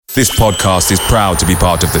This podcast is proud to be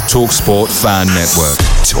part of the TalkSport Fan Network.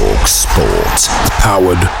 TalkSport.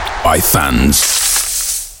 Powered by fans.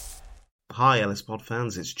 Hi Ellis Pod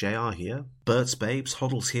fans, it's JR here. Bert's Babes,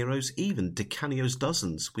 Hoddle's Heroes, even DiCanio's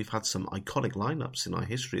Dozens. We've had some iconic lineups in our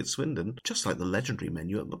history at Swindon, just like the legendary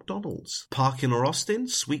menu at McDonald's. Parkin or Austin,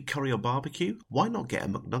 sweet curry or barbecue? Why not get a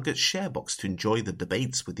McNuggets share box to enjoy the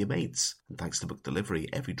debates with your mates? And thanks to McDelivery,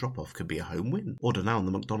 every drop-off could be a home win. Order now on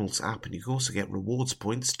the McDonald's app and you can also get rewards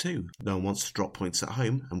points too. No one wants to drop points at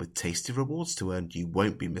home, and with tasty rewards to earn, you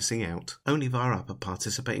won't be missing out. Only via app at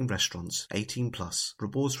participating restaurants. 18 plus.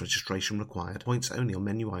 Rewards registration required. Points only on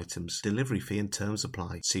menu items. Delivery fee and terms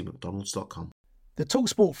apply. See mcdonalds.com. The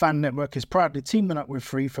TalkSport Fan Network is proudly teaming up with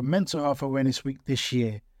Free for Mental Health Awareness Week this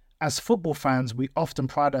year. As football fans, we often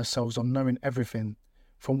pride ourselves on knowing everything,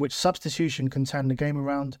 from which substitution can turn the game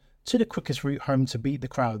around to the quickest route home to beat the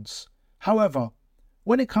crowds. However,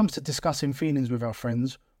 when it comes to discussing feelings with our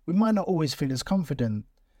friends, we might not always feel as confident.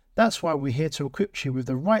 That's why we're here to equip you with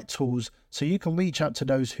the right tools so you can reach out to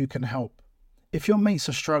those who can help. If your mates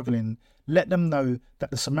are struggling, let them know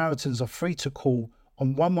that the Samaritans are free to call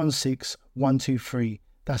on 116 123.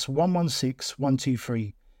 That's 116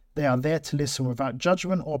 123. They are there to listen without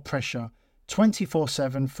judgment or pressure,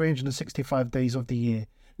 24/7, 365 days of the year.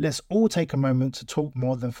 Let's all take a moment to talk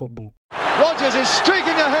more than football. Rodgers is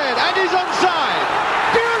streaking ahead and he's onside.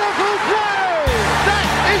 Beautiful play! That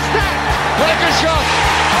is that! Take a shot!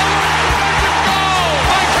 Goal!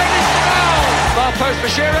 By Kenny Casal! Far post for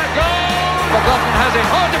Shearer, goal! McLaughlin has it.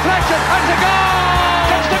 Oh, deflection, and a goal!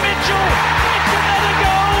 Comes to Mitchell. It's another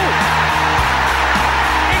goal!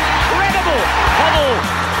 Incredible! Hoddle.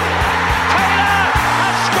 Taylor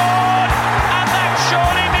has scored, and that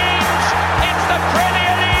surely means it's the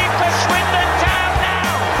Premier League for Swindon Town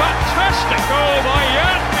now. Fantastic goal by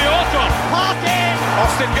Jan Piotr. Parkin.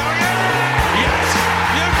 Austin going in. Yes,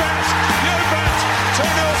 you bet, you bet.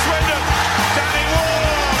 2-0 Swindon. Danny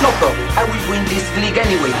Ward. No problem. I will win this league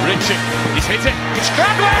anyway. Richie, he's hit it. It's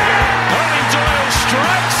Cradley. Owen Doyle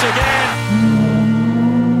strikes again.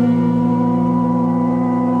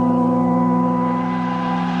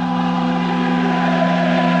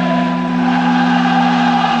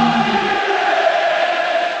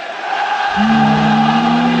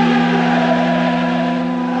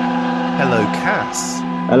 Hello, Cass.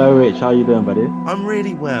 Hello, Rich. How you doing, buddy? I'm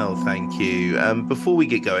really well, thank you. Before we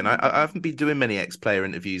get going, I haven't been doing many ex-player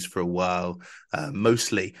interviews for a while,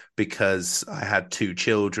 mostly because I had two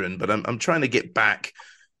children, but I'm trying to get back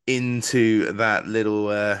into that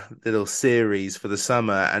little series for the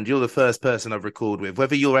summer, and you're the first person I've recorded with.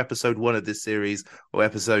 Whether you're episode 1 of this series or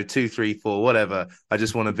episode 2, 3, 4, whatever, I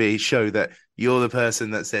just want to show that you're the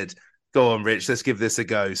person that said, go on, Rich, let's give this a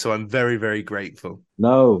go. So I'm very, very grateful.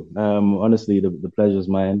 No, honestly, the pleasure's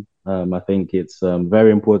mine. I think it's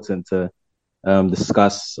very important to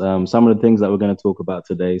discuss some of the things that we're going to talk about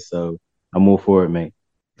today. So I'm all for it, mate.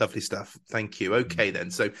 Lovely stuff. Thank you. Okay,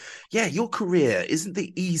 then. So, yeah, your career isn't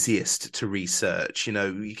the easiest to research. You know,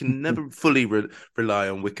 you can never fully rely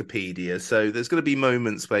on Wikipedia. So there's going to be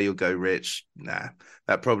moments where you'll go, Rich, nah,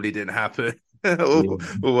 that probably didn't happen. or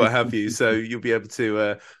what have you. So you'll be able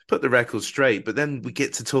to put the record straight. But then we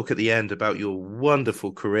get to talk at the end about your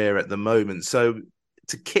wonderful career at the moment. So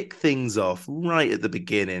to kick things off right at the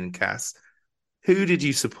beginning, Cass, who did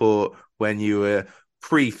you support when you were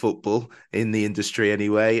pre-football in the industry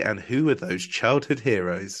anyway? And who were those childhood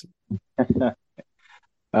heroes?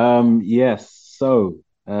 Yes. So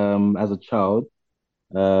as a child,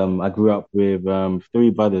 I grew up with 3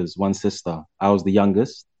 brothers, 1 sister. I was the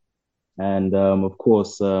youngest. And of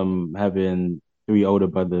course, having 3 older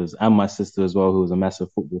brothers and my sister as well, who was a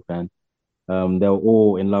massive football fan, they were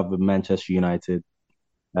all in love with Manchester United.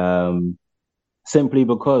 Simply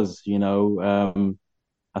because, you know,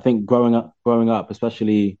 I think growing up,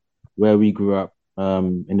 especially where we grew up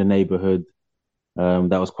in the neighborhood,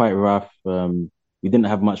 that was quite rough. We didn't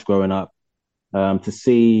have much growing up. To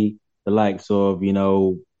see the likes of, you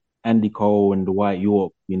know, Andy Cole and Dwight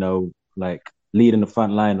York, you know, like leading the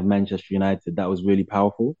front line of Manchester United, that was really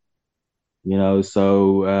powerful, you know.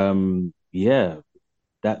 So yeah,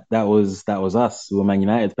 that was us. We were Man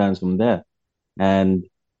United fans from there, and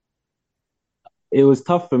it was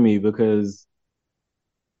tough for me because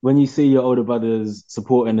when you see your older brothers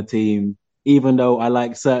supporting the team, even though I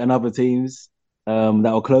like certain other teams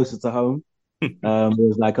that were closer to home, it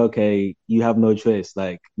was like, okay, you have no choice.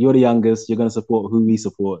 Like, you're the youngest, you're going to support who we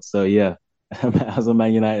support. So yeah, as a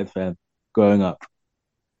Man United fan growing up.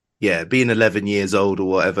 Yeah, being 11 years old or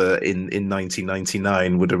whatever in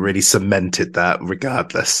 1999 would have really cemented that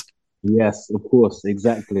regardless. Yes, of course,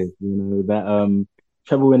 exactly. You know, that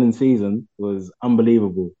treble winning season was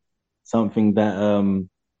unbelievable. something that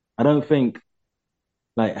I don't think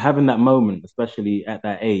like having that moment, especially at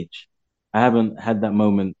that age. I haven't had that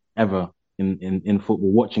moment ever in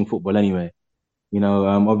football, watching football anyway.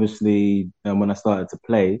 Obviously, when I started to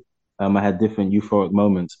play, I had different euphoric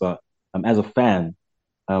moments, but as a fan,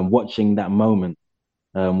 watching that moment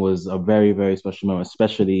was a very, very special moment,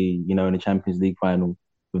 especially, in the Champions League final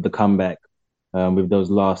with the comeback, with those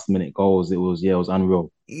last minute goals. It was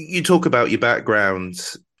unreal. You talk about your background.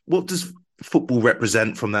 What does football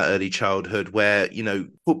represent from that early childhood where,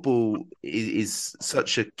 football is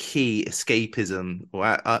such a key escapism or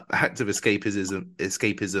active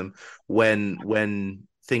escapism when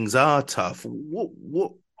things are tough?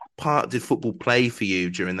 What part did football play for you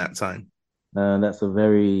during that time? That's a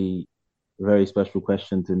very, very special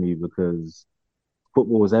question to me because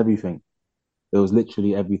football was everything. It was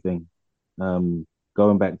literally everything.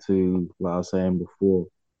 Going back to what I was saying before,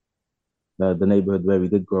 the neighborhood where we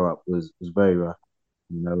did grow up was very rough.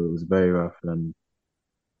 It was very rough. And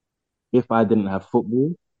if I didn't have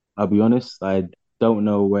football, I'll be honest, I don't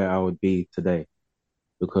know where I would be today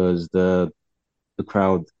because the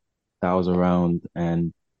crowd that was around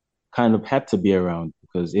and kind of had to be around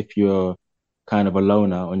because if you're kind of a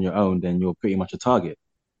loner on your own, then you're pretty much a target.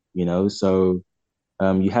 So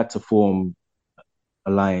you had to form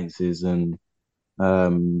alliances and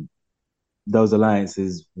um, those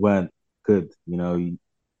alliances weren't good.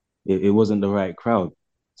 It wasn't the right crowd.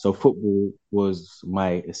 So football was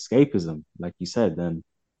my escapism, like you said, and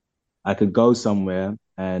I could go somewhere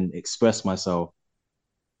and express myself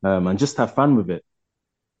and just have fun with it.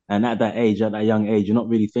 And at that age, at that young age, you're not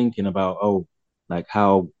really thinking about, oh, like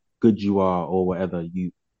how good you are or whatever.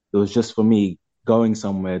 It was just for me going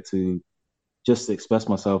somewhere to just express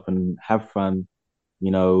myself and have fun,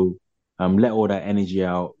 you know, let all that energy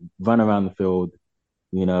out, run around the field,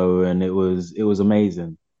 and it was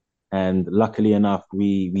amazing. And luckily enough,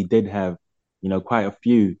 we did have, quite a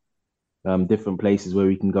few different places where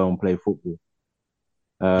we can go and play football.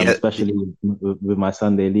 Yeah, Especially with my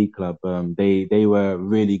Sunday league club. They were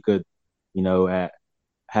really good, at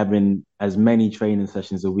having as many training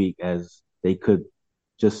sessions a week as they could,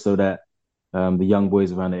 just so that the young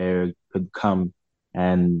boys around the area could come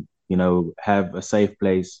and have a safe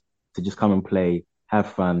place to just come and play,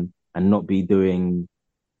 have fun, and not be doing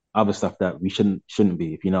other stuff that we shouldn't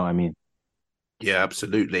be, if you know what I mean. yeah,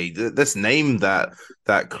 absolutely. Let's name that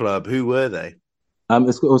club. Who were they? It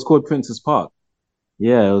was called Princess Park.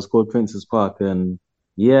 Yeah, it was called Princess Park, and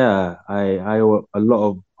yeah, I owe a lot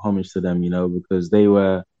of homage to them, because they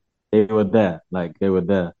were there, like they were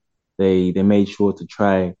there. They made sure to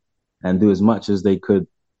try and do as much as they could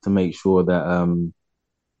to make sure that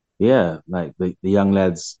yeah, like the young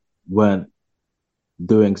lads weren't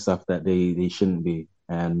doing stuff that they shouldn't be,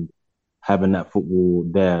 and having that football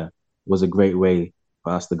there was a great way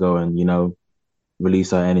for us to go and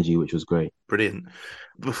release our energy, which was great. Brilliant.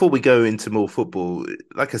 Before we go into more football,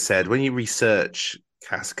 like I said, when you research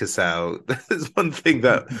Casal, there's one thing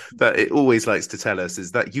that it always likes to tell us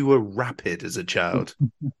is that you were rapid as a child.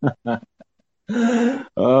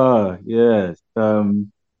 Oh yes.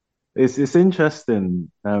 It's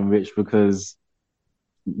interesting, Rich, because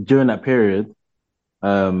during that period,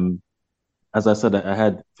 um, as I said, I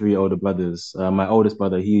had three older brothers. My oldest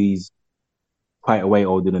brother, he's quite a way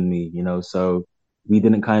older than me, so we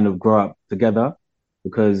didn't kind of grow up together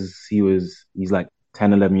because he's like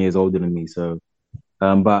 10, 11 years older than me. So,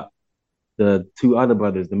 but the two other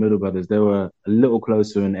brothers, the middle brothers, they were a little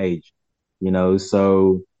closer in age,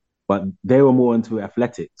 so, but they were more into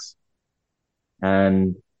athletics.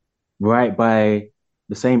 And right by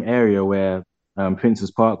the same area where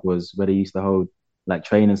Princess Park was, where they used to hold like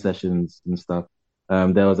training sessions and stuff.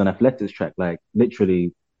 There was an athletics track, like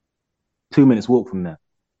literally 2 minutes walk from there.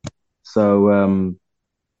 So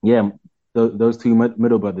yeah, those two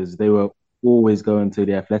middle brothers, they were always going to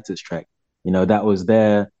the athletics track. That was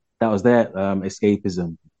their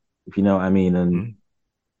escapism, if you know what I mean. And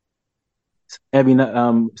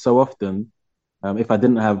Mm. so often, if I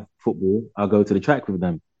didn't have football, I'll go to the track with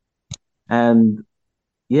them. And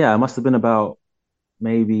yeah, I must have been about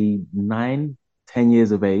maybe 9, 10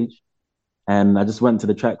 years of age. And I just went to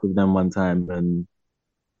the track with them one time and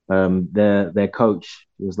their coach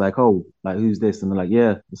was like, "Oh, like who's this?" And they're like,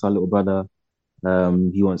 "Yeah, it's our little brother.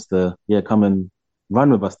 He wants to, yeah, come and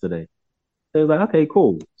run with us today." So I was like, "Okay,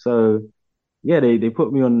 cool." So yeah, they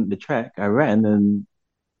put me on the track. I ran and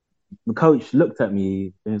the coach looked at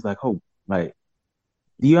me and was like, "Oh, like,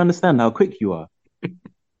 do you understand how quick you are?"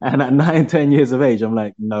 And at 9, 10 years of age, I'm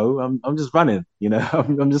like, "No, I'm just running,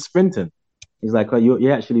 I'm just sprinting." He's like, "Oh,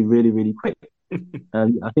 you're actually really, really quick.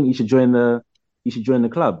 I think you should join the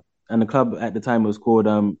club." and the club at the time was called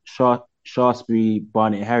Shaftesbury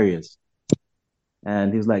Barnet Harriers.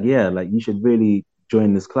 And he was like, yeah, like you should really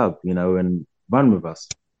join this club, and run with us.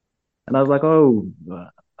 And I was like, oh,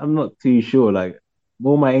 I'm not too sure. Like,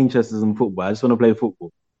 all my interest is in football. I just want to play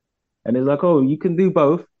football. And it's like, oh, you can do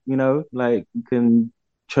both, like you can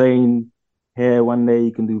train here one day,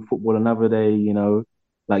 you can do football another day,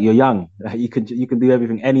 like you're young. You can do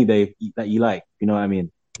everything any day that you like, you know what I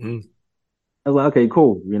mean? Mm. I was like, okay,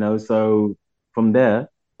 cool, So from there,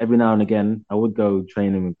 every now and again, I would go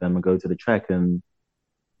training with them and go to the track. And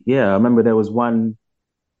yeah, I remember there was one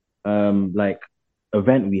like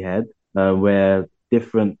event we had where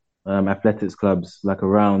different athletics clubs like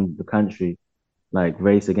around the country like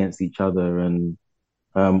race against each other. And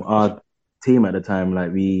our team at the time,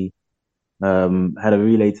 like we had a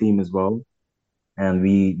relay team as well, and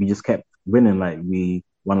we just kept winning. Like we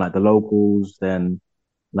won like the locals, then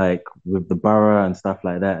like with the borough and stuff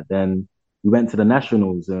like that. Then we went to the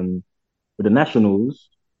nationals, and with the nationals,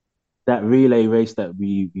 that relay race that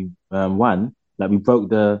we won, like we broke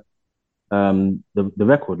the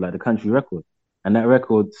record, like the country record, and that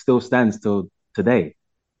record still stands till today.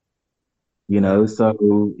 Wow.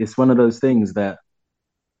 So it's one of those things that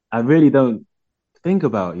I really don't think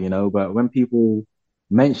about, but when people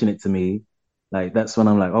mention it to me, like that's when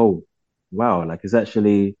I'm like, oh, wow, like it's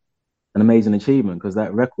actually an amazing achievement because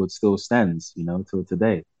that record still stands, till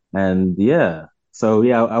today. And yeah, so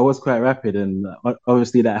yeah, I was quite rapid, and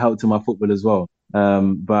obviously that helped to my football as well.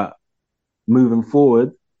 But moving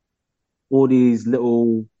forward, all these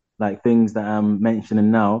little like things that I'm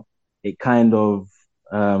mentioning now, it kind of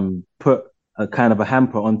put a kind of a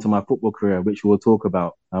hamper onto my football career, which we'll talk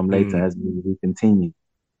about later Mm. as we continue.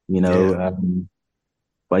 You know, Yeah. um,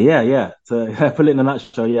 but yeah. So put it in a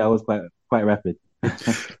nutshell, yeah, I was quite rapid.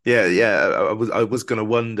 Yeah. I was going to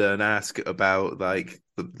wonder and ask about like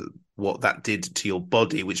what that did to your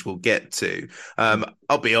body, which we'll get to.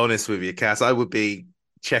 I'll be honest with you, Cass. I would be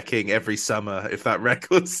checking every summer if that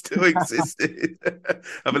record still existed.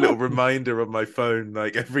 Have a little reminder on my phone,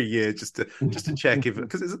 like every year, just to check if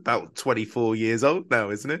because it's about 24 years old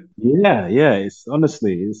now, isn't it? Yeah. It's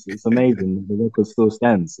honestly, it's amazing. The record still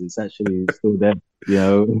stands. It's actually still there.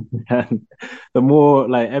 And the more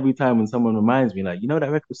like every time when someone reminds me, like,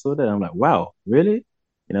 that record's still there, I'm like, wow, really?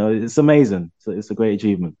 It's amazing. So it's a great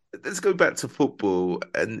achievement. Let's go back to football,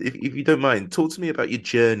 and if you don't mind, talk to me about your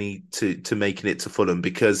journey to making it to Fulham,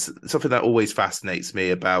 because something that always fascinates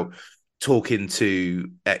me about talking to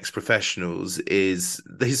ex-professionals is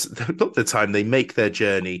this a lot of the time they make their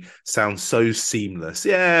journey sound so seamless.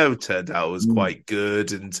 Yeah, it turned out it was Mm. quite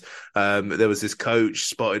good, and there was this coach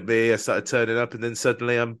spotted me, I started turning up, and then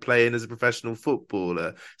suddenly I'm playing as a professional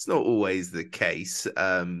footballer. It's not always the case.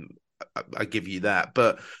 I give you that,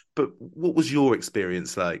 but what was your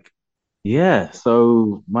experience like? Yeah,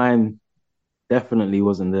 so mine definitely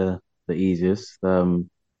wasn't the easiest.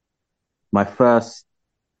 My first,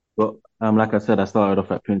 well, like I said, I started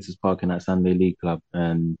off at Prince's Park in that Sunday League club,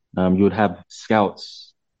 and you would have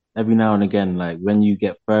scouts every now and again, like when you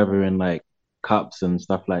get further in like cups and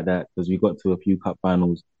stuff like that, because we got to a few cup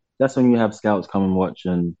finals. That's when you have scouts come and watch,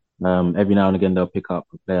 and every now and again they'll pick up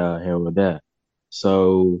a player here or there.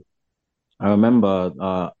 So I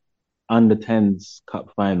remember under 10s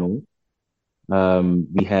cup final.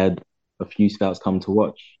 We had a few scouts come to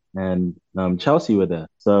watch, and Chelsea were there.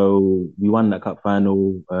 So we won that cup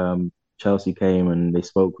final. Chelsea came and they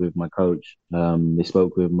spoke with my coach. They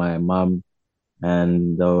spoke with my mum,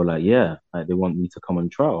 and they were like, "Yeah, like they want me to come on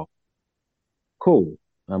trial." Cool.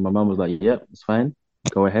 My mum was like, "Yep, it's fine.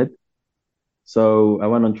 Go ahead." So I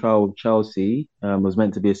went on trial with Chelsea. It was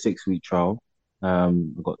meant to be a 6-week trial. I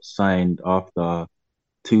got signed after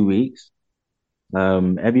 2 weeks.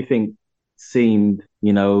 Everything seemed,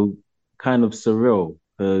 kind of surreal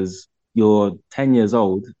because you're 10 years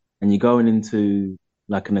old and you're going into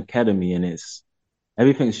like an academy, and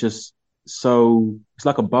everything's just it's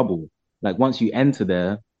like a bubble. Like once you enter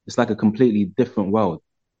there, it's like a completely different world.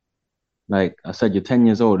 Like I said, you're 10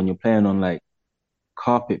 years old and you're playing on like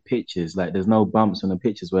carpet pitches. Like there's no bumps on the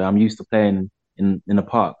pitches where I'm used to playing in a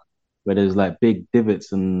park where there's like big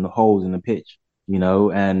divots and holes in the pitch,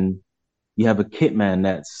 and you have a kit man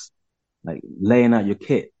that's like laying out your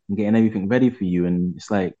kit and getting everything ready for you. And it's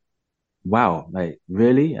like, wow, like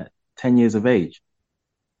really at 10 years of age.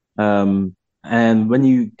 And when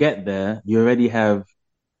you get there, you already have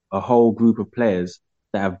a whole group of players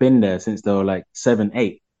that have been there since they were like 7,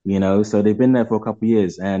 8, so they've been there for a couple of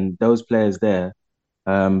years. And those players there,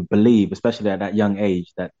 believe, especially at that young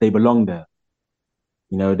age, that they belong there.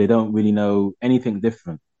 They don't really know anything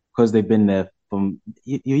different because they've been there from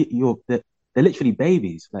they're literally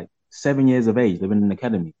babies. Like 7 years of age. They've been in the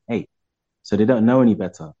academy, 8. So they don't know any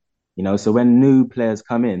better, you know. So when new players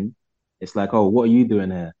come in, it's like, oh, what are you doing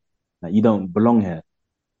here? Like, you don't belong here.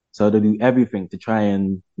 So they do everything to try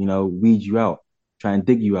and, you know, weed you out, try and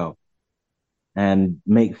dig you out and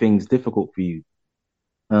make things difficult for you.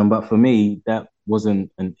 But for me, that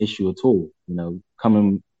wasn't an issue at all. You know,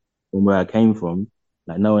 coming from where I came from,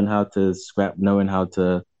 like knowing how to scrap, knowing how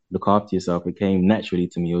to look after yourself, it came naturally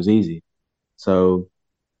to me. It was easy. So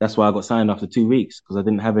that's why I got signed after 2 weeks because I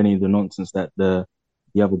didn't have any of the nonsense that the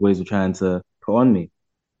other boys were trying to put on me.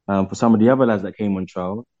 For some of the other lads that came on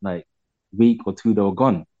trial, like week or two, they were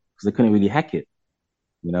gone because they couldn't really hack it.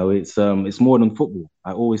 You know, it's more than football.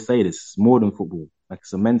 I always say this, it's more than football. Like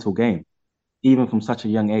it's a mental game, even from such a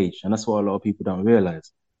young age, and that's what a lot of people don't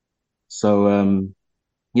realize. So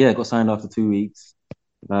yeah, got signed after 2 weeks.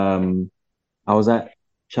 I was at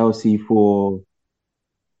Chelsea for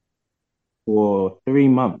 3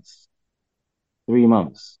 months. 3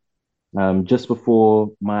 months. Just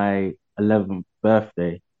before my 11th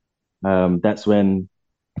birthday. That's when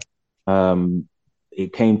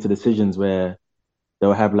it came to decisions where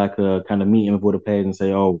they'll have like a kind of meeting with all the players and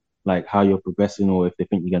say, oh, like how you're progressing or if they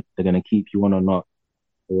think they're gonna keep you on or not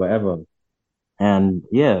or whatever. And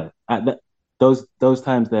yeah, at those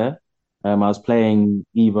times there, I was playing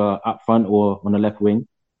either up front or on the left wing,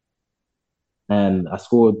 and I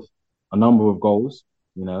scored a number of goals,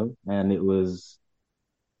 you know, and I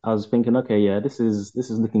was thinking, okay, yeah, this is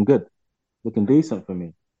looking good, looking decent for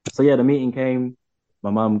me. So yeah, the meeting came, my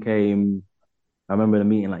mum came. I remember the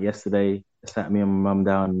meeting like yesterday. They sat me and my mum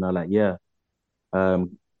down, and they're like, yeah,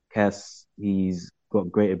 Cass, he's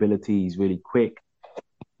got great ability. He's really quick.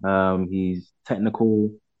 He's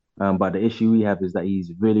technical. But the issue we have is that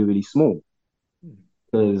he's really, really small.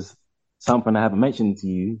 Because something I haven't mentioned to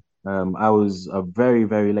you, I was a very,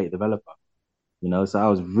 very late developer, you know, so I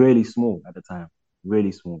was really small at the time,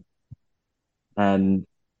 really small. And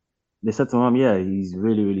they said to my mum, yeah, he's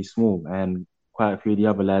really, really small. And quite a few of the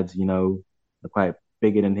other lads, you know, are quite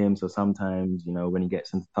bigger than him. So sometimes, you know, when he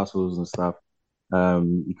gets into tussles and stuff,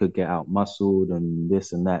 he could get out muscled and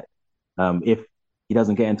this and that. If he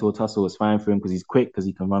doesn't get into a tussle, it's fine for him because he's quick, because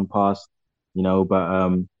he can run past, you know.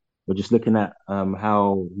 But we're just looking at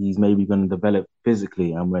how he's maybe going to develop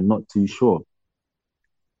physically, and we're not too sure.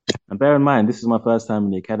 And bear in mind, this is my first time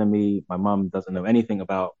in the academy. My mum doesn't know anything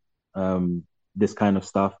about this kind of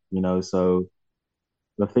stuff, you know. So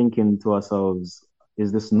we're thinking to ourselves,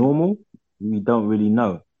 is this normal? We don't really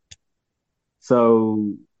know.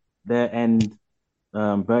 So their end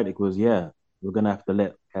verdict was, yeah, we're gonna have to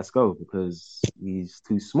let Cass go because he's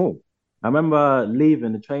too small. I remember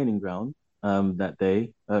leaving the training ground that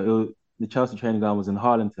day. The Chelsea training ground was in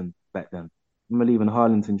Harlington back then. I remember leaving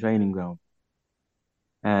Harlington training ground,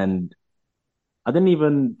 and I didn't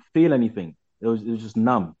even feel anything. It was just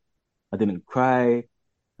numb. I didn't cry.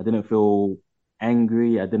 I didn't feel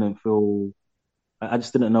angry. I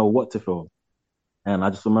just didn't know what to feel. And I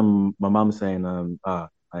just remember my mum saying,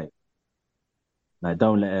 like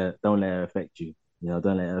don't let it affect you. You know,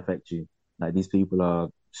 don't let it affect you. Like these people are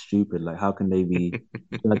stupid. Like how can they be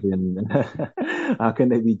judging? How can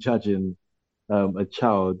they be judging a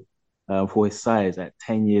child for his size at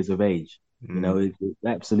 10 years of age? You know, it's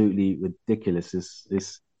absolutely ridiculous.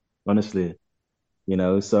 It's honestly, you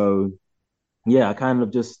know. So yeah, I kind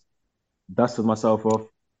of just dusted myself off.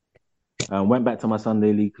 Went back to my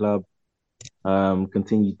Sunday League club.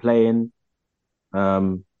 Continued playing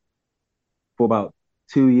um, for about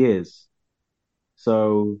 2 years.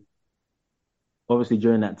 So obviously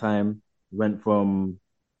during that time, went from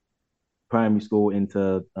primary school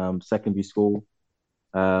into secondary school.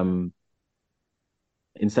 Um,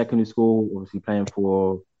 in secondary school, obviously playing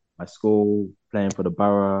for my school, playing for the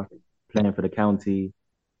borough, playing for the county.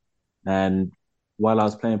 And while I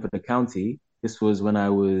was playing for the county, this was when I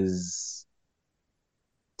was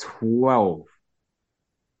 12,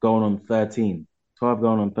 going on 13. 12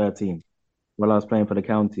 going on 13. While I was playing for the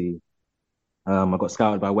county, I got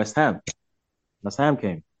scouted by West Ham. West Ham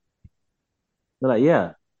came. They're like,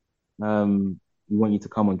 yeah, we want you to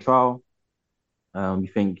come on trial. We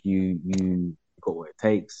think you got what it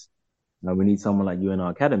takes. We need someone like you in our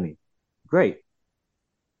academy. Great.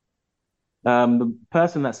 The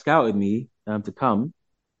person that scouted me to come,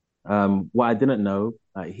 what I didn't know,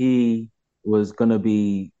 he was gonna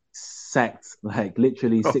be sacked like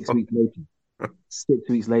literally 6 weeks later. 6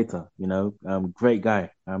 weeks later, you know, great guy.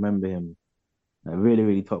 I remember him, a really,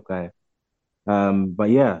 really top guy. But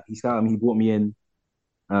yeah, he scouted me. He brought me in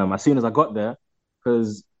as soon as I got there,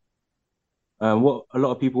 because what a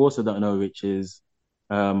lot of people also don't know, Rich, is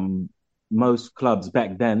most clubs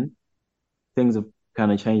back then, things have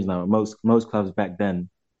kind of changed now. Most clubs back then,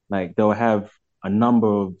 like they'll have a number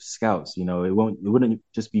of scouts. It wouldn't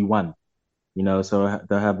just be one. So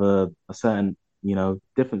they'll have a certain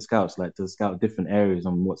different scouts like to scout different areas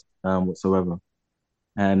on whatsoever.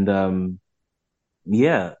 And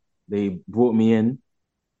yeah, they brought me in.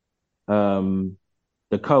 Um,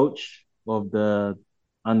 the coach of the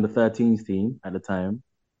under 13s team at the time,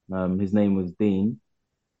 his name was Dean.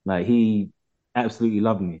 Like he absolutely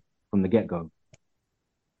loved me from the get go.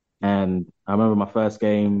 And I remember my first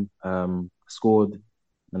game, scored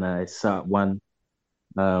and I sat up one.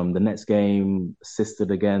 The next game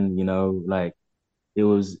assisted again, like it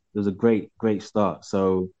was a great start.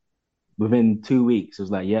 So within 2 weeks, it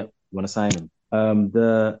was like, yep, you want to sign him.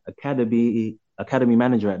 The academy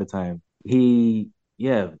manager at the time, he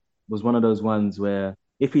yeah was one of those ones where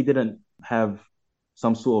if he didn't have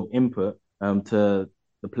some sort of input to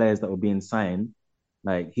the players that were being signed,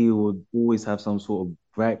 like he would always have some sort of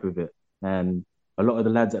gripe with it. And a lot of the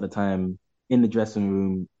lads at the time in the dressing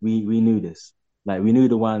room, we knew this. Like we knew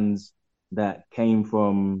the ones that came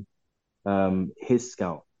from his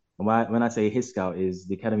scout. And when I say his scout is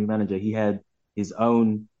the academy manager, he had his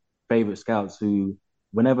own favorite scouts who,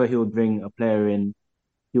 whenever he would bring a player in,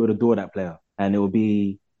 he would adore that player, and it would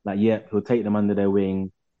be like, yeah, he'll take them under their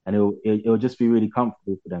wing, and it'll just be really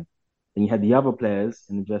comfortable for them. And you had the other players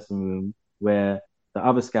in the dressing room where the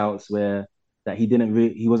other scouts where that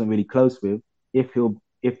he wasn't really close with.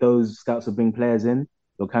 If those scouts would bring players in,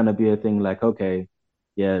 it'll kind of be a thing like, okay,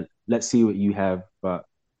 yeah, let's see what you have, but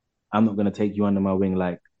I'm not gonna take you under my wing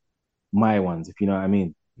like my ones, if you know what I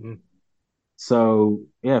mean. Mm. So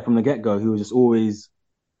yeah, from the get go, he was just always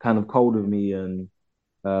kind of cold with me, and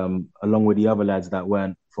along with the other lads that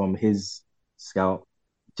weren't from his scout.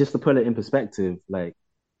 Just to put it in perspective, like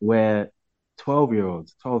we're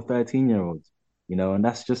 12-year-olds, 12, 13-year-olds, and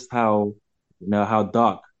that's just how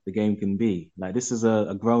dark the game can be. Like this is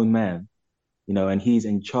a grown man, and he's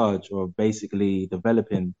in charge of basically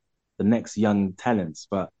developing the next young talents.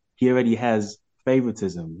 But he already has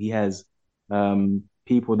favoritism. He has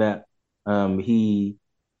people that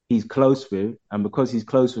he's close with, and because he's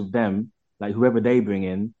close with them, like whoever they bring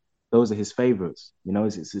in, those are his favorites.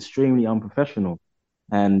 It's extremely unprofessional,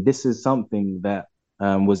 and this is something that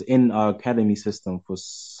was in our academy system for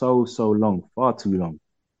so long, far too long,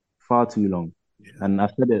 far too long. Yeah. And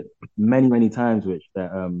I've said it many times, Rich,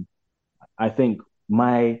 that I think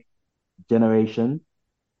my generation,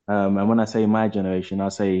 and when I say my generation, I'll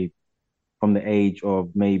say from the age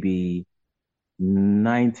of maybe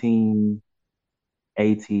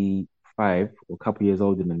 1985, or a couple years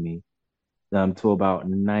older than me, to about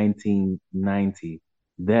 1990.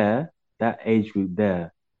 That age group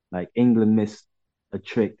there, like England missed a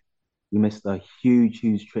trick. We missed a huge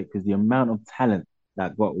trick because the amount of talent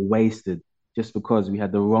that got wasted just because we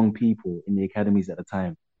had the wrong people in the academies at the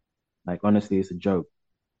time. Like honestly, it's a joke.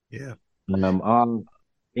 Yeah. Our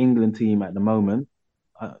England team at the moment,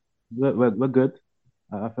 uh, we're good.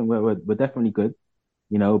 I think we're definitely good,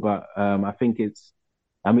 But I think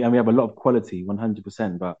we have a lot of quality,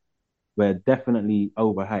 100%. But we're definitely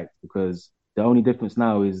overhyped because the only difference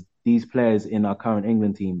now is these players in our current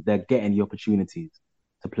England team, they're getting the opportunities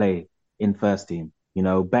to play in first team.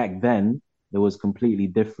 Back then it was completely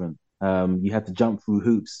different. You had to jump through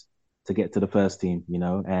hoops to get to the first team,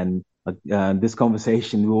 and this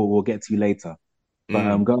conversation we'll get to later.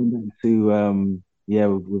 But going back to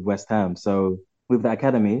with West Ham. So with the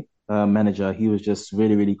academy manager, he was just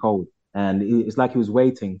really cold, and it's like he was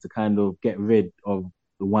waiting to kind of get rid of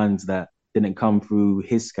the ones that didn't come through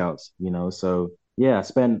his scouts. So yeah, I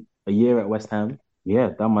spent a year at West Ham.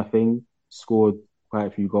 Yeah, done my thing, scored quite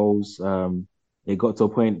a few goals. It got to a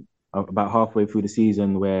point about halfway through the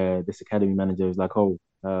season where this academy manager was like, "Oh,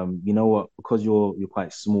 you know what? Because you're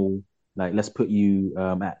quite small, like let's put you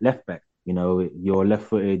at left back. You're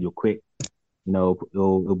left-footed, you're quick.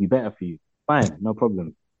 It'll be better for you. Fine, no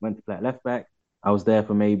problem." Went to play at left back. I was there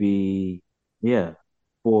for maybe 4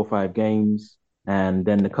 or 5 games, and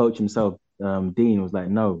then the coach himself, Dean, was like,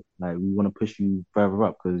 "No, like we want to push you further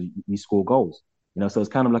up because you score goals." So it's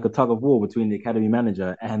kind of like a tug of war between the academy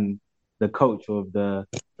manager and the coach of the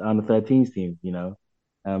under 13s team. So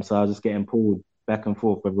I was just getting pulled back and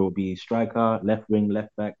forth, whether it would be striker, left wing,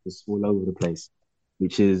 left back, just all over the place,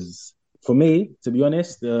 which is for me, to be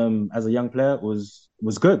honest, as a young player, was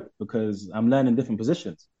good because I'm learning different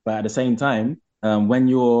positions. But at the same time, when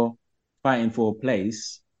you're fighting for a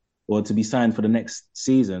place or to be signed for the next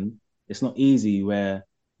season, it's not easy where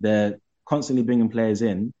they're constantly bringing players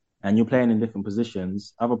in and you're playing in different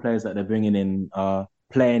positions. Other players that they're bringing in are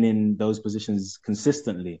playing in those positions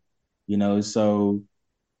consistently, So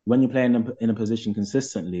when you're playing in a position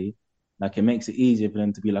consistently, like it makes it easier for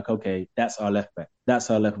them to be like, okay, that's our left back, that's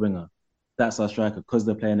our left winger, that's our striker, because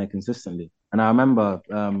they're playing there consistently. And I remember,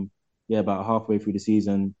 yeah, about halfway through the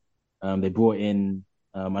season, they brought in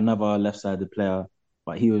another left-sided player,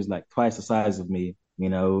 but he was like twice the size of me, you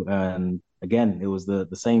know. And again, it was the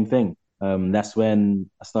same thing. That's when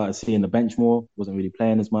I started seeing the bench more, wasn't really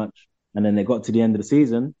playing as much. And then they got to the end of the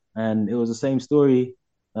season, and it was the same story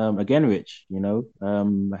again, Rich. You know,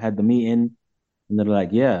 I had the meeting, and they're like,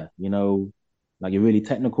 yeah, you know, like you're really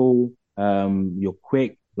technical, you're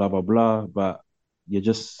quick, blah blah blah, but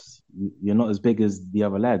you're not as big as the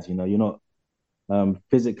other lads. You know, you're not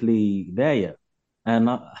physically there yet. And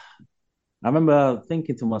I remember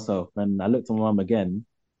thinking to myself, and I looked at my mum again.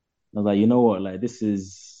 I was like, you know what, like this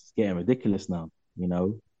is getting ridiculous now. You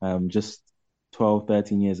know, just 12,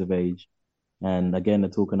 13 years of age, and again they're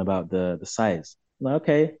talking about the size. I'm like,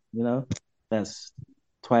 okay, you know, that's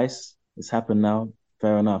twice. It's happened now.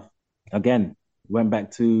 Fair enough. Again, went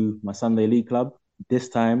back to my Sunday League club. This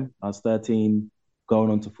time I was 13,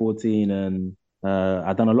 going on to 14, and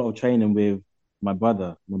I'd done a lot of training with my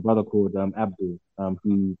brother. My brother called Abdul,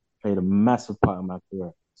 who played a massive part in my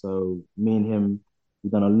career. So me and him,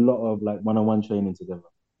 we've done a lot of like one-on-one training together.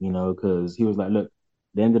 You know, because he was like, look, at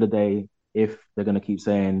the end of the day, if they're gonna keep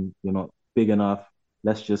saying you're not big enough,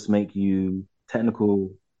 let's just make you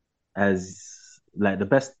technical as like the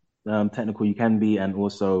best technical you can be, and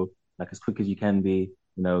also like as quick as you can be,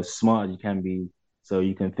 you know, smart as you can be, so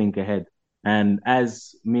you can think ahead. And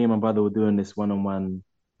as me and my brother were doing this one-on-one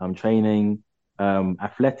training,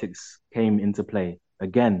 athletics came into play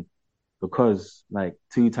again, because like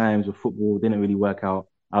two times with football didn't really work out.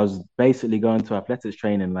 I was basically going to athletics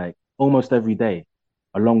training like almost every day,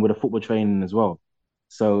 along with the football training as well.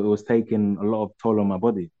 So it was taking a lot of toll on my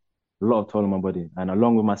body, a lot of toll on my body, and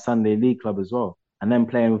along with my Sunday league club as well. And then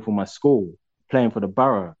playing for my school, playing for the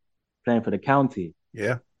borough, playing for the county.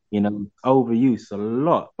 Yeah. You know, overuse a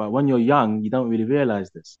lot. But when you're young, you don't really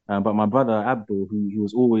realize this. But my brother Abdul, who he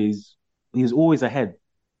was always ahead,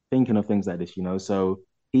 thinking of things like this. You know, so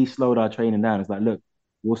he slowed our training down. It's like, look,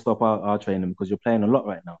 we'll stop our training because you're playing a lot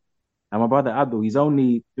right now. And my brother Abdul, he's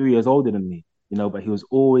only 3 years older than me, you know, but he's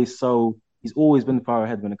always been far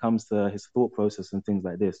ahead when it comes to his thought process and things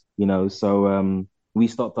like this, you know. So we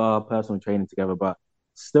stopped our personal training together, but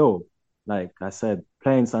still, like I said,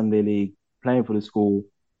 playing Sunday league, playing for the school,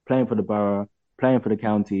 playing for the borough, playing for the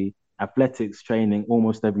county, athletics training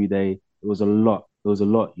almost every day. It was a lot. It was a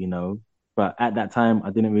lot, you know. But at that time,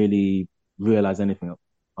 I didn't really realize anything.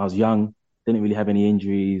 I was young, didn't really have any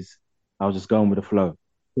injuries. I was just going with the flow.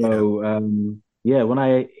 Yeah. So yeah, when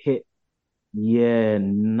I hit year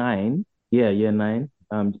nine, year nine,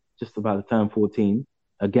 just about to turn 14,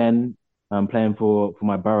 again, playing for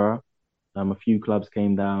my borough. A few clubs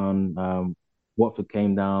came down. Watford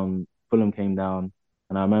came down. Fulham came down.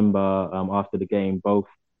 And I remember after the game, both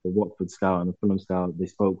the Watford scout and the Fulham scout, they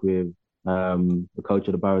spoke with the coach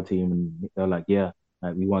of the borough team, and they're like, "Yeah,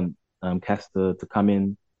 like, we want Cass to come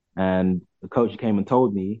in." And the coach came and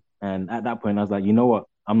told me, and at that point, I was like, "You know what?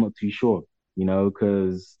 I'm not too sure, you know,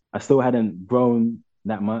 because I still hadn't grown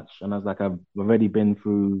that much, and I was like, I've already been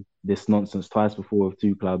through this nonsense twice before with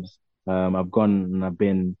two clubs. I've gone and I've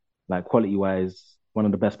been like quality wise one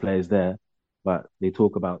of the best players there, but they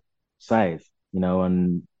talk about size, you know,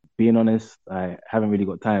 and being honest, I haven't really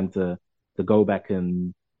got time to go back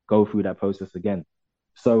and go through that process again.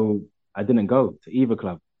 So I didn't go to either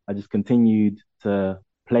club. I just continued to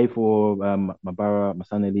play for my borough, my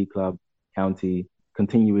Sunday League club, county,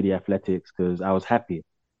 continue with the athletics because I was happy,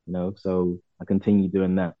 you know. So I continued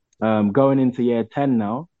doing that. Going into year 10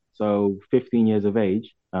 now, so 15 years of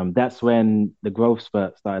age, that's when the growth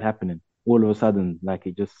spurt started happening. All of a sudden, like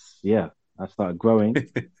it just, yeah, I started growing.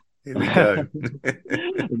 Here we go.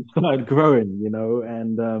 It started growing, you know,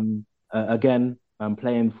 and again, I'm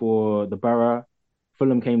playing for the borough.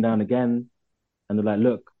 Fulham came down again, and they're like,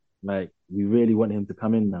 look, like we really want him to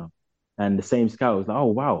come in now. And the same scout was like, oh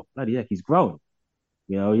wow, bloody heck, he's grown.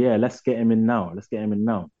 You know, yeah, let's get him in now. Let's get him in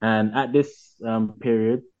now. And at this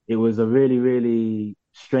period, it was a really, really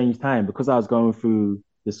strange time because I was going through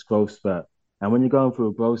this growth spurt. And when you're going through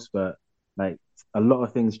a growth spurt, like a lot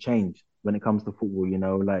of things change when it comes to football, you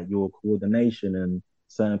know, like your coordination and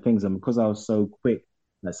certain things. And because I was so quick,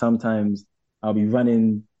 like sometimes I'll be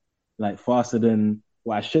running like faster than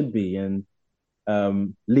what I should be and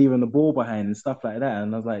leaving the ball behind and stuff like that.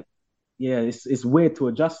 And I was like, yeah, it's weird to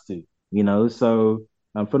adjust to, you know. So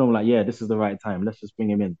I'm feeling like, yeah, this is the right time. Let's just bring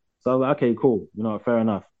him in. So I was like, okay, cool. You know, fair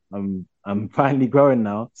enough. I'm finally growing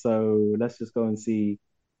now. So let's just go and see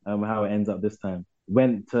how it ends up this time.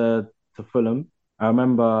 Went to Fulham. I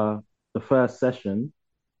remember the first session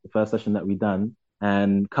that we done,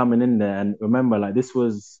 and coming in there, and remember, like this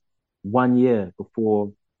was 1 year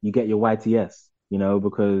before you get your YTS,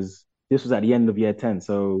 because this was at the end of year 10.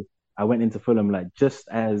 So I went into Fulham like just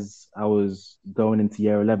as I was going into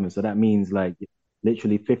year 11. So that means like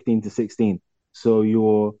literally 15 to 16. So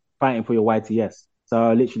you're fighting for your YTS. So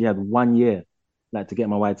I literally had 1 year like to get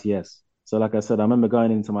my YTS. So like I said, I remember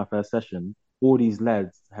going into my first session, all these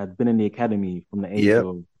lads had been in the academy from the age Yep.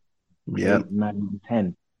 of Yep. 8, 9,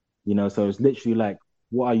 10. So it's literally like,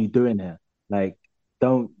 what are you doing here? Like,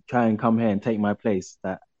 don't try and come here and take my place.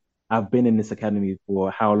 That I've been in this academy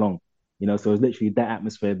for how long? So it's literally that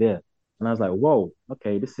atmosphere there. And I was like, whoa,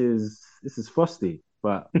 okay, this is frosty.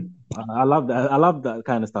 But I love that. I love that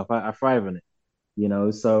kind of stuff. I thrive in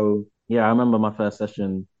it. So yeah, I remember my first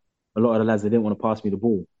session, a lot of the lads they didn't want to pass me the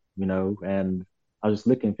ball, and I was just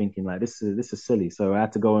looking, thinking like this is silly. So I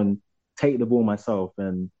had to go and take the ball myself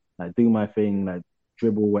and like do my thing, like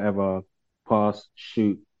dribble, whatever, pass,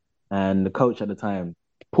 shoot. And the coach at the time,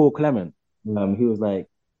 Paul Clement, he was like,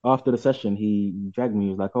 after the session, he dragged me. He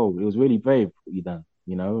was like, "Oh, it was really brave what you done.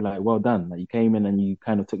 Like well done. Like you came in and you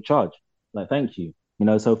kind of took charge. Like thank you.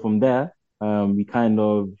 So from there, we kind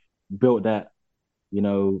of built that.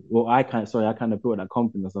 Well, I kind of built that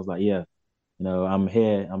confidence. I was like, yeah, I'm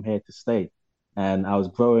here to stay. And I was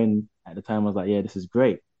growing at the time. I was like, yeah, this is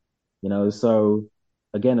great. So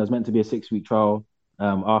again, it was meant to be a 6 week trial.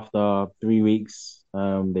 After 3 weeks,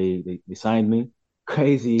 they signed me.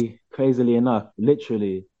 Crazily enough,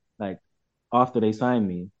 literally, like after they signed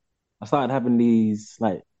me, I started having these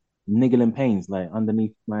like niggling pains like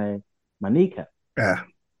underneath my kneecap. Yeah. I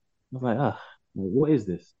was like, what is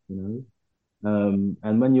this? And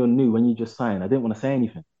when you're new, when you just sign, I didn't want to say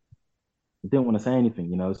anything. I didn't want to say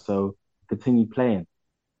anything, so I continued playing.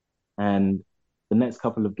 And the next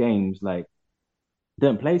couple of games, like,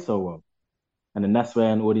 didn't play so well. And then that's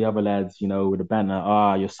when all the other lads, with the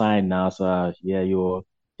banter, you're signed now, so yeah, you're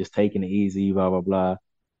just taking it easy, blah, blah, blah.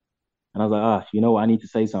 And I was like, you know what, I need to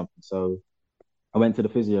say something. So I went to the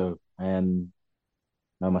physio and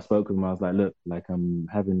I spoke with him. I was like, look, like I'm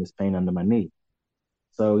having this pain under my knee.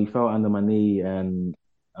 So he felt under my knee and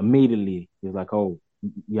immediately he was like, oh,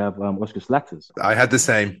 you have osgood-schlatter's. I had the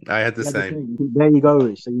same. There you go,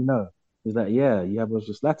 Rich. So he's like, yeah, you have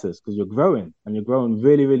osgood-schlatter's because you're growing and you're growing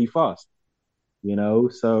really, really fast.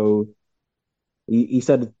 So he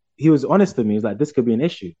said he was honest with me. He's like, this could be an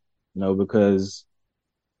issue, because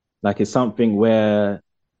like it's something where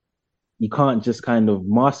you can't just kind of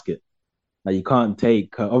mask it. Like you can't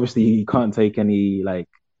take obviously you can't take any like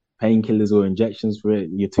painkillers or injections for it.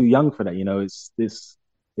 You're too young for that.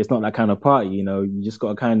 It's not that kind of party. You just got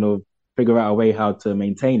to kind of figure out a way how to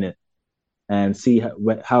maintain it and see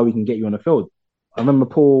how we can get you on the field. I remember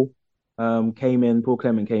Paul Clement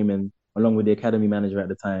came in along with the academy manager at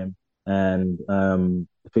the time, and the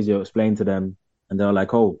physio explained to them, and they were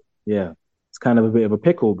like, "Oh, yeah, it's kind of a bit of a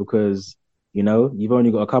pickle because you've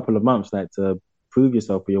only got a couple of months like to prove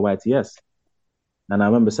yourself for your YTS." And I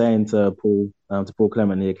remember saying to Paul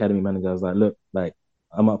Clement, the academy manager, I was like, "Look, like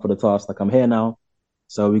I'm up for the task. Like I'm here now,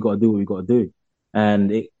 so we got to do what we got to do."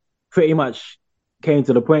 And it pretty much came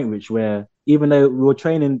to the point where even though we were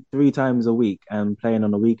training 3 times a week and playing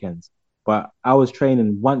on the weekends, but I was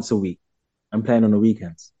training once a week and playing on the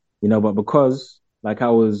weekends, but because like I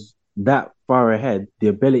was that far ahead, the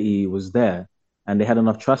ability was there and they had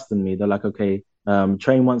enough trust in me. They're like, okay,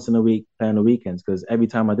 train once in a week, play on the weekends. Because every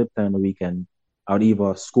time I did play on the weekend, I would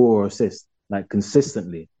either score or assist like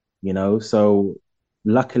consistently, So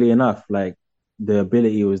luckily enough, like the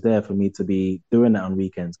ability was there for me to be doing that on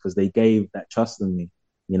weekends because they gave that trust in me,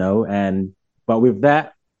 but with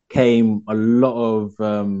that came a lot of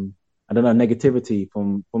I don't know, negativity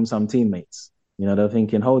from some teammates. They're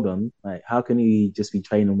thinking, hold on, like how can he just be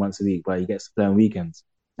training once a week but he gets to play on weekends?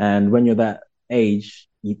 And when you're that age,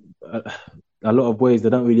 a lot of boys they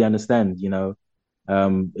don't really understand,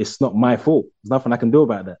 it's not my fault. There's nothing I can do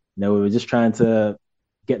about that. We were just trying to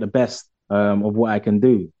get the best of what I can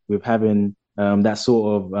do with having that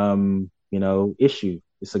sort of issue.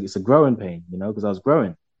 It's a growing pain, because I was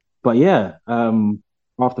growing. But yeah,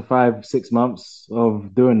 after 5, 6 months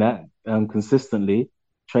of doing that consistently,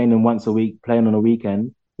 training once a week, playing on a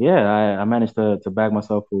weekend, yeah, I managed to bag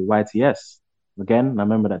myself for YTS again. I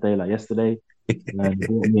remember that day like yesterday. And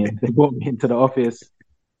they brought me into the office,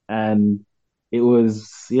 and it was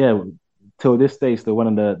till this day still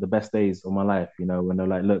one of the best days of my life. When they're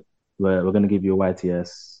like, look, we're gonna give you a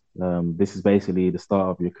YTS. This is basically the start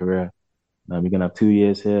of your career. You're gonna have 2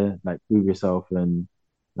 years here, like prove yourself, and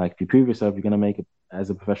like if you prove yourself, you're gonna make it as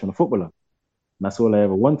a professional footballer. And that's all I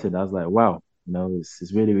ever wanted. I was like, wow, You know,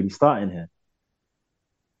 it's really, really starting here.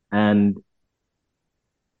 And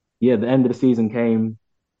yeah, the end of the season came.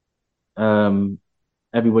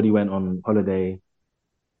 Everybody went on holiday.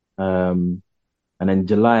 Um, and then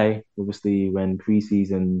July, obviously, when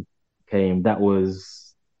preseason came, that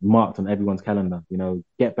was marked on everyone's calendar. You know,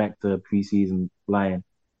 get back to preseason flying.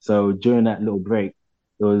 So during that little break,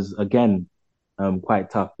 it was again quite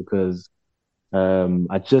tough because I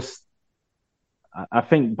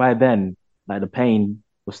think by then, like the pain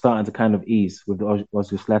was starting to kind of ease with the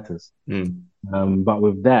osseous flatus. But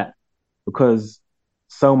with that, because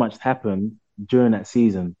so much happened during that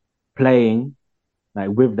season, playing like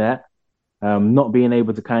with that, not being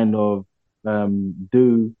able to kind of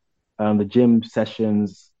do the gym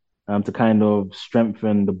sessions to kind of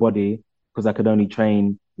strengthen the body because I could only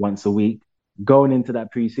train once a week. Going into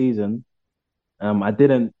that preseason, I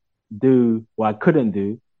didn't do, well, I couldn't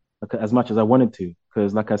do as much as I wanted to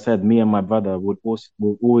because, like I said, me and my brother would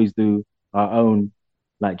always do our own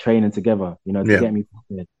like training together, you know, to get me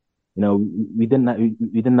prepared. You know, we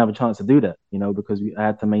didn't have a chance to do that, you know, because I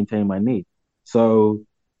had to maintain my knee. So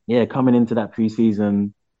yeah, coming into that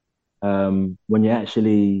preseason, when you're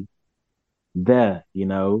actually there, you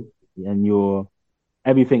know, and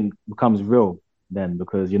everything becomes real then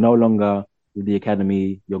because you're no longer with the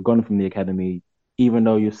academy, you're gone from the academy, even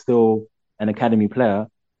though you're still an academy player,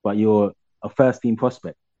 but you're a first team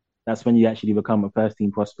prospect. That's when you actually become a first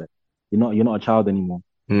team prospect. You're not a child anymore.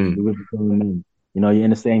 You're with the grown men. You know, you're in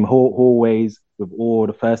the same hallways with all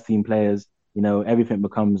the first team players. You know, everything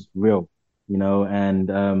becomes real. You know,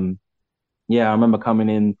 and yeah, I remember coming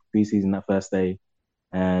in preseason that first day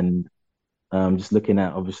and just looking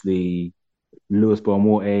at obviously Lewis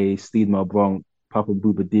Belmonte, Steve Malbronk, Papa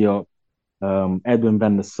Bouba Diop, Edwin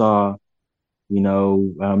van der Sar, you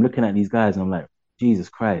know, looking at these guys and I'm like, Jesus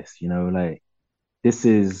Christ, you know, like this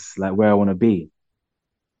is like where I want to be.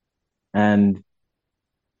 And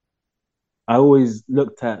I always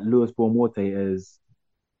looked at Lewis Belmonte as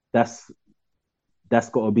that's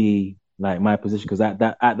got to be like my position because at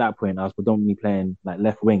that point I was predominantly playing like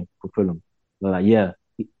left wing for Fulham. So like yeah,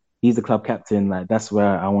 he's the club captain. Like that's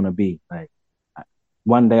where I want to be. Like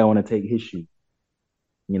one day I want to take his shoe.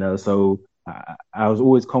 You know, so I was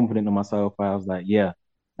always confident in myself. I was like, yeah,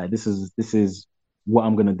 like this is what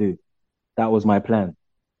I'm gonna do. That was my plan.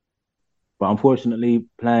 But unfortunately,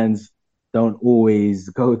 plans don't always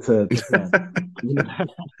go to plan.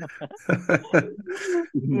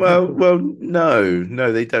 Well,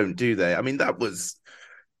 no, they don't, do they? I mean, that was.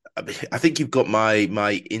 I think you've got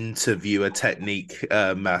my interviewer technique,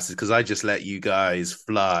 masters, because I just let you guys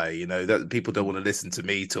fly. You know that people don't want to listen to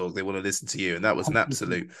me talk; they want to listen to you, and that was an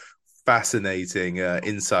absolute fascinating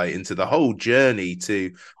insight into the whole journey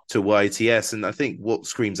to YTS. And I think what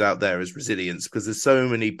screams out there is resilience, because there's so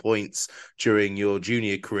many points during your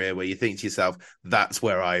junior career where you think to yourself, "That's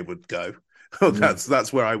where I would go." Oh,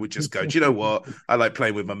 that's where I would just go. Do you know what? I like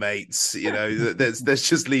playing with my mates. You know, let's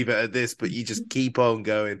just leave it at this. But you just keep on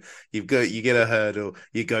going. You get a hurdle,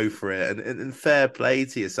 you go for it, and fair play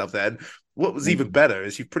to yourself there. And what was even better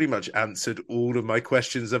is you've pretty much answered all of my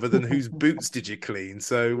questions, other than whose boots did you clean.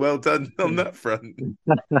 So well done on that front.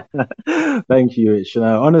 Thank you, Rich.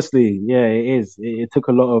 Honestly, yeah, it is. It took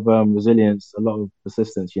a lot of resilience, a lot of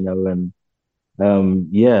persistence, you know, and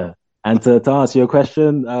yeah. And to answer your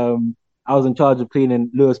question, I was in charge of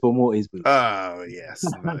cleaning Lewis Belmonte's boots. Oh, yes,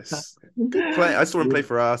 nice. Good play. I saw him play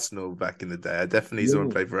for Arsenal back in the day. I definitely saw him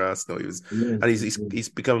play for Arsenal. And he's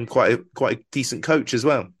become quite a decent coach as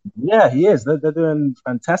well. Yeah, he is. They're doing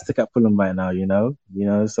fantastic at Fulham right now, you know.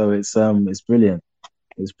 So it's brilliant.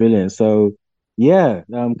 It's brilliant. So yeah,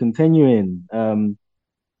 continuing,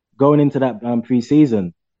 going into that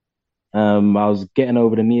pre-season, I was getting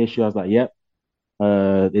over the knee issue. I was like, yep,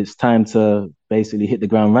 it's time to basically hit the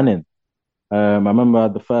ground running. I remember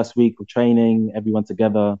the first week of training, everyone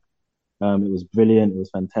together. It was brilliant. It was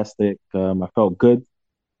fantastic. I felt good.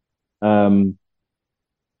 And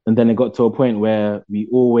then it got to a point where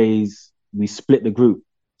we split the group.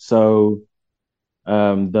 So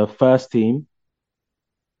the first team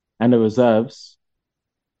and the reserves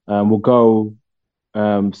will go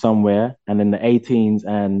somewhere, and then the 18s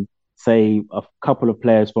and say a couple of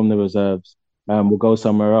players from the reserves will go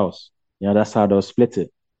somewhere else. You know, that's how they'll split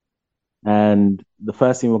it. And the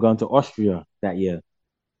first team were going to Austria that year.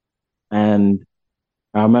 And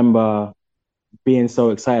I remember being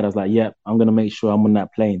so excited. I was like, yep, I'm going to make sure I'm on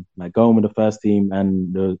that plane, like going with the first team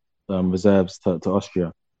and the reserves to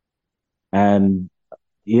Austria. And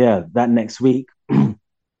yeah, that next week, I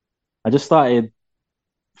just started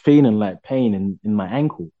feeling like pain in my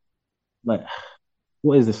ankle. Like,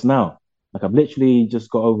 what is this now? Like I've literally just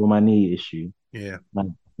got over my knee issue. Yeah. Like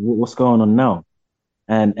what's going on now?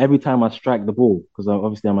 And every time I strike the ball, because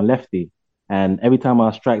obviously I'm a lefty, and every time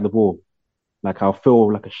I strike the ball, like I'll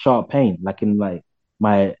feel like a sharp pain, like in like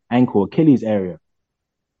my ankle, Achilles area,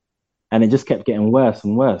 and it just kept getting worse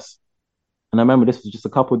and worse. And I remember this was just a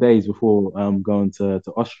couple of days before going to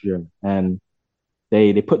Austria, and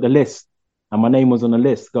they put the list, and my name was on the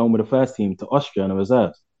list going with the first team to Austria and the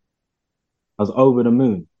reserves. I was over the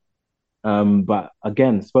moon. But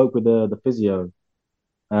again, spoke with the physio,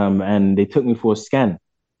 and they took me for a scan.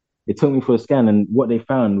 They took me for a scan, and what they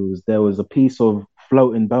found was there was a piece of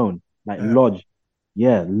floating bone, like lodged,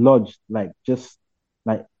 yeah, lodged, like just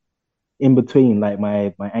like in between, like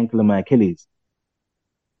my ankle and my Achilles,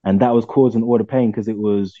 and that was causing all the pain because it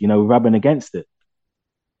was, rubbing against it.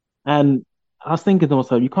 And I was thinking to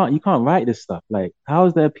myself, you can't write this stuff. Like, how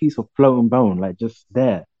is there a piece of floating bone like just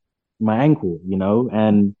there, my ankle,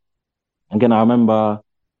 And again, I remember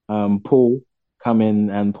Paul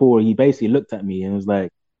coming, and Paul, he basically looked at me and was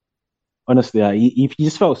like, honestly, he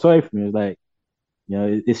just felt sorry for me. It was like,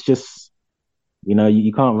 it's just,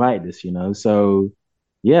 you can't write this, So,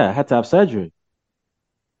 yeah, I had to have surgery.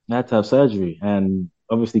 I had to have surgery, and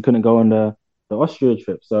obviously couldn't go on the Austria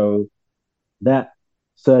trip. So that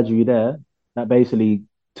surgery there, that basically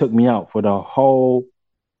took me out for the whole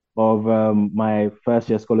of my first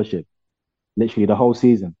year scholarship, literally the whole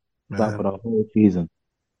season. I was out for the whole season,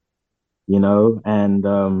 and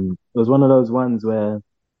it was one of those ones where,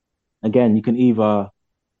 again, you can either,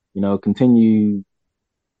 continue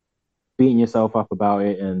beating yourself up about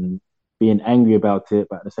it and being angry about it,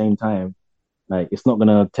 but at the same time, like it's not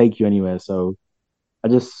gonna take you anywhere. So I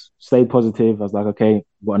just stayed positive. I was like, okay,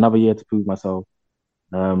 I've got another year to prove myself.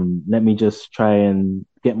 Let me just try and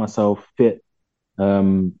get myself fit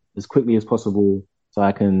as quickly as possible so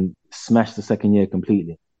I can smash the second year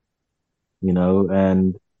completely.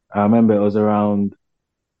 And I remember it was around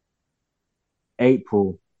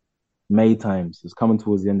April, May times. It was coming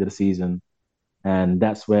towards the end of the season, and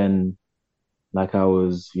that's when, like, I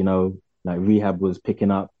was, like rehab was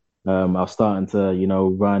picking up. I was starting to,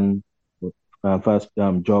 run, first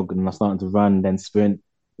jog, and I was starting to run, then sprint,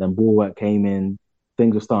 then ball work came in.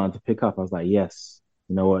 Things were starting to pick up. I was like, yes,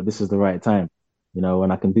 you know what, this is the right time,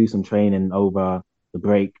 and I can do some training over the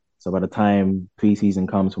break. So by the time preseason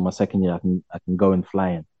comes for my second year, I can go and fly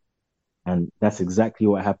in, and that's exactly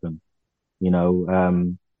what happened. You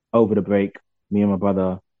know, over the break, me and my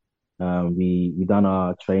brother, we done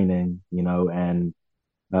our training, and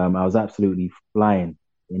I was absolutely flying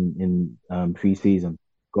in preseason.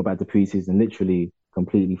 Got back to preseason, literally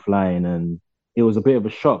completely flying, and it was a bit of a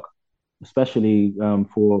shock, especially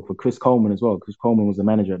for Chris Coleman as well. Chris Coleman was the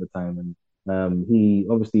manager at the time, and he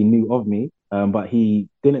obviously knew of me, but he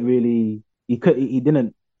didn't really he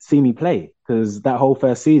didn't see me play because that whole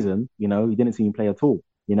first season, he didn't see me play at all.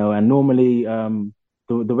 And normally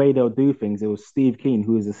the way they'll do things, it was Steve Keane,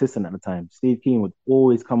 who was assistant at the time. Steve Keane would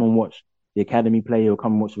always come and watch the academy play, or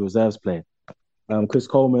come and watch the reserves play. Chris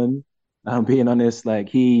Coleman, being honest, like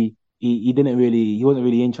he didn't really, he wasn't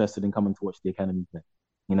really interested in coming to watch the academy play.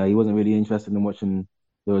 He wasn't really interested in watching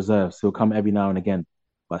the reserves. He'll come every now and again.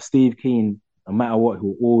 But Steve Keane, no matter what,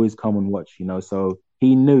 he'll always come and watch, So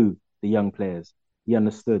he knew the young players. He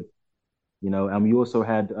understood, And we also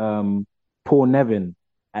had Paul Nevin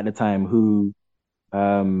at the time, who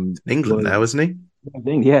England now, isn't he?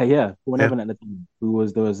 Yeah. Paul Yeah. Nevin at the time, who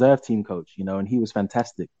was the reserve team coach, and he was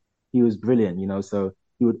fantastic. He was brilliant, So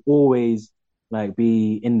he would always like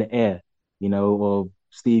be in the air, of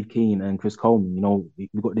Steve Keane and Chris Coleman.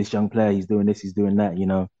 We've got this young player, he's doing this, he's doing that,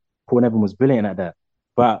 Paul Nevin was brilliant at that.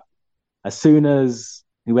 But as soon as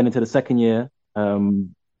we went into the second year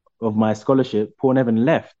of my scholarship, Paul Nevin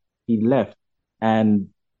left. He left, and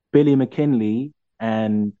Billy McKinley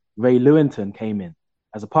and Ray Lewington came in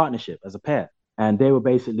as a partnership, as a pair, and they were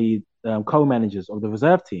basically co-managers of the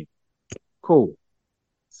reserve team. Cool.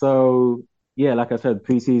 So yeah, like I said,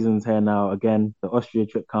 pre-season's here now. Again, the Austria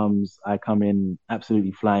trip comes, I come in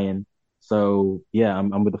absolutely flying. So yeah,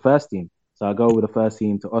 I'm with the first team. So I go with the first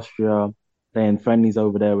team to Austria, playing friendlies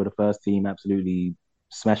over there with the first team, absolutely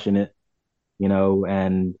smashing it,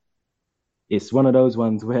 and it's one of those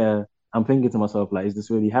ones where I'm thinking to myself, like, is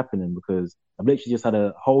this really happening? Because I've literally just had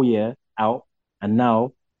a whole year out, and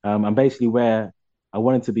now I'm basically where I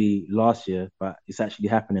wanted to be last year, but it's actually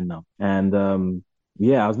happening now. And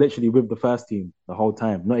yeah, I was literally with the first team the whole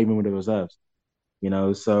time, not even with the reserves,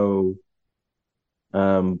 So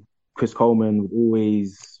Chris Coleman would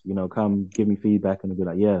always, come give me feedback and be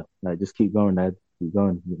like, yeah, like just keep going, lad, keep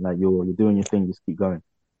going. Like you're doing your thing, just keep going.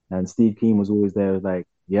 And Steve Keane was always there, like,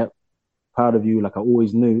 yep, proud of you. Like I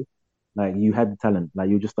always knew Like you had the talent. Like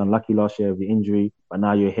you were just unlucky last year with your injury, but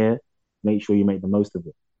now you're here. Make sure you make the most of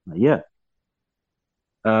it. Like, yeah.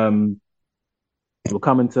 Um, we're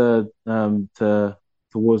coming to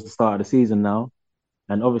towards the start of the season now,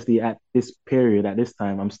 and obviously at this period, at this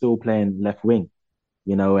time, I'm still playing left wing.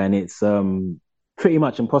 And it's pretty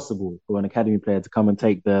much impossible for an academy player to come and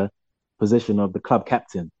take the position of the club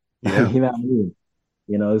captain. Yeah. You know what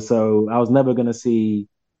I mean? So I was never gonna see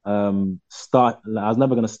start. I was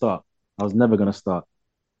never gonna start. I was never gonna start.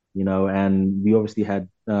 And we obviously had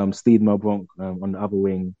Steve Melbronk on the other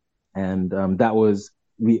wing, and that was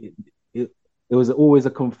we. It was always a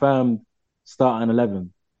confirmed starting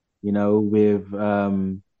 11. With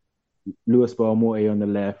Lewis Morte on the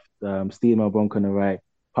left, Steve Melbronk on the right,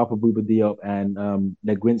 Papa Bouba Diop, and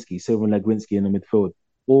Sylvain Legwinski in the midfield.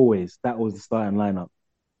 Always, that was the starting lineup.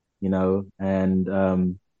 And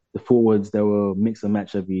the forwards, they were mix and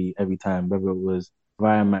match every time, whether it was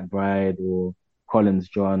Ryan McBride or Collins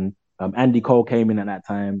John. Andy Cole came in at that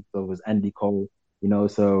time, so it was Andy Cole,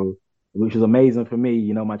 so which was amazing for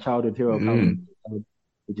me, my childhood hero coming,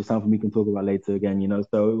 which is something we can talk about later again,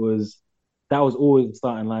 so that was always the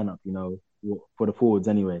starting lineup, for the forwards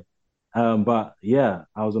anyway. But yeah,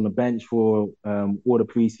 I was on the bench for all the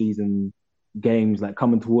preseason games, like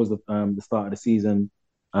coming towards the start of the season.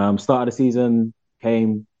 Start of the season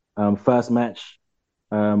came, first match,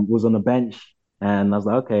 was on the bench, and I was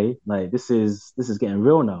like, okay, like this is getting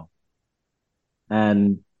real now.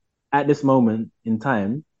 And at this moment in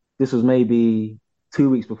time, this was maybe 2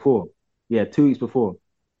 weeks before. Yeah, 2 weeks before,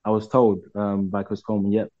 I was told by Chris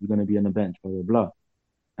Coleman, yep, you're going to be on the bench, blah, blah, blah.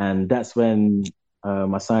 And that's when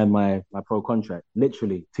I signed my pro contract,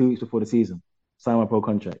 literally 2 weeks before the season, signed my pro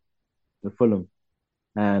contract with Fulham.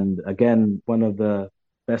 And again, one of the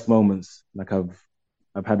best moments like I've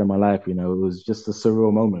had in my life, it was just a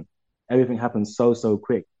surreal moment. Everything happened so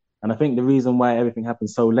quick. And I think the reason why everything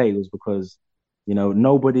happened so late was because,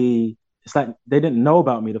 nobody, it's like they didn't know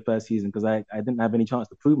about me the first season because I didn't have any chance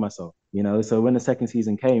to prove myself, So when the second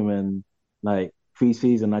season came and like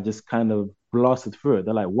pre-season, I just kind of blasted through it.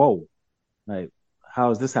 They're like, whoa, like, how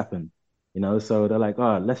has this happened? So they're like,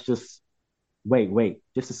 oh, let's just wait,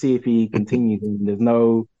 just to see if he continues and there's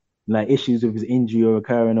no like issues with his injury or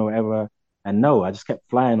occurring or whatever. And no, I just kept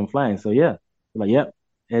flying and flying. So yeah, like, yep,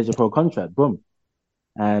 here's your pro contract, boom.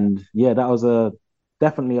 And yeah, that was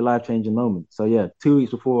definitely a life-changing moment. So yeah, 2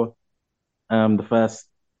 weeks before the first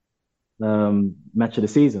match of the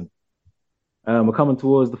season. We're coming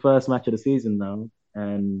towards the first match of the season now,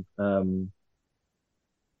 and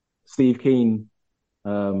Steve Keane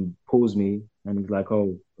pulls me and he's like,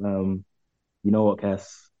 "Oh, you know what,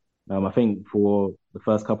 Cass? I think for the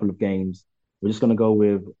first couple of games, we're just gonna go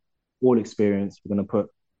with all experience. We're gonna put,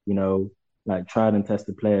 like tried and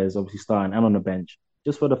tested players, obviously starting and on the bench,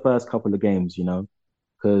 just for the first couple of games,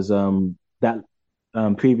 because that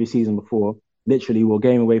previous season before, literally, we're a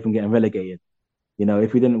game away from getting relegated.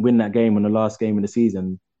 If we didn't win that game on the last game of the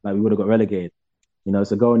season, like we would have got relegated.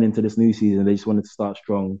 So going into this new season, they just wanted to start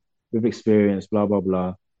strong with experience, blah blah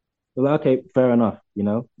blah. So like, okay, fair enough.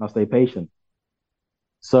 I'll stay patient.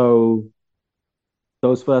 So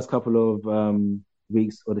those first couple of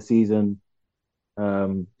weeks of the season,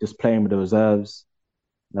 just playing with the reserves.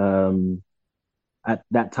 At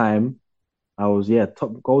that time, I was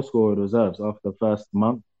top goal scorer of the reserves after the first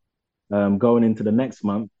month. Going into the next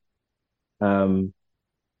month,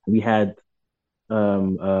 we had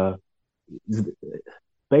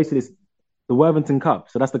basically the Worthington Cup.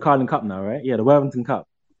 So that's the Carling Cup now, right? Yeah, the Worthington Cup.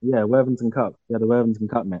 Yeah, Worthington Cup. Yeah, the Worthington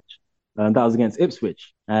Cup match. That was against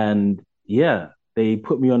Ipswich, and yeah, they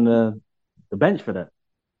put me on the bench for that.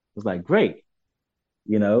 It was like great,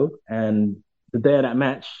 And the day of that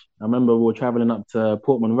match, I remember we were traveling up to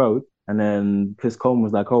Portman Road, and then Chris Coleman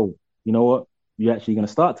was like, "Oh, you know what? You're actually going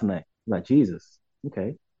to start tonight." I'm like, Jesus,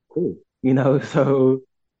 okay, cool. So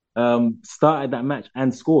started that match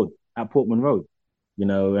and scored at Portman Road,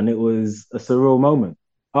 and it was a surreal moment.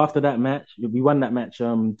 After that match, we won that match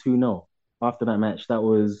 2-0. After that match, that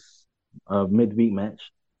was a midweek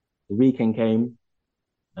match. The weekend came,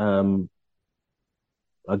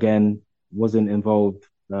 again, wasn't involved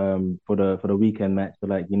for the weekend match. But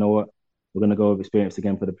like, you know what? We're gonna go with experience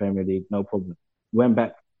again for the Premier League, no problem. Went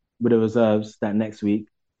back with the reserves that next week.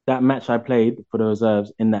 That match I played for the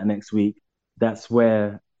reserves in that next week, that's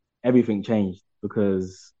where everything changed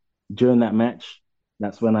because during that match,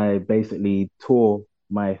 that's when I basically tore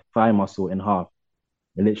my thigh muscle in half.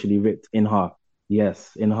 It literally ripped in half.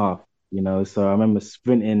 Yes, in half. So I remember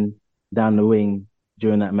sprinting down the wing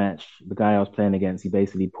during that match. The guy I was playing against, he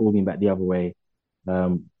basically pulled me back the other way.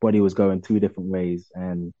 Body was going two different ways,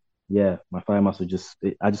 and yeah, my thigh muscle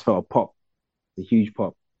I just felt a pop, a huge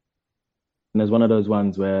pop. And there's one of those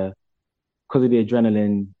ones where, because of the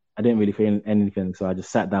adrenaline, I didn't really feel anything. So I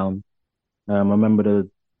just sat down. I remember the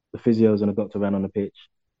physios and the doctor ran on the pitch.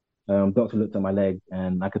 Doctor looked at my leg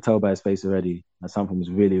and I could tell by his face already that something was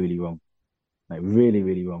really, really wrong. Like really,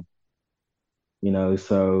 really wrong.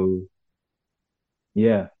 So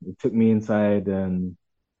yeah, it took me inside and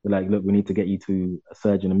they're like, look, we need to get you to a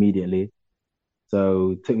surgeon immediately.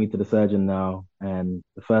 So took me to the surgeon now. And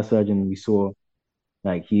the first surgeon we saw,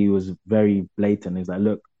 like he was very blatant. He's like,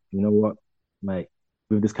 look, you know what? Like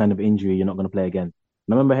with this kind of injury, you're not going to play again. And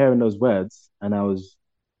I remember hearing those words and I was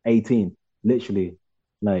 18, literally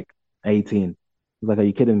like 18. I was like, are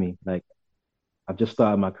you kidding me? Like I've just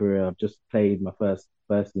started my career. I've just played my first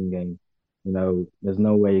team game. There's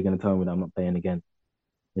no way you're going to tell me that I'm not playing again.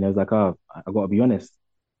 It's like, oh, I got to be honest.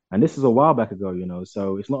 And this is a while back ago,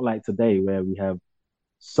 so it's not like today where we have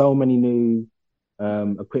so many new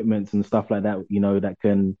equipments and stuff like that, that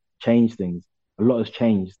can change things. A lot has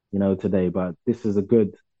changed, today, but this is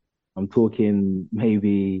I'm talking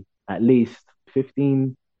maybe at least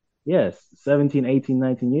 15, yes, 17, 18,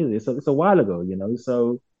 19 years. It's a while ago,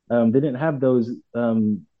 so they didn't have those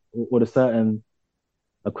or the certain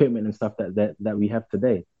equipment and stuff that we have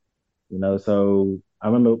today, so I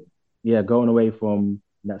remember, yeah, going away from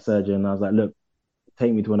that surgeon, I was like, look,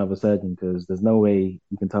 take me to another surgeon because there's no way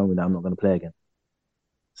you can tell me that I'm not going to play again.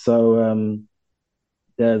 So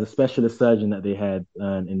there's a specialist surgeon that they had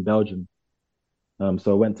in Belgium.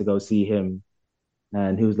 So I went to go see him,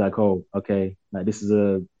 and he was like, "Oh, okay, like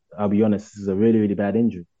I'll be honest, this is a really, really bad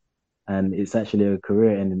injury, and it's actually a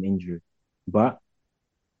career-ending injury. But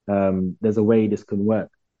there's a way this can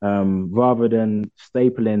work. Rather than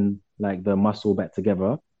stapling like the muscle back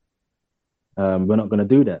together, we're not going to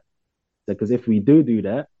do that. Because if we do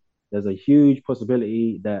that, there's a huge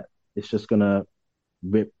possibility that it's just going to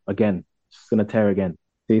rip again. It's just going to tear again."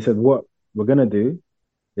 So he said, what we're going to do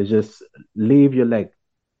is just leave your leg,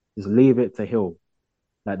 just leave it to heal.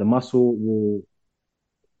 Like the muscle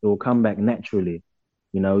it will come back naturally.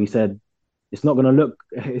 He said, it's going to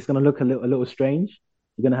look a little strange.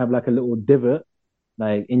 You're going to have like a little divot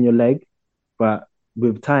like in your leg, but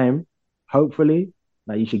with time, hopefully,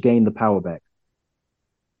 like you should gain the power back.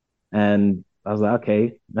 And I was like,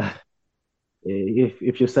 okay,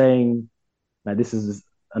 if you're saying like this is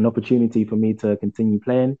an opportunity for me to continue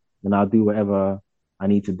playing, then I'll do whatever I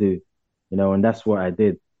need to do, and that's what I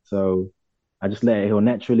did. So I just let it heal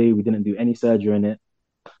naturally. We didn't do any surgery in it.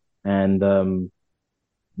 And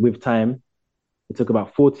with time, it took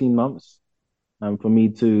about 14 months for me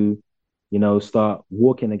to, start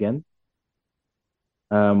walking again.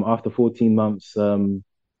 After 14 months,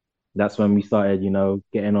 that's when we started,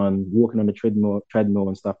 getting on, walking on the treadmill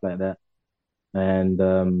and stuff like that.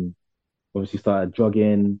 And obviously started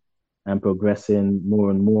jogging and progressing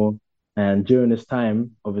more and more. And during this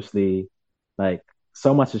time, obviously, like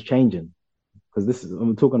so much is changing because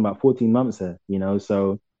I'm talking about 14 months here,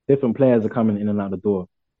 so different players are coming in and out the door.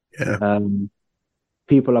 Yeah.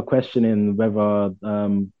 People are questioning whether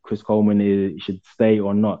Chris Coleman should stay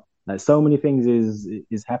or not. Like so many things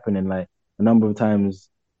is happening. Like a number of times,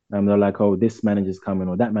 they're like, "Oh, this manager's coming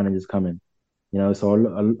or that manager's coming," So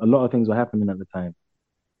a lot of things were happening at the time.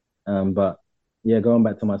 But yeah, going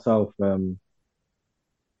back to myself,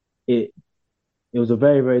 it it was a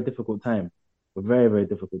very, very difficult time, a very, very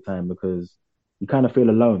difficult time because you kind of feel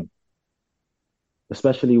alone,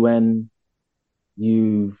 especially when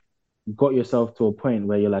you've got yourself to a point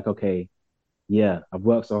where you're like, okay, yeah, I've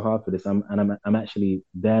worked so hard for this, I'm actually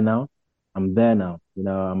there now. I'm there now.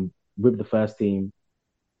 I'm with the first team.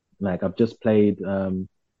 Like I've just played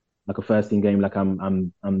like a first team game. Like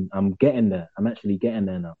I'm getting there. I'm actually getting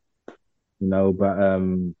there now. But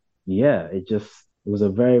yeah, it was a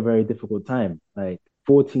very, very difficult time. Like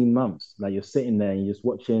 14 months, like you're sitting there and you're just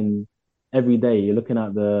watching every day. You're looking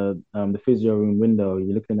out the physio room window.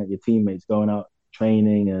 You're looking at your teammates going out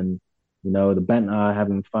training and the banter,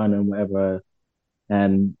 having fun and whatever.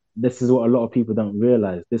 And this is what a lot of people don't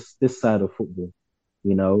realize. This side of football,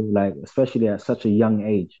 like especially at such a young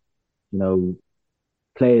age, you know,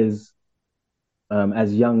 players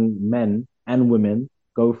as young men and women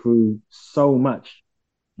go through so much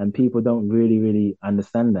and people don't really, really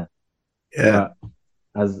understand that. Yeah.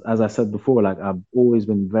 But as I said before, like I've always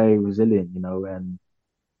been very resilient, and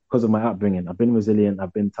because of my upbringing, I've been resilient,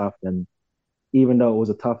 I've been tough, and even though it was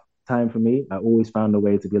a tough time for me, I always found a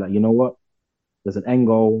way to be like, you know what? There's an end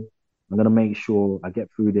goal. I'm gonna make sure I get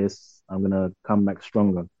through this. I'm gonna come back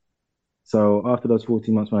stronger. So after those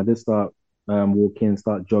 14 months, when I did start walking,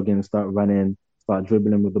 start jogging, start running, start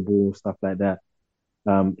dribbling with the ball, stuff like that,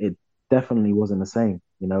 it definitely wasn't the same.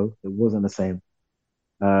 It wasn't the same.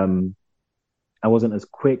 Um, I wasn't as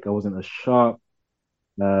quick. I wasn't as sharp.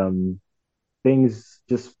 Um, Things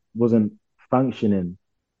just wasn't functioning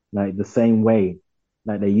like the same way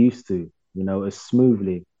like they used to. As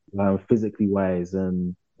smoothly, physically wise,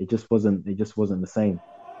 and it just wasn't. It just wasn't the same.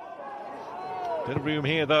 Bit of room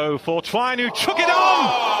here though for Twine, who took it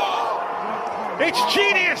on. It's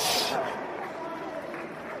genius.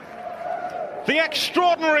 The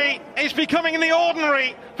extraordinary is becoming the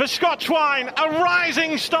ordinary for Scott Twine, a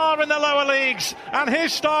rising star in the lower leagues, and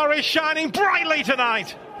his star is shining brightly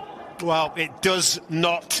tonight. Well, it does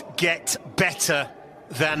not get better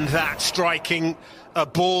than that, striking a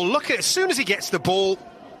ball. Look at, as soon as he gets the ball,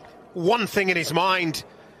 one thing in his mind.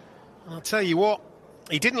 I'll tell you what,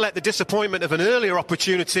 he didn't let the disappointment of an earlier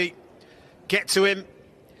opportunity get to him,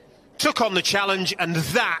 took on the challenge, and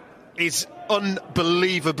that is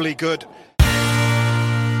unbelievably good.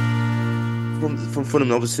 From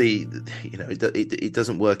Fulham, obviously, it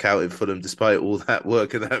doesn't work out in Fulham despite all that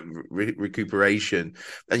work and that recuperation.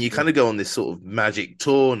 And you kind of go on this sort of magic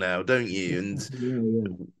tour now, don't you?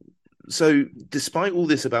 And so, despite all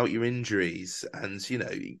this about your injuries, and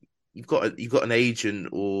you've got an agent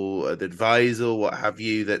or an advisor, or what have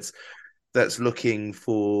you, that's looking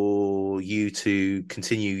for you to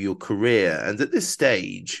continue your career. And at this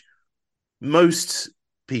stage, most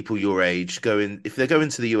people your age if they're going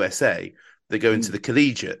to the USA. They go into the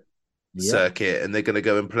collegiate circuit, and they're going to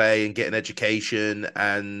go and play and get an education.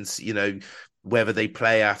 And, whether they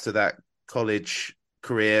play after that college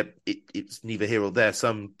career, it's neither here or there.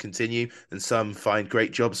 Some continue and some find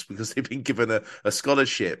great jobs because they've been given a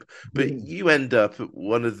scholarship. But you end up at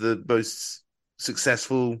one of the most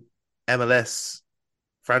successful MLS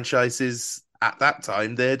franchises at that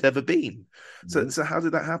time there had ever been. So how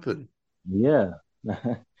did that happen? Yeah.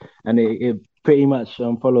 And it pretty much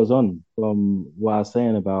follows on from what I was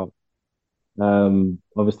saying about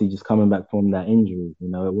obviously just coming back from that injury.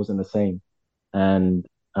 It wasn't the same. And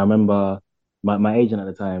I remember my agent at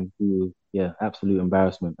the time, who absolute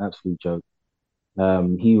embarrassment, absolute joke.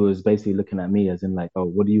 He was basically looking at me as in like, oh,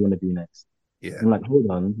 what do you want to do next? Yeah. I'm like,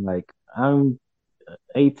 hold on, like I'm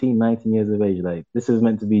 18, 19 years of age. Like, this is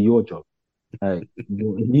meant to be your job. Like,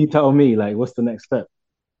 you tell me, like, what's the next step?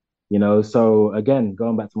 So again,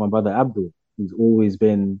 going back to my brother Abdul, who's always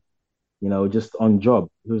been, just on job.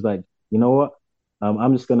 He was like, you know what?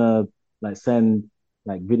 I'm just gonna like send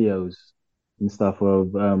like videos and stuff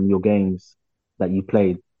of your games that you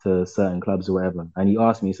played to certain clubs or whatever. And he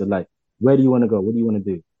asked me, he said, like, where do you want to go? What do you want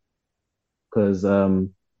to do? Because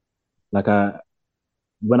like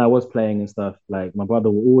when I was playing and stuff, like my brother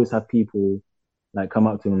will always have people like come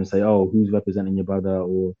up to him and say, "Oh, who's representing your brother?"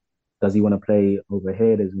 Or does he want to play over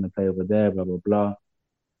here? Does he want to play over there? Blah blah blah.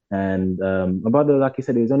 And my brother, like he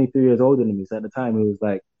said, he was only 3 years older than me. So at the time, he was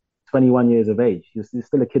like 21 years of age. He's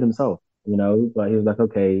still a kid himself, But he was like,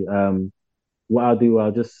 okay, what I'll do,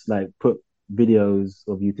 I'll just like put videos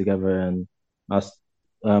of you together, and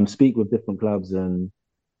I'll speak with different clubs and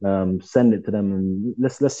send it to them, and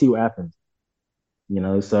let's see what happens.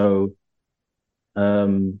 So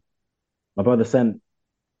my brother sent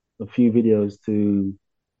a few videos to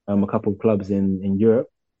a couple of clubs in Europe.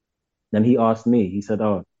 Then he asked me, he said,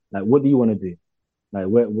 "Oh, like, what do you want to do? Like,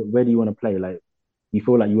 where do you want to play? Like, you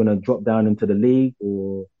feel like you want to drop down into the league,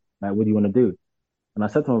 or like, what do you want to do?" And I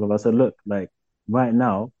said to him, I said, "Look, like, right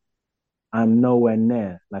now, I'm nowhere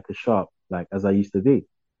near like as sharp like as I used to be.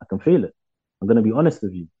 I can feel it. I'm gonna be honest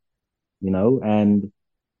with you, and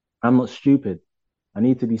I'm not stupid. I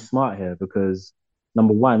need to be smart here because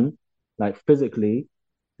number one, like physically,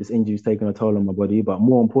 this injury's taken a toll on my body, but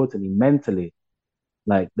more importantly, mentally,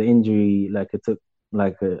 like the injury, like it took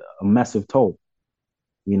like a massive toll,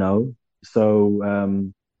 you know. So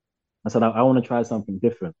I said I want to try something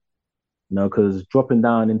different, because dropping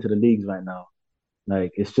down into the leagues right now,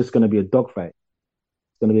 like it's just going to be a dogfight.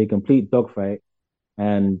 It's going to be a complete dogfight,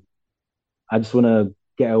 and I just want to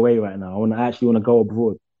get away right now. I actually want to go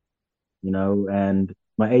abroad, And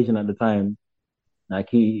my agent at the time,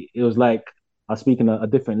 like it was like I was speaking a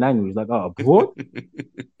different language. Like, oh, abroad,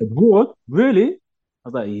 abroad, really? I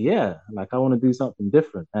was like, yeah, like I want to do something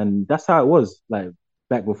different, and that's how it was. Like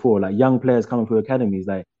back before, like young players coming through academies,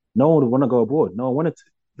 like no one would want to go abroad. No one wanted to.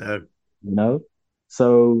 No. you know.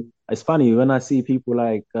 So it's funny when I see people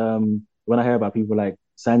like when I hear about people like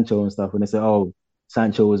Sancho and stuff when they say, "Oh,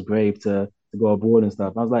 Sancho was brave to go abroad and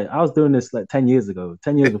stuff." I was like, I was doing this like 10 years ago,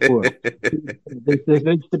 10 years before. They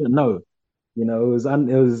didn't know, it was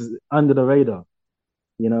under the radar,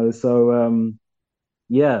 So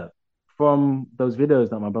yeah, from those videos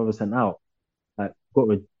that my brother sent out, like got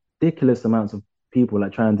ridiculous amounts of people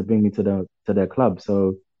like trying to bring me to their club.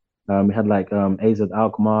 So we had like AZ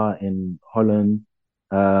Alkmaar in Holland,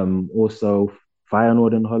 also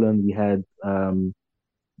Feyenoord in Holland. We had um,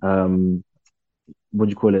 what do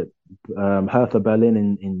you call it? Hertha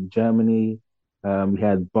Berlin in Germany. We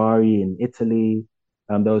had Bari in Italy.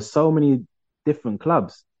 There was so many different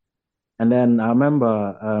clubs. And then I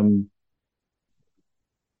remember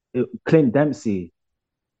Clint Dempsey,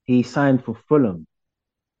 he signed for Fulham.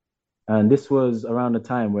 And this was around the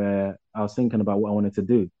time where I was thinking about what I wanted to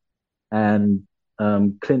do. And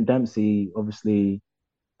Clint Dempsey, obviously,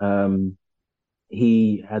 um,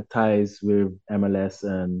 he had ties with MLS,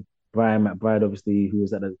 and Brian McBride, obviously, who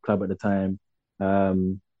was at the club at the time,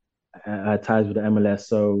 um, had ties with the MLS.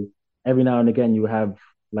 So every now and again, you have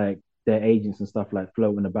like their agents and stuff like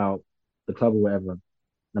floating about the club or whatever.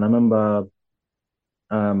 And I remember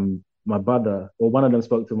my brother, or one of them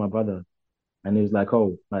spoke to my brother, and he was like,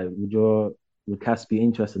 "Oh, like, would Cass be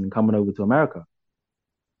interested in coming over to America?"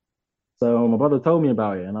 So my brother told me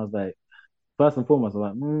about it, and I was like, first and foremost, I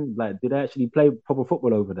was like, do they actually play proper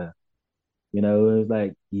football over there? You know, it was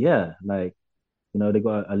like, yeah, like, they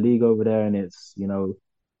got a league over there, and it's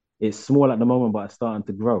small at the moment, but it's starting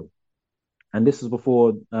to grow. And this was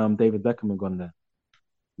before David Beckham had gone there,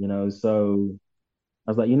 So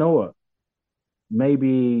I was like, you know what?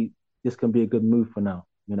 Maybe this can be a good move for now,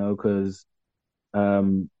 because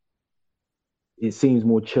um, it seems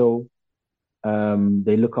more chill.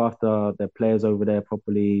 They look after their players over there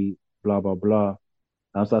properly, blah blah blah.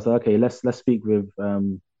 So I said, okay, let's speak with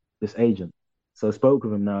this agent. So I spoke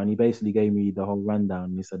with him now, and he basically gave me the whole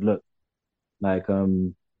rundown. He said, look, like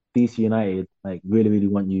DC United, like really really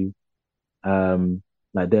want you.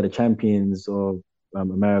 Like they're the champions of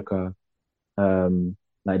America.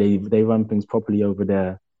 Like they run things properly over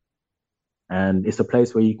there, and it's a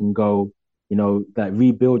place where you can go, like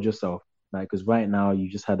rebuild yourself. Like because right now you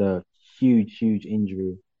just had a huge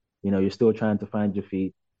injury. You're still trying to find your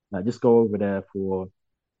feet. Like just go over there for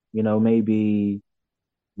maybe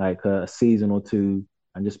like a season or two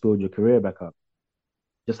and just build your career back up.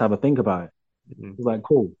 Just have a think about it. Mm-hmm. It's like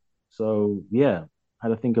cool. So yeah, had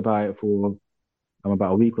to think about it for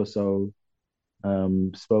about a week or so.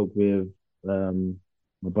 Spoke with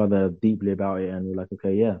my brother deeply about it, and we're like,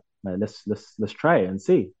 okay, yeah, like let's try it and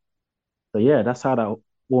see. So yeah, that's how that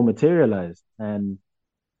all materialized. And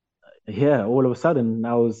yeah, all of a sudden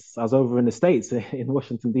I was over in the States in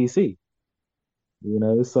Washington DC.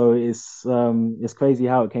 So it's crazy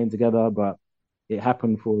how it came together, but it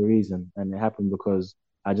happened for a reason, and it happened because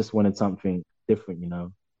I just wanted something different.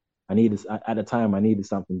 I needed at the time I needed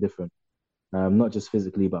something different, not just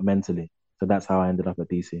physically but mentally. So that's how I ended up at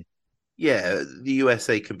DC. Yeah, the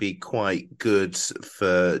USA can be quite good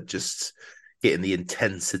for just getting the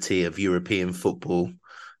intensity of European football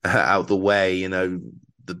out the way.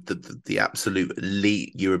 The absolute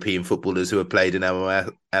elite European footballers who have played in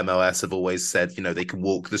MLS have always said, they can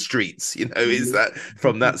walk the streets. Is that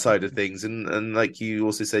from that side of things? And like you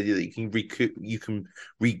also said, that you can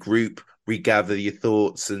regroup, regather your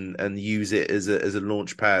thoughts, and use it as a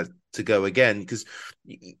launch pad to go again, because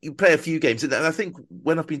you play a few games. And I think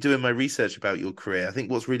when I've been doing my research about your career, I think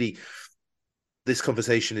what's really this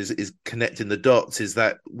conversation is connecting the dots is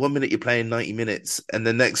that 1 minute you're playing 90 minutes and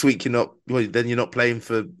the next week then you're not playing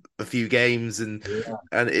for a few games, and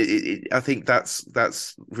I think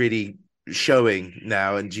that's really showing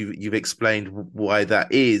now, and you've explained why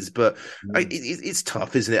that is, but it's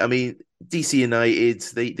tough, isn't it? I mean, DC United,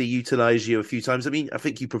 they utilize you a few times. I mean, I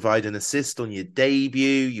think you provide an assist on your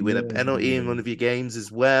debut. You win a penalty in one of your games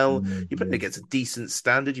as well. You play against a decent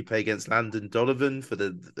standard. You play against Landon Donovan for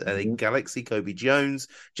the LA Galaxy, Kobe Jones,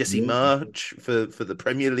 Jesse March for the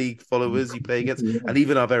Premier League followers. You play against, and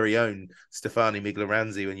even our very own Stefani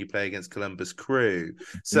Migloranzi when you play against Columbus Crew.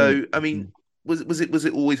 So, I mean, was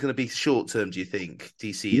it always going to be short term? Do you think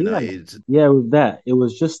DC United? Yeah, with that, it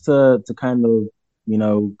was just to kind of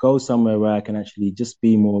go somewhere where I can actually just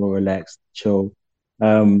be more relaxed, chill.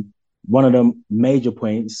 One of the major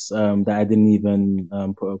points that I didn't even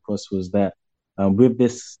put across was that with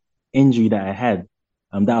this injury that I had,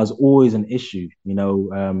 that was always an issue,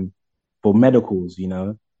 for medicals,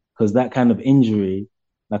 because that kind of injury,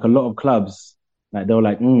 like a lot of clubs, like they were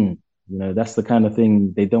like, that's the kind of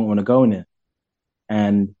thing they don't want to go in it.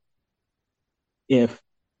 And if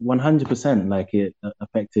 100% like it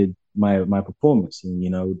affected my performance,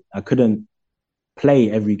 and I couldn't play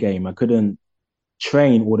every game, I couldn't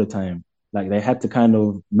train all the time, like they had to kind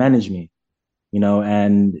of manage me,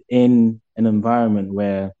 and in an environment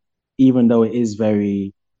where even though it is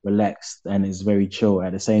very relaxed and it's very chill,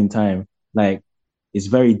 at the same time, like it's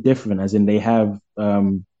very different, as in they have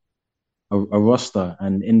a roster,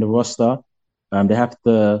 and in the roster, they have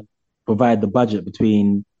to provide the budget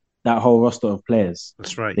between that whole roster of players.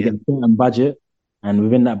 That's right. They get a certain budget, and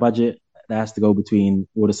within that budget, that has to go between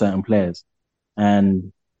all the certain players.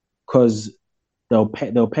 And because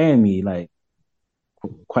they're paying me like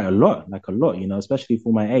quite a lot, especially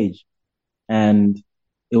for my age. And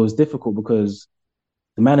it was difficult because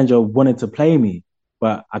the manager wanted to play me,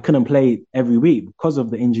 but I couldn't play every week because of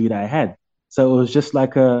the injury that I had. So it was just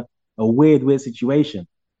like a weird situation.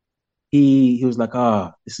 He was like,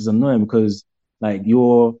 this is annoying because like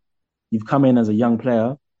you've come in as a young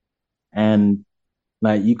player and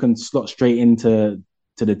like you can slot straight into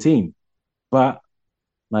the team. But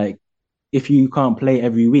like if you can't play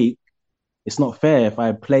every week, it's not fair if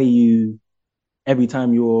I play you every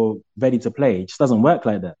time you're ready to play. It just doesn't work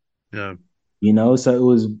like that. No. So it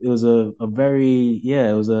was a very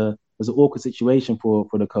it was an awkward situation for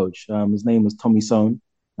the coach. His name was Tommy Sohn,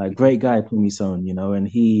 like great guy Tommy Sohn, and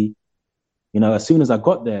he, as soon as I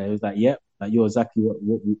got there, it was like, yep, like you're exactly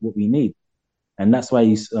what we need, and that's why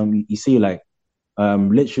you see like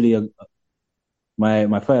literally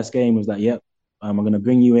my first game was like, yep, I'm gonna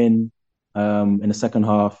bring you in the second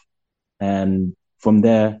half, and from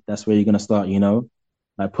there that's where you're gonna start,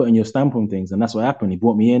 like putting your stamp on things. And that's what happened. He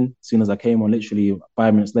brought me in as soon as I came on, literally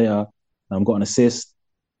 5 minutes later, got an assist,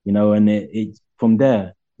 and it from there,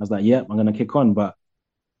 I was like, yeah, I'm going to kick on. But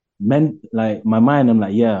like my mind, I'm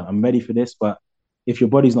like, yeah, I'm ready for this. But if your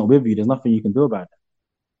body's not with you, there's nothing you can do about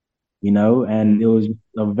it, and it was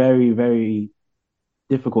a very, very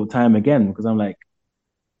difficult time again, because I'm like,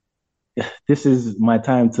 this is my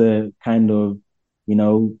time to kind of,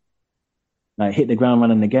 like hit the ground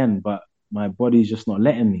running again. But my body's just not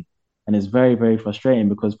letting me. And it's very, very frustrating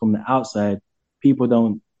because from the outside, people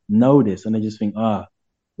don't know this and they just think,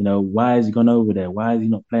 why has he gone over there? Why is he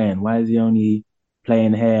not playing? Why is he only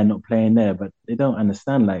playing here and not playing there? But they don't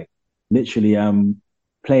understand, like, literally, I'm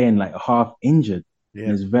playing like half injured. Yeah.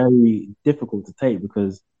 And it's very difficult to take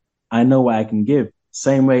because I know what I can give.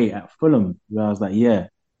 Same way at Fulham, where I was like, yeah,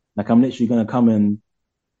 like I'm literally going to come and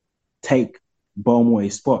take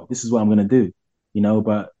Bournemouth's spot. This is what I'm going to do,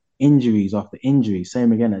 but injuries after injury,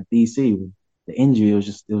 same again at DC. The injury it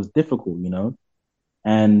was difficult,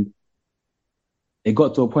 and it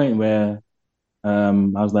got to a point where I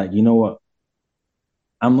was like, you know what?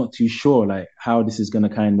 I'm not too sure like how this is going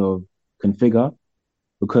to kind of configure,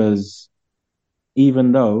 because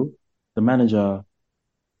even though the manager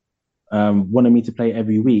wanted me to play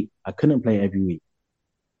every week, I couldn't play every week.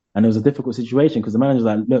 And it was a difficult situation because the manager's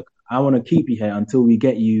like, look, I want to keep you here until we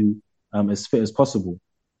get you as fit as possible.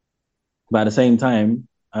 But at the same time,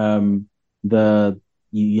 you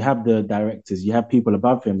have the directors, you have people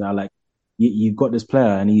above him that are like, you've got this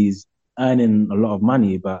player and he's earning a lot of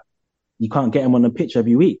money, but you can't get him on the pitch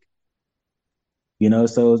every week.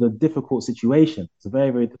 So it was a difficult situation. It's a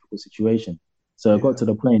very, very difficult situation. So it got to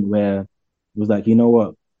the point where it was like, you know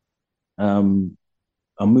what?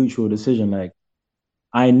 A mutual decision. Like,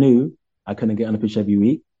 I knew I couldn't get on the pitch every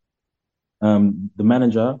week. The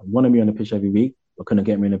manager wanted me on the pitch every week, but couldn't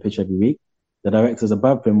get me on the pitch every week. The directors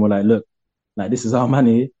above him were like, look, like this is our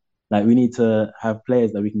money. Like we need to have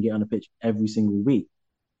players that we can get on the pitch every single week.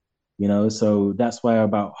 So that's why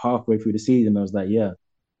about halfway through the season, I was like, yeah,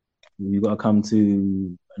 we've got to come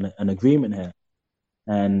to an agreement here.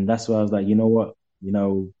 And that's why I was like, you know what,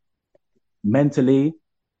 mentally,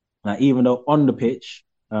 like even though on the pitch,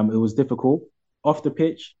 it was difficult, off the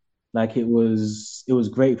pitch, like it was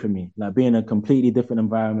great for me. Like being in a completely different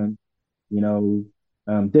environment,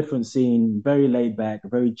 different scene, very laid back,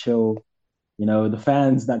 very chill. The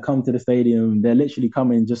fans that come to the stadium, they're literally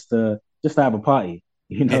coming just to have a party.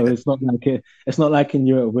 It's not like in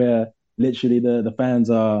Europe where literally the fans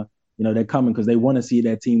are, they're coming because they want to see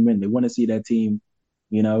their team win. They want to see their team,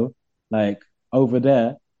 like over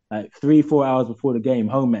there, like 3-4 hours before the game,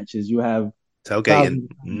 home matches, you have tailgating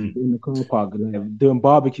in the car park, like, doing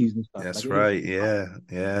barbecues and stuff. That's like, right. Yeah.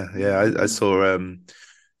 I saw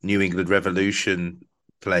New England Revolution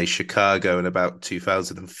play Chicago in about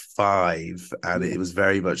 2005, and it was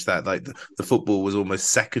very much that, like the football was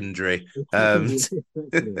almost secondary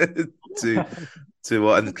to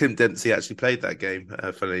what, and Clint Dempsey actually played that game,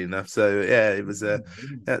 funnily enough. So yeah, it was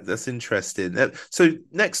that's interesting. So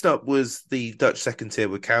next up was the Dutch second tier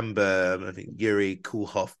with Camber. I think Yuri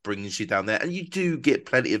Koolhof brings you down there, and you do get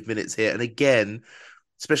plenty of minutes here. And again,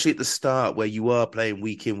 especially at the start where you are playing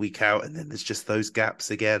week in, week out, and then there's just those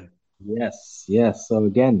gaps again. Yes. So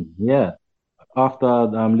again, after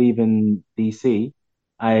leaving DC,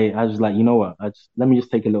 I was like, you know what? Let me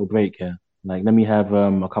just take a little break here. Like, let me have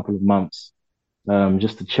a couple of months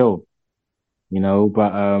just to chill.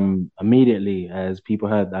 But immediately as people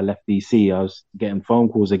heard I left DC, I was getting phone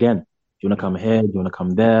calls again. Do you want to come here? Do you want to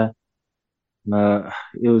come there?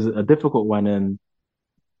 It was a difficult one, and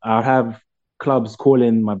I'll have clubs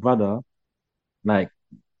calling my brother, like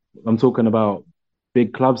I'm talking about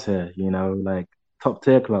big clubs here, like top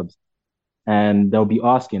tier clubs, and they'll be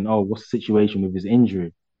asking, "Oh, what's the situation with his injury?"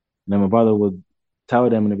 And then my brother would tell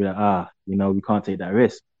them, and they'd be like, we can't take that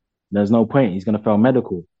risk. There's no point. He's gonna fail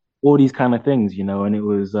medical. All these kind of things, and it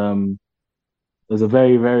was a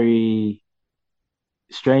very, very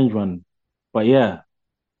strange one. But yeah,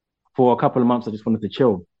 for a couple of months, I just wanted to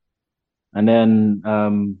chill. And then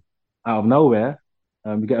out of nowhere,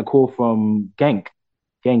 we get a call from Genk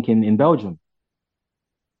in Belgium.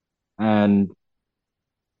 And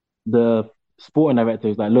the sporting director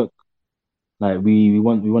is like, look, like we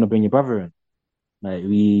want to bring your brother in. Like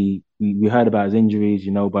we heard about his injuries,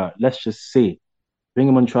 but let's just see. Bring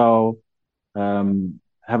him on trial,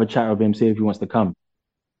 have a chat with him, see if he wants to come.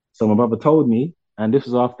 So my brother told me, and this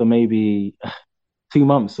was after maybe 2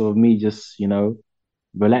 months of me just,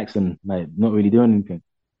 relaxing, like not really doing anything.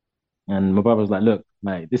 And my brother was like, look,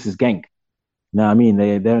 like this is Genk. You know what I mean?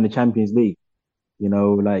 They're in the Champions League.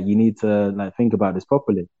 Like you need to like think about this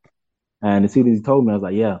properly. And as soon as he told me, I was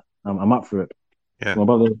like, yeah, I'm up for it. Yeah. So my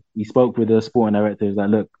brother, he spoke with the sporting director. He's like,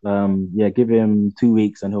 look, yeah, give him 2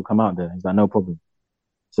 weeks and he'll come out there. He's like, no problem.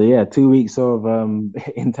 So yeah, 2 weeks of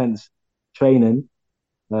intense training.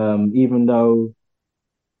 Even though,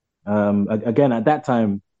 again at that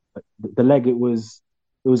time, the leg it was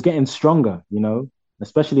getting stronger.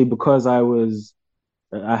 Especially because I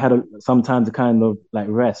had some time to kind of like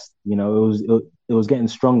rest. It was getting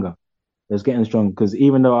stronger. It was getting stronger because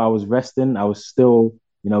even though I was resting, I was still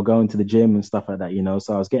going to the gym and stuff like that.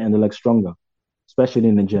 So I was getting the leg stronger, especially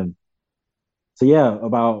in the gym. So yeah,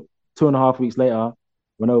 about 2.5 weeks later,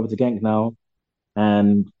 went over to Genk now,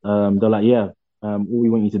 and they're like, yeah, all we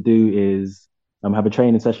want you to do is have a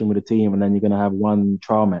training session with the team, and then you're gonna have one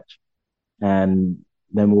trial match, and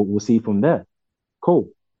then we'll see from there.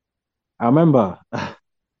 Cool. I remember I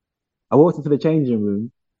walked into the changing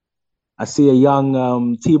room. I see a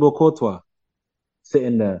young Thibaut Courtois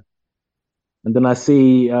sitting there, and then I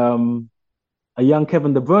see a young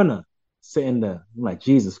Kevin De Bruyne sitting there. I'm like,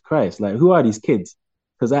 Jesus Christ, like who are these kids?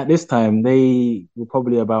 Because at this time they were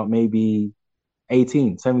probably about maybe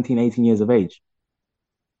 18, 17, 18 years of age,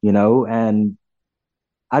 and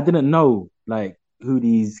I didn't know like who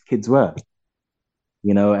these kids were,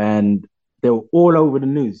 and they were all over the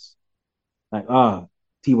news. Like,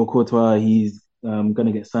 Thibaut Courtois, he's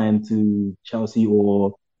gonna get signed to Chelsea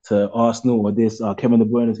or to Arsenal or this. Kevin De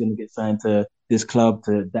Bruyne is gonna get signed to this club,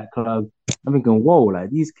 to that club. I'm thinking, whoa,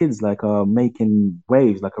 like these kids like are making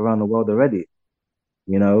waves like around the world already,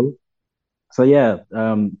 you know. So yeah,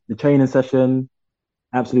 the training session,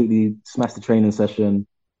 absolutely smashed the training session.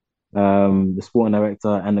 The sporting director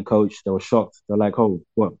and the coach, they were shocked. They're like, "Oh,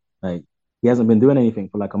 what? Like he hasn't been doing anything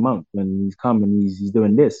for like a month, and he's come and he's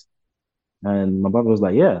doing this." And my brother was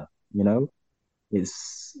like, "Yeah, you know,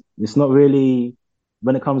 it's not really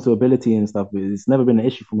when it comes to ability and stuff. It's never been an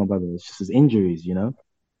issue for my brother. It's just his injuries.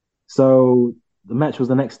 So the match was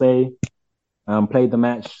the next day. Played the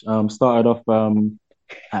match. Started off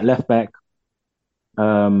at left back.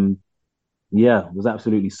 Um, yeah, was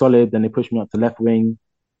absolutely solid. Then they pushed me up to left wing.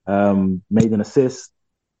 Made an assist.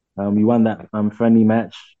 We won that friendly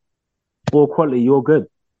match. All quality, you're good.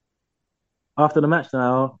 After the match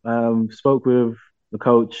now, spoke with the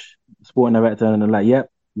coach, sporting director, and they're like, yep,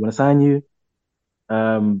 we want to sign you.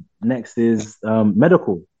 Next is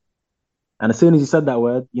medical. And as soon as you said that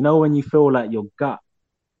word, when you feel like your gut,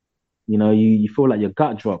 you feel like your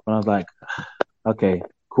gut drop. And I was like, okay,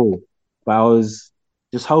 cool. But I was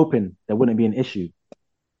just hoping there wouldn't be an issue,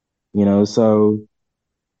 so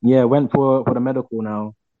yeah, went for the medical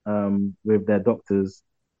now with their doctors,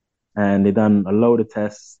 and they done a load of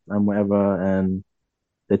tests and whatever, and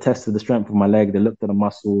they tested the strength of my leg. They looked at the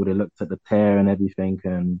muscle, they looked at the tear and everything,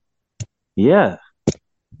 and yeah,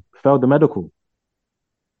 failed the medical.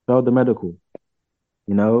 Failed the medical.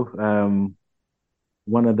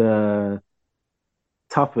 One of the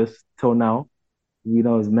toughest till now. It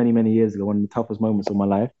was many many years ago. One of the toughest moments of my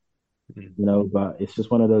life. But it's just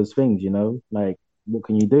one of those things. Like what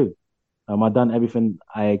can you do? I done everything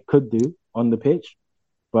I could do on the pitch,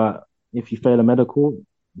 but if you fail a medical,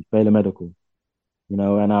 you fail a medical.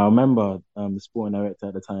 And I remember the sporting director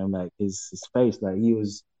at the time, like his face, like he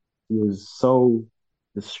was so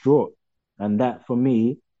distraught, and that for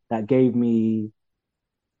me, that gave me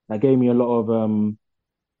a lot of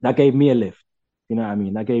that gave me a lift. You know what I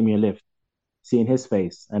mean? That gave me a lift, seeing his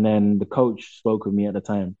face, and then the coach spoke with me at the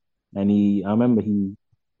time, And I remember he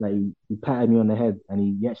patted me on the head and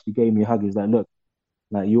he actually gave me a hug. He was like, look,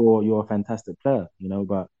 like you're a fantastic player,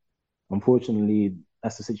 but unfortunately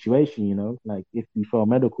that's the situation, like if you fail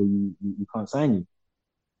medical, you can't sign you.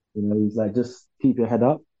 He's like, just keep your head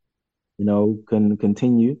up, can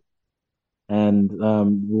continue and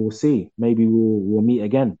we'll see. Maybe we'll meet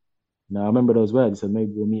again. I remember those words. He said,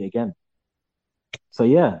 maybe we'll meet again. So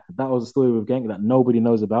yeah, that was a story with Genk that nobody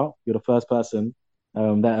knows about. You're the first person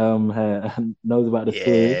that knows about the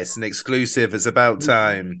story. Yes, an exclusive. It's about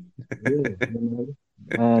time. Yeah,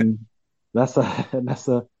 and that's a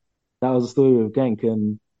that was a story with Genk,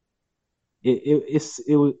 and it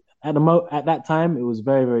was at that time it was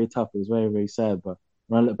very, very tough. It was very, very sad. But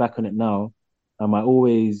when I look back on it now, I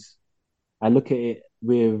look at it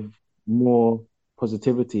with more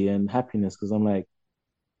positivity and happiness because I'm like,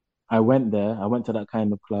 I went there. I went to that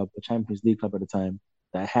kind of club, a Champions League club at the time,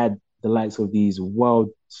 that had the likes of these world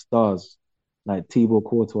stars like Thibaut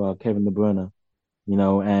Courtois, Kevin De Bruyne,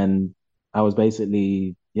 and I was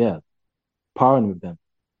basically, yeah, parring with them.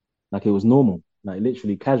 Like it was normal, like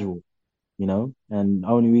literally casual, and the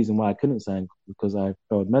only reason why I couldn't sign because I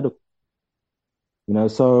failed medical,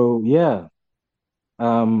 so yeah.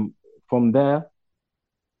 From there,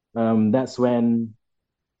 that's when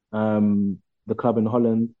the club in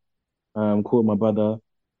Holland called my brother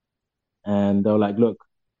and they were like, look,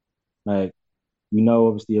 like,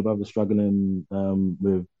 obviously your brother's struggling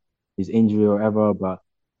with his injury or whatever, but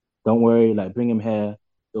don't worry, like, bring him here,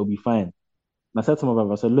 it'll be fine. And I said to my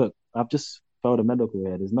brother, I said, look, I've just failed a medical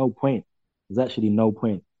here. There's no point. There's actually no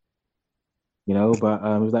point, but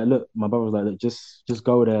it was like, look, my brother was like, look, just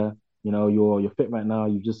go there. You're fit right now.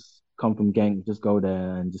 You just come from Genk, just go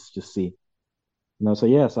there and just see. So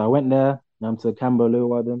yeah, so I went there to Camber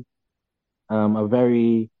Leeuwarden, a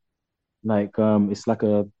very it's like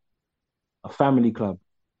a family club,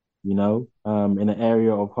 in an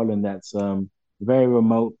area of Holland that's very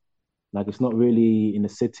remote. Like it's not really in the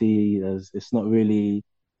city. It's not really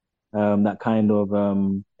that kind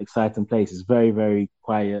of exciting place. It's very, very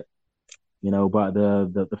quiet, but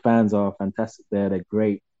the fans are fantastic there. They're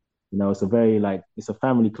great. It's a very it's a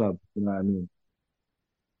family club, you know what I mean?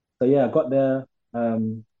 So yeah, I got there.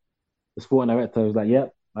 The sporting director was like,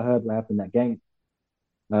 "Yep, I heard what happened at Genk.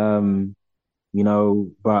 Um,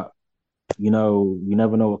 but you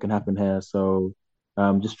never know what can happen here. So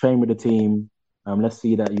just train with the team. Let's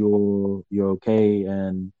see that you're okay,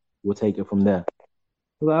 and we'll take it from there."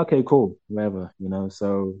 I was like, "Okay, cool, whatever."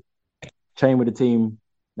 So train with the team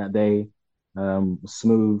that day.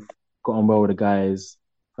 Smooth, got on well with the guys,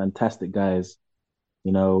 fantastic guys.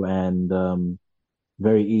 And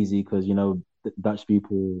very easy because Dutch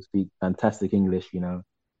people speak fantastic English. So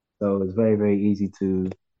it was very, very easy to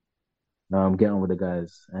get on with the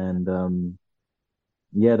guys. And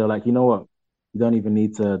yeah, they're like, you know what? You don't even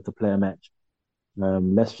need to play a match.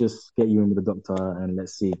 Let's just get you in with the doctor and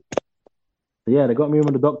let's see. So yeah, they got me in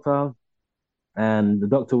with the doctor, and the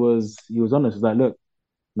doctor he was honest. He was like, look,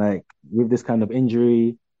 like with this kind of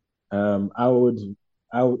injury,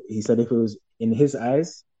 he said if it was in his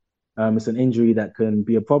eyes, it's an injury that can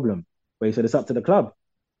be a problem. But he said it's up to the club.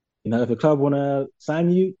 If the club want to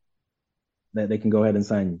sign you, that they can go ahead and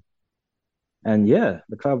sign you. And yeah,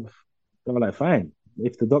 the club, they were like, fine.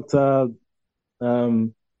 If the doctor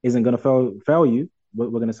isn't going to fail you, we're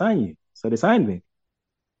going to sign you. So they signed me,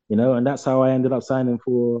 and that's how I ended up signing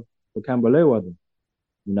for Camber Leeuwarden.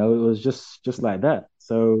 It was just like that.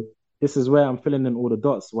 So this is where I'm filling in all the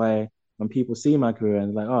dots. Why when people see my career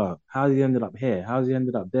and they're like, oh, how's he ended up here? How's he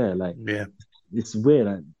ended up there? Like, Yeah, it's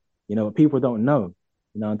weird. People don't know,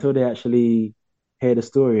 until they actually hear the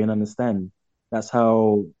story and understand. That's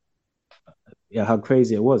how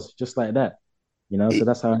crazy it was, just like that. So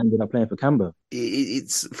that's how I ended up playing for Camber.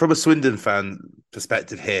 It's from a Swindon fan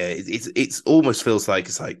perspective here. It's almost feels like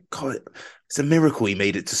God, it's a miracle he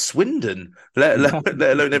made it to Swindon, let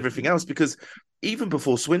alone everything else. Because even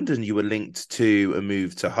before Swindon, you were linked to a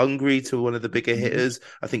move to Hungary to one of the bigger hitters.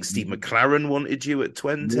 I think Steve McLaren wanted you at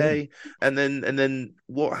Twente, and then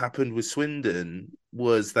what happened with Swindon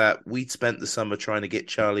was that we'd spent the summer trying to get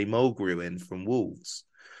Charlie Mulgrew in from Wolves.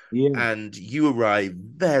 Yeah. And you arrive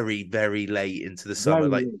very, very late into the summer,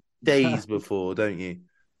 like days before, don't you?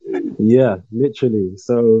 Yeah, literally.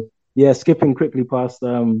 So yeah, skipping quickly past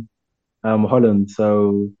Holland.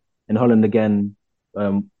 So in Holland again,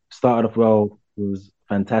 started off well, was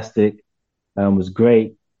fantastic, was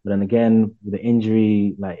great. But then again, with the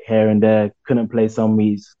injury, like here and there, couldn't play some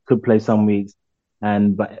weeks, could play some weeks.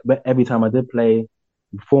 But every time I did play,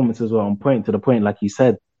 performances were on point, to the point, like you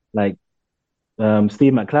said, like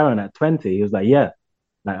Steve McLaren at Twente, he was like, yeah,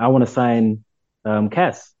 like I want to sign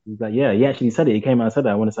Cass. He's like, yeah, he actually said it. He came out and said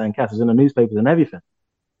that. I want to sign Cass. It was in the newspapers and everything,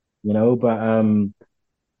 but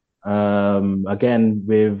again,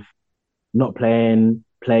 with not playing,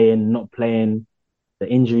 not playing, the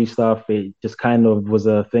injury stuff, it just kind of was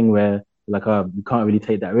a thing where like, you can't really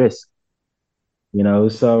take that risk,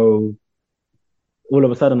 So all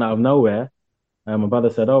of a sudden, out of nowhere, my brother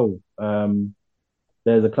said, "Oh,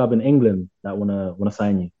 there's a club in England that wanna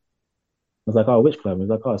sign you." I was like, "Oh, which club?" He was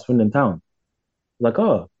like, "Oh, Swindon Town." I was like,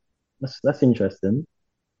 "Oh, that's interesting."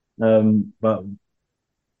 But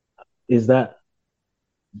is that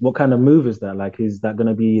what kind of move is that? Like, is that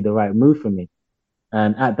gonna be the right move for me?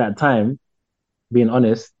 And at that time, being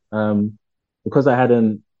honest, because I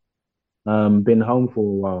hadn't been home for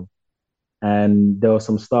a while, and there was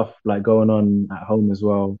some stuff like going on at home as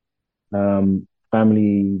well,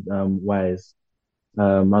 family wise.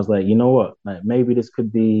 I was like, you know what? Like maybe this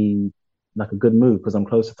could be like a good move because I'm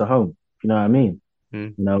closer to home. You know what I mean?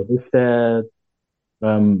 Mm. If they're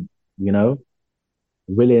um, you know,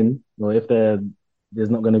 willing, or if there's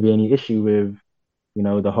not going to be any issue with,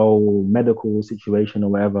 the whole medical situation or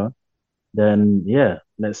whatever, then yeah,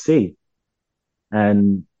 let's see.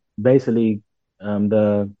 And basically,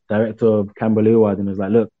 the director of Camberley Award was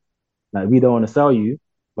like, look, like we don't want to sell you,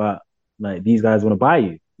 but like these guys want to buy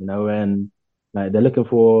you, and like they're looking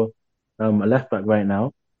for a left back right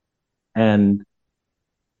now, and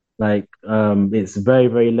like it's very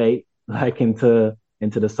very late, like into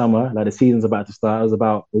the summer, like the season's about to start. It was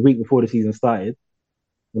about a week before the season started,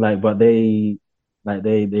 like but they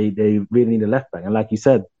really need a left back, and like you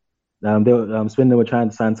said, Swindon were trying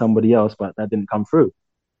to sign somebody else, but that didn't come through,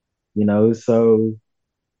 so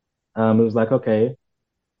it was like okay,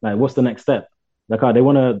 like what's the next step? Like, oh, they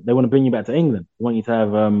wanna bring you back to England. They want you to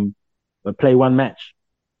have play one match,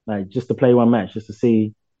 like just to play one match, just to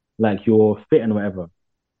see like you're fit and whatever.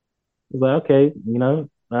 It's like okay,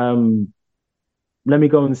 let me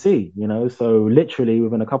go and see, So literally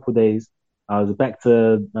within a couple of days, I was back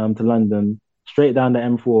to London, straight down the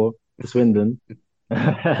M4 to Swindon,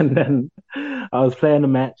 and then I was playing a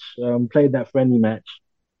match, played that friendly match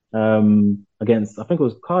against I think it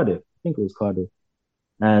was Cardiff. I think it was Cardiff.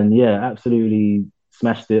 And yeah, absolutely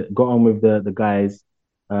smashed it. Got on with the guys,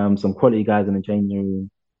 some quality guys in the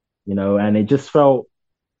changing room, and it just felt,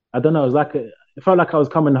 I don't know, it felt like I was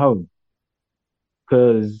coming home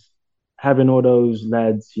because having all those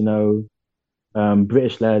lads,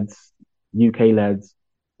 British lads, UK lads,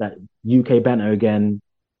 that UK banter again.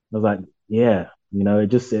 I was like, yeah,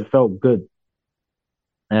 it felt good,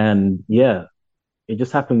 and yeah, it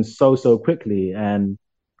just happened so quickly, and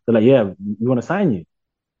they're like, yeah, we want to sign you.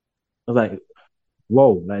 I was like,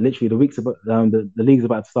 whoa, like literally the league's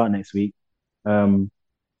about to start next week. Um,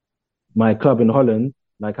 my club in Holland,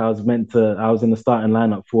 like I was in the starting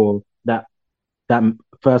lineup for that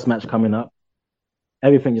first match coming up.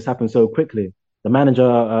 Everything just happened so quickly. The manager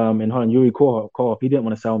in Holland, Yuri Korhoff, he didn't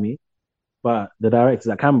want to sell me, but the directors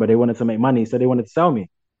at Canberra, they wanted to make money, so they wanted to sell me.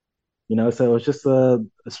 So it was just a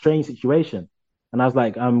strange situation. And I was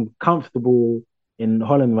like, I'm comfortable in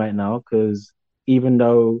Holland right now because even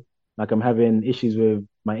though like I'm having issues with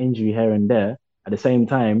my injury here and there, at the same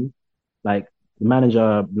time, like the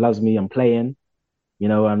manager loves me, I'm playing,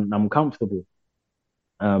 and I'm comfortable.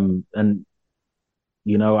 And I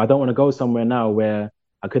don't want to go somewhere now where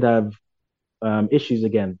I could have issues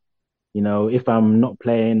again, if I'm not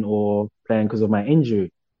playing or playing because of my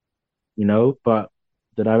injury, But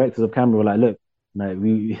the directors of Canberra were like, look, like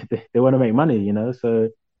they want to make money, So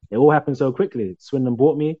it all happened so quickly. Swindon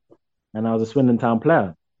bought me, and I was a Swindon Town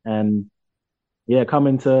player. And yeah,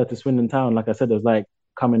 coming to Swindon Town, like I said, it was like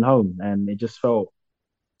coming home, and it just felt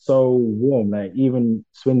so warm. Like even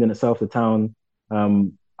Swindon itself, the town,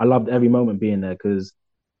 I loved every moment being there because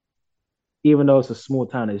even though it's a small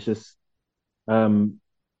town, it's just um,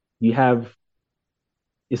 you have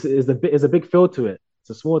it's a big feel to it. It's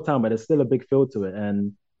a small town, but there's still a big feel to it.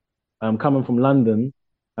 And coming from London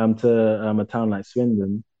to a town like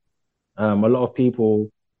Swindon, a lot of people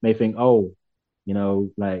may think, oh,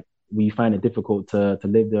 like we find it difficult to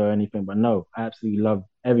live there or anything. But no, I absolutely love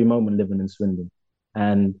every moment living in Swindon.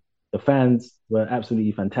 And the fans were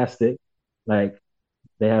absolutely fantastic. Like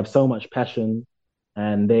they have so much passion,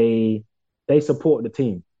 and they support the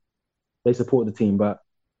team. They support the team. But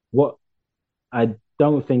what I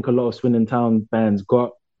don't think a lot of Swindon Town fans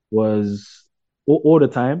got was all the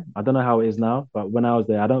time. I don't know how it is now, but when I was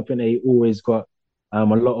there, I don't think they always got a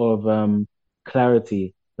lot of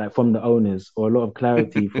clarity, like from the owners, or a lot of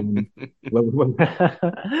clarity from what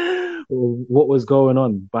was going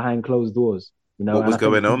on behind closed doors. What And was I think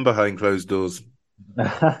going on behind closed doors?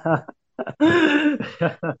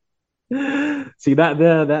 See that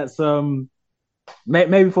there? That's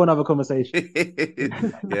maybe for another conversation.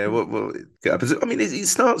 Yeah, well, I mean, it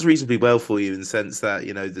starts reasonably well for you in the sense that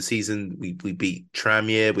the season we beat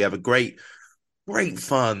Tranmere, we have a great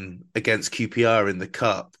fun against QPR in the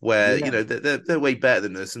cup, where Yeah, they're way better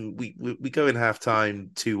than us, and we go in half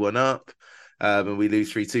time 2-1 up. And we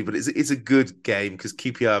lose 3-2, but it's a good game because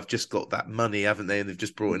QPR have just got that money, haven't they? And they've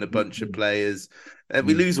just brought in a bunch of players. And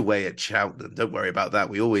we lose away at Cheltenham. Don't worry about that.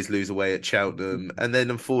 We always lose away at Cheltenham. And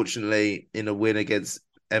then, unfortunately, in a win against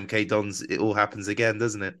MK Dons, it all happens again,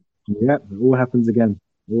 doesn't it? yeah. It all happens again.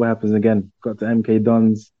 It all happens again. Got to MK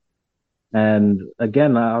Dons, and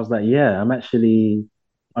again, I was like, yeah, I'm actually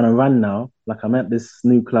on a run now. Like I'm at this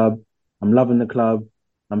new club. I'm loving the club.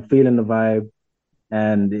 I'm feeling the vibe,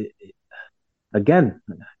 and again,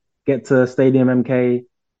 get to Stadium MK.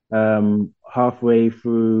 Halfway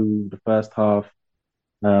through the first half,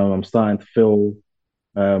 I'm starting to feel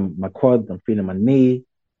my quad. I'm feeling my knee.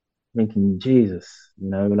 Thinking, Jesus,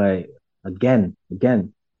 like again.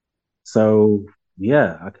 So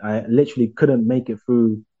yeah, I literally couldn't make it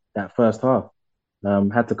through that first half.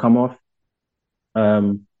 Had to come off.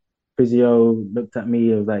 Um, Physio looked at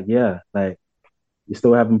me. It was like, yeah, like you're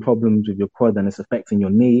still having problems with your quad and it's affecting your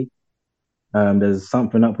knee. There's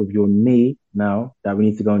something up with your knee now that we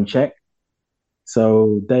need to go and check.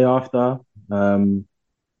 So day after, um,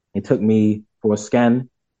 it took me for a scan,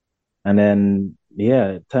 and then yeah,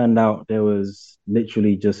 it turned out there was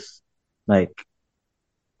literally just like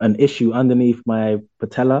an issue underneath my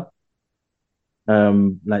patella.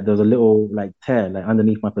 Like there was a little like tear like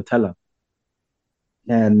underneath my patella,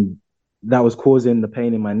 and that was causing the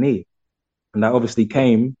pain in my knee. And that obviously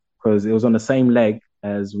came because it was on the same leg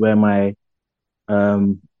as where my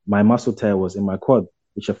muscle tear was in my quad,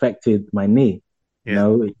 which affected my knee. Yeah.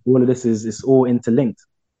 All of this is it's all interlinked.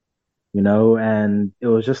 And it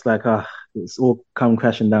was just like it's all come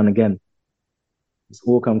crashing down again. It's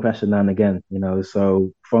all come crashing down again.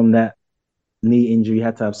 So from that knee injury,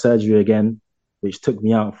 had to have surgery again, which took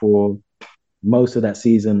me out for most of that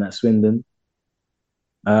season at Swindon.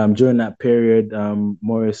 During that period,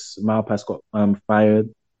 Maurice Malpass got fired,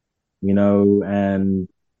 and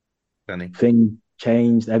Funny. things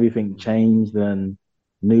changed, everything changed, and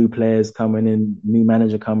new players coming in, new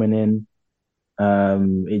manager coming in.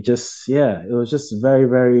 It was just very,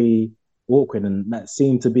 very awkward, and that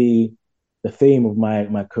seemed to be the theme of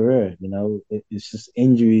my career. It's just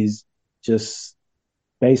injuries, just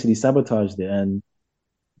basically sabotaged it. And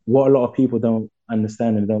what a lot of people don't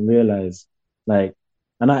understand and don't realize, like,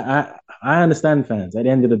 and I understand fans. At the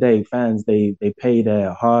end of the day, fans they pay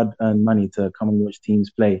their hard-earned money to come and watch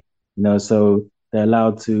teams play. So they're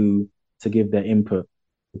allowed to give their input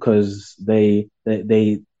because they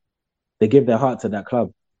give their heart to that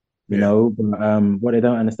club. Yeah. But, what they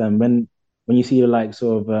don't understand when you see the likes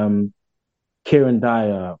of Kieran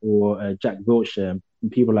Dyer or Jack Wilshere,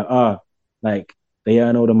 and people are like, like they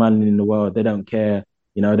earn all the money in the world, they don't care.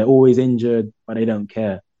 They're always injured, but they don't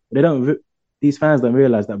care. They don't. These fans don't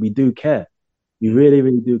realize that we do care. We really,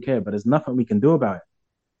 really do care. But there's nothing we can do about it.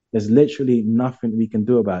 There's literally nothing we can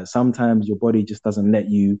do about it. Sometimes your body just doesn't let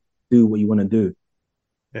you do what you want to do.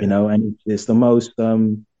 Yeah. And it's the most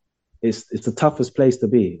it's the toughest place to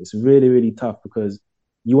be. It's really, really tough because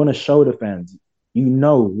you want to show the fans,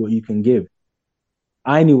 what you can give.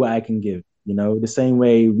 I knew what I can give, the same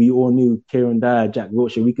way we all knew Kieran Dyer, Jack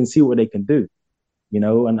Wilshere, we can see what they can do,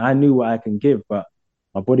 and I knew what I can give, but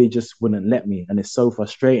my body just wouldn't let me. And it's so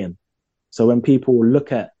frustrating. So when people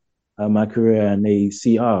look at my career and they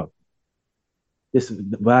see, why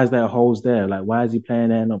is there holes there? Like, why is he playing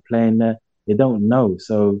there, not playing there? They don't know.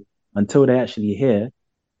 So until they actually hear,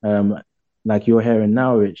 um, like you're hearing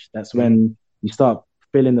now, Rich, that's when you start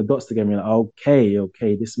filling the dots together. You're like,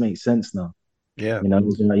 okay, this makes sense now. Yeah.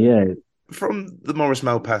 Like, yeah. From the Maurice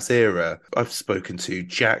Malpass era, I've spoken to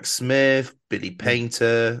Jack Smith, Billy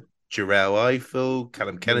Painter, Jarrell Eiffel,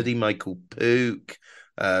 Callum Kennedy, Michael Pook.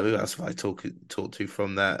 Who else have I talked to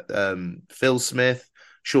from that? Phil Smith,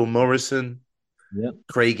 Sean Morrison, Yep.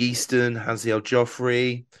 Craig Easton, Hansi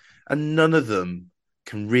Joffrey, and none of them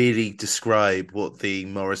can really describe what the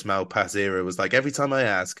Maurice Malpass era was like. Every time I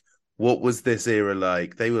ask, what was this era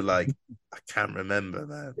like? They were like, I can't remember,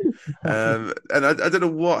 man. And I don't know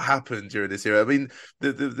what happened during this era. I mean,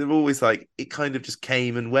 they're always like, it kind of just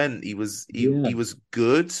came and went. He was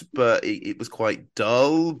good, but it was quite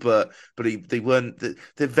dull. But they weren't.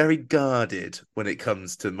 They're very guarded when it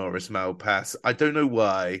comes to Maurice Malpass. I don't know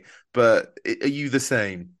why, but are you the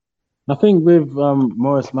same? I think with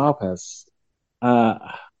Maurice Malpass, uh,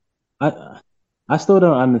 I still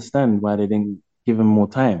don't understand why they didn't give him more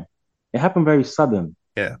time. It happened very sudden.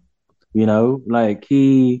 Yeah. Like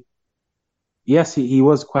yes, he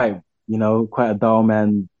was quite, quite a dull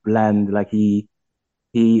man, bland. Like he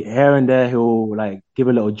here and there he'll like give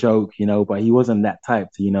a little joke, but he wasn't that type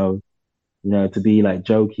to, to be like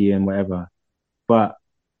jokey and whatever. But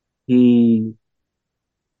he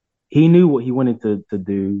he knew what he wanted to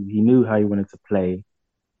do. He knew how he wanted to play,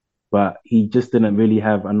 but he just didn't really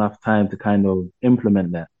have enough time to kind of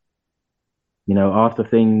implement that. After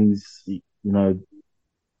things,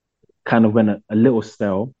 kind of went a little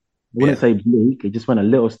stale. I wouldn't Yeah. say bleak. It just went a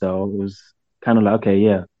little stale. It was kind of like, okay,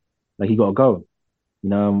 yeah, like he got to go.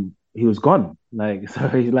 He was gone. Like so,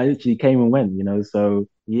 he like literally came and went. So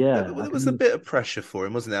Yeah, yeah, but I there was a can. bit of pressure for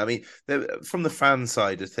him, wasn't there? I mean, from the fan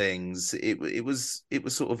side of things, it was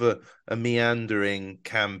sort of a meandering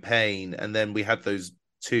campaign, and then we had those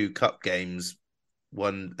two cup games,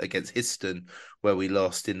 one against Histon where we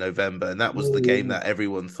lost in November, and that was the game Yeah, that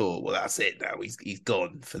everyone thought, well, that's it now. He's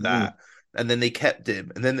gone for yeah, that, and then they kept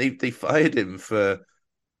him, and then they fired him for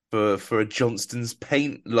a Johnston's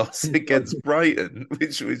Paint loss against Brighton,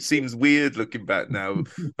 which seems weird looking back now.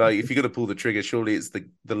 Like if you're going to pull the trigger, surely it's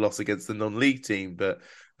the loss against the non-league team. But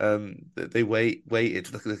they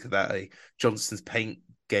waited. Look at that, a Johnston's Paint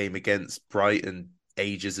game against Brighton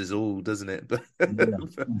ages us all, doesn't it? But yeah,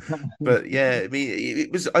 but yeah, I mean,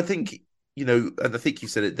 it was. I think and I think you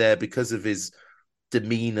said it there because of his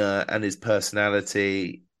demeanor and his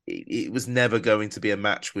personality. It was never going to be a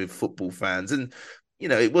match with football fans, and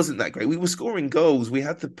it wasn't that great. We were scoring goals. We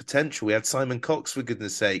had the potential. We had Simon Cox for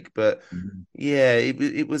goodness sake, but yeah,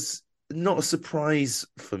 it was not a surprise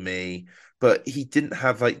for me. But he didn't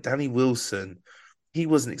have like Danny Wilson. He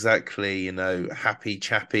wasn't exactly, happy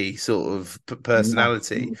chappy sort of nah,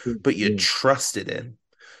 personality, but you yeah, trusted him.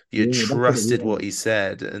 You yeah. That's what it trusted was. what he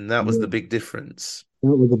said, and that was the Yeah, big difference.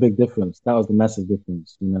 that was a big difference. That was the massive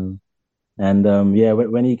difference. And yeah,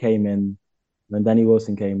 when he came in, when Danny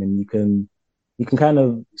Wilson came in, you can kind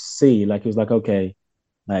of see like he was like, okay,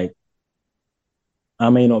 like I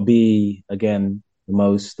may not be again the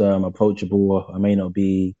most approachable, or I may not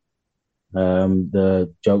be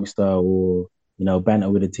the jokester or banter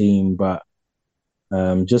with the team, but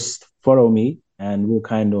just follow me and we'll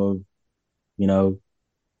kind of you know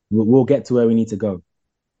we'll get to where we need to go.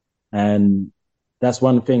 And that's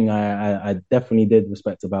one thing I definitely did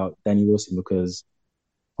respect about Danny Wilson because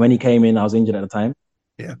when he came in, I was injured at the time,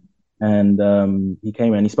 Yeah. and he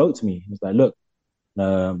came in and he spoke to me. He was like, "Look,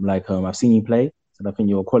 I've seen you play, and I think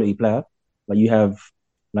you're a quality player, but you have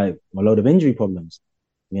like a load of injury problems,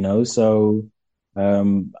 So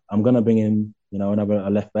I'm gonna bring in, another a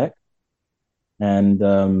left back,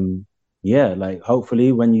 and yeah, like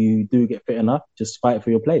hopefully when you do get fit enough, just fight for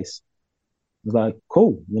your place." I was like,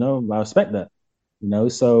 "Cool, I respect that."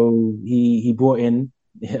 So he brought in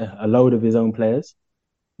a load of his own players,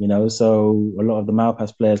 so a lot of the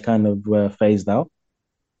Malpass players kind of were phased out.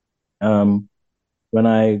 Um, when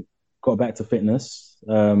I got back to fitness,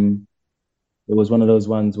 it was one of those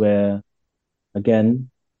ones where, again,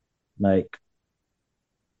 like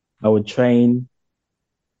I would train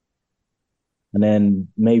and then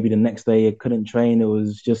maybe the next day I couldn't train. It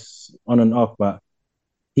was just on and off. But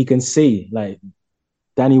he can see, like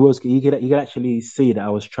Danny was, he could actually see that I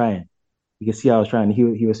was trying. He could see I was trying.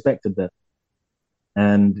 He respected that,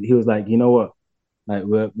 and he was like, you know what, like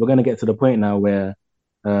we're gonna get to the point now where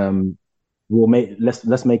um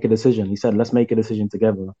let's make a decision. He said, let's make a decision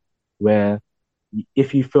together where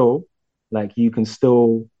if you feel like you can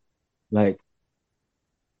still like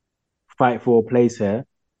fight for a place here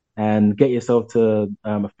and get yourself to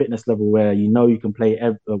a fitness level where you can play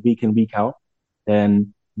week in week out,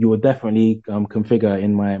 then you will definitely configure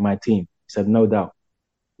in my team. He said, no doubt.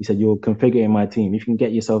 He said, you'll configure in my team. If you can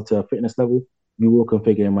get yourself to a fitness level, you will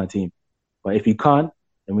configure in my team. But if you can't,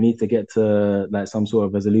 then we need to get to like some sort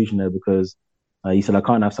of resolution there because he said, I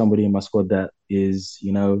can't have somebody in my squad that is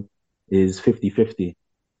 50-50,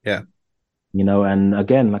 Yeah. and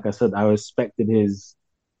again, like I said, I respected his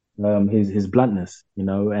bluntness,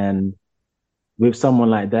 and with someone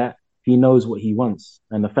like that, he knows what he wants.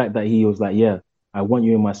 And the fact that he was like, yeah, I want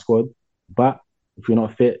you in my squad, but if you're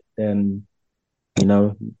not fit, then, you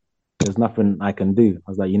know, there's nothing I can do.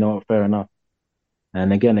 I was like, you know what, fair enough.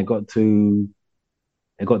 And again, it got to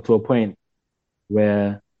a point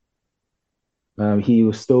where he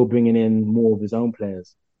was still bringing in more of his own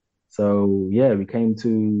players. So yeah, we came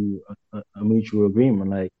to a mutual agreement.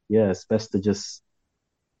 Like, yeah, it's best to just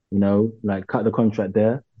like cut the contract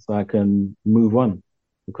there so I can move on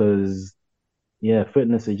because yeah,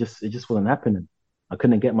 fitness it just wasn't happening. I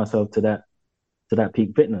couldn't get myself to that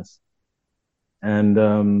peak fitness, and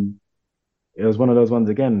it was one of those ones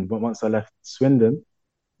again. But once I left Swindon,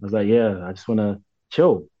 was like, yeah, I just want to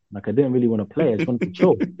chill. Like, I didn't really want to play. I just wanted to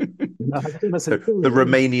chill. I just wanted So to chill. the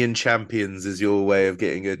Romanian champions is your way of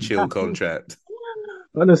getting a chill contract.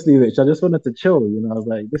 Honestly, Rich, I just wanted to chill. I was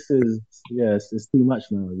like, it's too much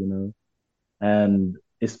now. And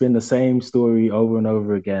it's been the same story over and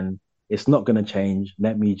over again. It's not going to change.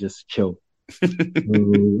 Let me just chill.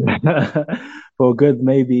 For a good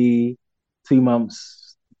maybe 2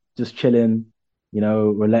 months, just chilling,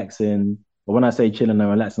 relaxing. But when I say chilling and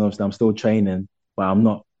relaxing, obviously I'm still training, but I'm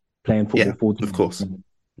not playing football Yeah, full of time. course.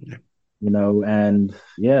 Yeah. And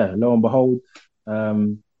yeah, lo and behold,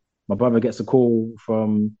 my brother gets a call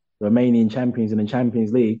from the Romanian champions in the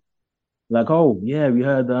Champions League. Like, oh yeah, we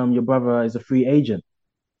heard your brother is a free agent.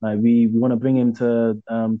 Like we want to bring him to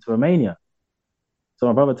Romania. So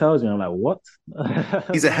my brother tells me, I'm like, what?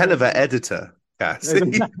 He's a hell of an editor, Cass.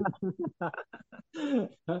 Like,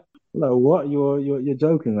 what? You're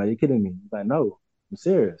joking? Like, you're kidding me? He's like, no, I'm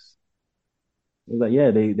serious. He's like,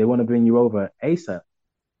 yeah, they want to bring you over ASAP.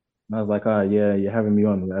 And I was like, oh yeah, you're having me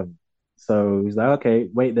on, whatever. So he's like, okay,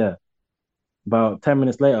 wait there. About 10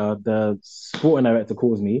 minutes later, the sporting director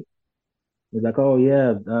calls me. He's like, oh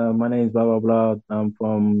yeah, my name's blah blah blah. I'm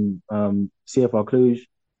from CFR Cluj.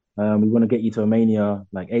 We want to get you to Romania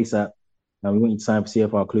like ASAP. We want you to sign for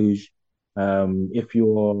CFR Cluj. If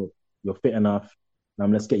you're fit enough,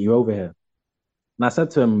 let's get you over here. And I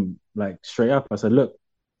said to him like straight up, I said, look,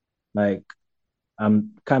 like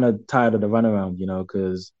I'm kind of tired of the runaround,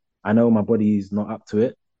 because I know my body's not up to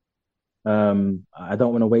it. I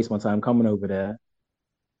don't want to waste my time coming over there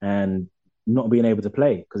and not being able to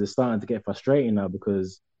play because it's starting to get frustrating now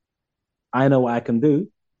because I know what I can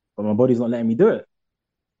do, but my body's not letting me do it.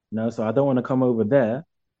 So I don't want to come over there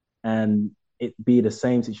and it be the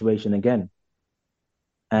same situation again.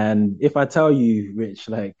 And if I tell you, Rich,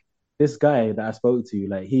 like this guy that I spoke to,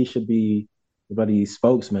 like he should be the bloody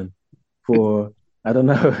spokesman for, I don't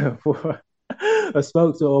know, for a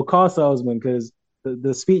spokesman or car salesman, because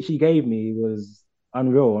the speech he gave me was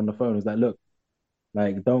unreal on the phone. It was like, look,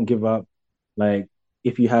 like don't give up. Like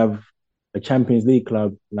if you have a Champions League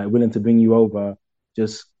club like willing to bring you over,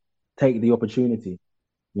 just take the opportunity.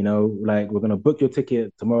 Like we're gonna book your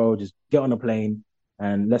ticket tomorrow. Just get on a plane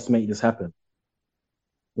and let's make this happen. I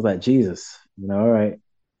was like, Jesus, all right,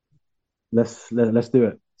 let's do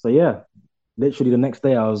it. So yeah, literally the next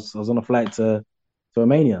day I was on a flight to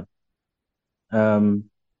Romania. Um,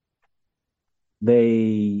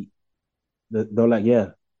 they they're like,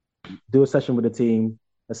 yeah, do a session with the team.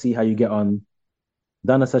 Let's see how you get on.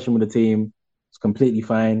 Done a session with the team. It's completely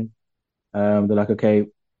fine. They're like, okay,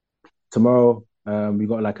 tomorrow we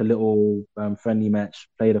got like a little friendly match.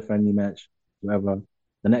 Played a friendly match, whatever.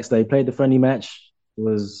 The next day, played the friendly match. It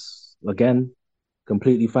was again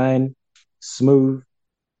completely fine, smooth,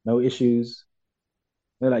 no issues.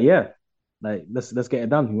 They're like, yeah, like let's get it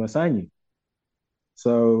done. We want to sign you.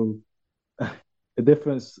 So the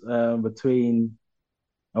difference between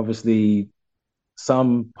obviously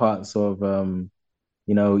some parts of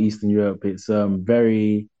Eastern Europe, it's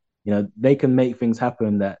very they can make things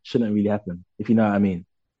happen that shouldn't really happen, if you know what I mean.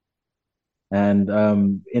 And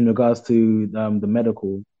in regards to the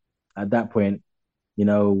medical, at that point,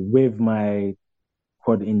 with my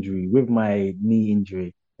quad injury, with my knee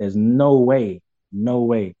injury, there's no way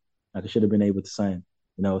like I should have been able to sign,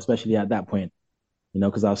 especially at that point,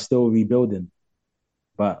 because I was still rebuilding.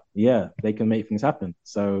 But yeah, they can make things happen.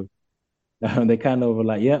 So they kind of were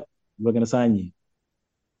like, yeah, we're going to sign you.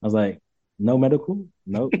 I was like, no medical?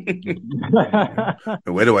 Nope.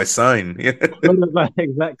 Where do I sign?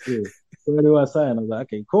 Exactly. Where do I sign? I was like,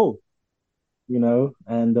 okay, cool.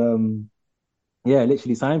 And yeah,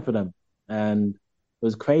 literally signed for them. And it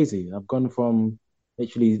was crazy. I've gone from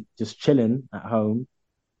literally just chilling at home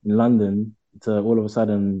in London to all of a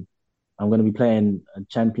sudden I'm going to be playing a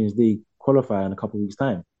Champions League qualifier in a couple of weeks'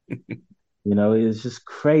 time. It's just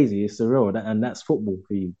crazy. It's surreal. And that's football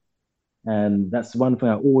for you. And that's one thing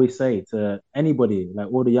I always say to anybody,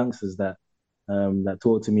 like all the youngsters that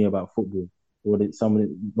talk to me about football, or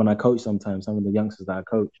when I coach sometimes, some of the youngsters that I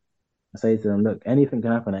coach, I say to them, look, anything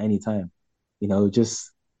can happen at any time.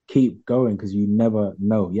 Just keep going because you never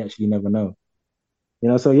know. You actually never know.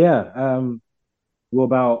 So yeah, we're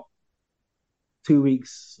about 2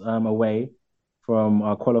 weeks away from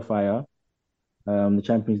our qualifier, the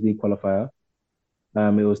Champions League qualifier.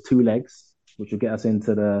 It was 2 legs, which will get us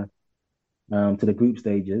into the group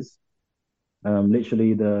stages.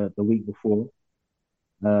 Literally the week before,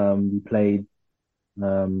 we played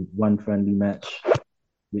one friendly match,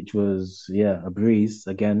 which was a breeze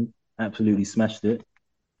again. Absolutely smashed it,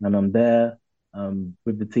 and I'm there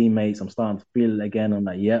with the teammates. I'm starting to feel it again. I'm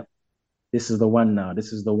like, yep, this is the one now.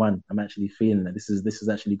 This is the one. I'm actually feeling it. This is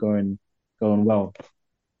actually going well.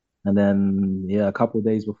 And then yeah, a couple of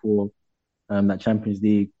days before that Champions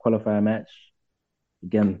League qualifier match,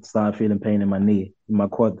 again started feeling pain in my knee, in my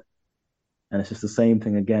quad, and it's just the same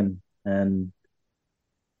thing again. And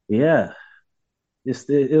yeah,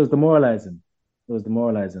 it was demoralizing. It was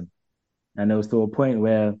demoralizing, and it was to a point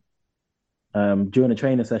where during the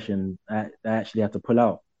training session, I actually had to pull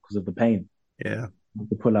out because of the pain. Yeah.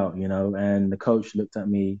 To pull out, and the coach looked at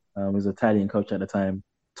me. Was an Italian coach at the time,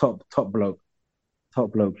 top bloke,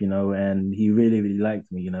 and he really really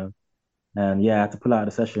liked me, and yeah, I had to pull out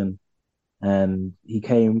of the session, and he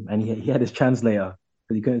came and he had his translator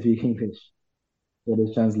because he couldn't speak English. He had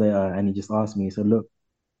his translator, and he just asked me. He said, "Look,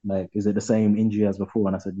 like, is it the same injury as before?"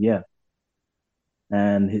 And I said, "Yeah."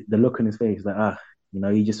 And the look on his face, like,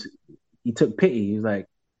 he took pity. He was like,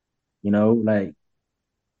 like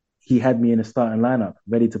he had me in the starting lineup,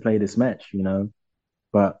 ready to play this match,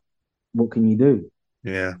 but what can you do?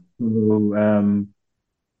 Yeah. So,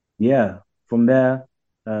 yeah, from there,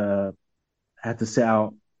 I had to sit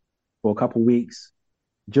out for a couple of weeks.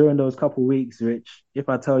 During those couple of weeks, Rich, if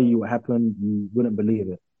I tell you what happened, you wouldn't believe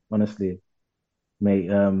it, honestly,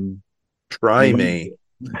 mate. Try me.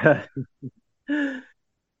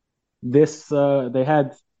 They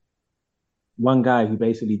had one guy who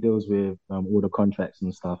basically deals with all the contracts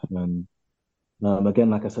and stuff. And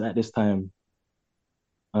again, like I said, at this time,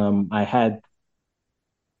 I had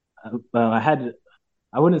I had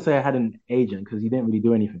I wouldn't say I had an agent because he didn't really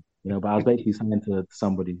do anything, but I was basically signed to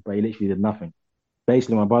somebody, but he literally did nothing.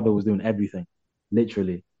 Basically, my brother was doing everything,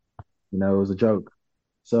 literally. It was a joke.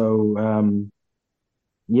 So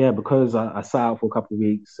yeah, because I sat out for a couple of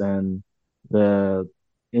weeks and the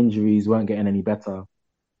injuries weren't getting any better.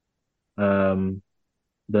 Um,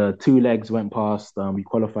 the two legs went past. We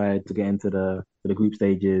qualified to get into the group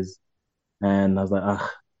stages, and I was like,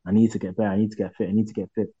 I need to get better. I need to get fit. I need to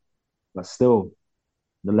get fit. But still,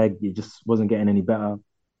 the leg it just wasn't getting any better.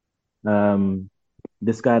 Um,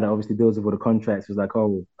 this guy that obviously deals with all the contracts was like,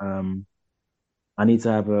 oh, I need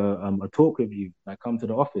to have a talk with you. Like, come to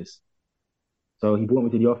the office. So he brought me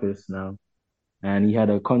to the office now, and he had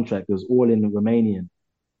a contract that was all in Romanian.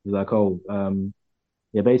 He was like, oh,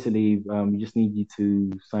 yeah, basically, we just need you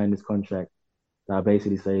to sign this contract that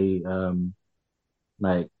basically say,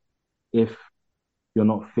 like, if you're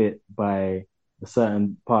not fit by a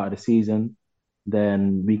certain part of the season,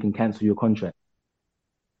 then we can cancel your contract.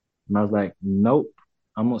 And I was like, nope,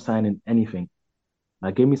 I'm not signing anything.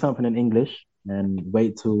 Like, give me something in English and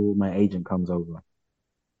wait till my agent comes over.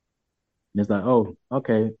 And it's like, oh,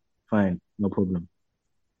 okay, fine, no problem.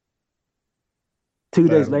 2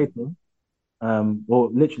 days later, or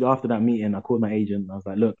literally after that meeting, I called my agent. I was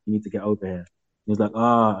like, look, you need to get over here. He was like,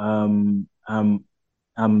 I'm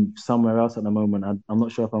somewhere else at the moment. I'm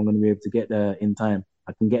not sure if I'm going to be able to get there in time.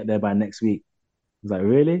 I can get there by next week. I was like,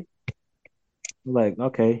 really? I was like,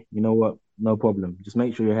 okay, you know what? No problem. Just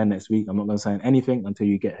make sure you're here next week. I'm not going to sign anything until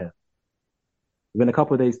you get here. Within a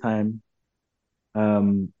couple of days' time,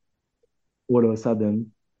 um, all of a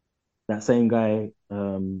sudden, that same guy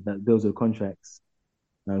that deals with contracts,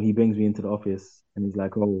 he brings me into the office and he's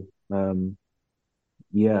like, oh,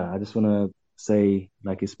 yeah, I just want to say,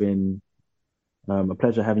 like, it's been a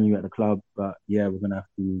pleasure having you at the club, but yeah, we're gonna have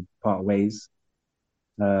to part ways.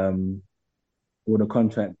 All the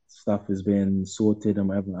contract stuff has been sorted and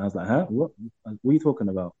whatever. I was like, huh? What are you talking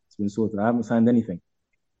about? It's been sorted. I haven't signed anything.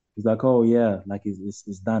 He's like, oh yeah, like it's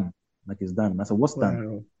done. Like it's done. I said, what's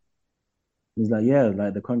done? Wow. He's like, yeah,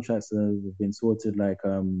 like the contracts have been sorted. Like,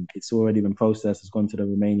 it's already been processed. It's gone to the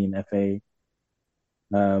Romanian FA.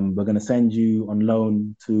 We're gonna send you on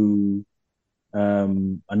loan to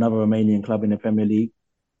another Romanian club in the Premier League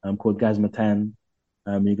called Gazmatan.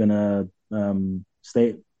 You're gonna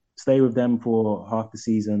stay with them for half the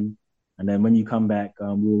season, and then when you come back,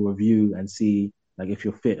 we'll review and see like if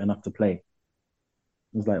you're fit enough to play.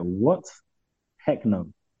 I was like, what? Heck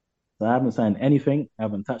no. So I haven't signed anything. I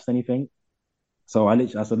haven't touched anything. So I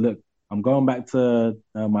said, look, I'm going back to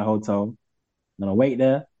my hotel. I'm gonna wait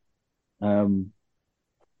there. Um,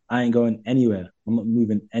 I ain't going anywhere. I'm not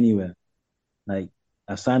moving anywhere. Like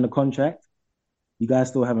I signed the contract. You guys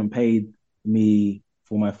still haven't paid me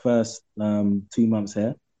for my first 2 months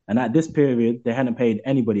here. And at this period, they hadn't paid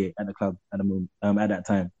anybody at the club at the moment, at that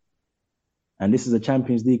time. And this is a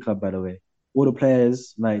Champions League club, by the way. All the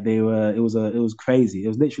players, like it was crazy. It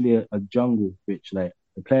was literally a jungle, which like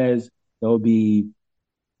the players, they'll be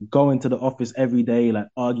going to the office every day, like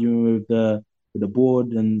arguing with the board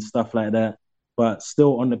and stuff like that. But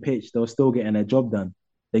still on the pitch, they were still getting their job done.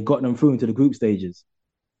 They got them through into the group stages,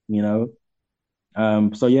 you know.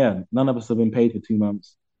 So yeah, none of us have been paid for 2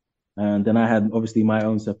 months. And then I had obviously my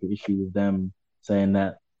own separate issue with them saying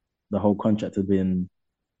that the whole contract had been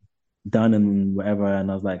done and whatever. And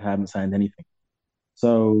I was like, I haven't signed anything.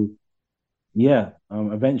 So yeah,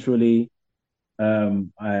 eventually,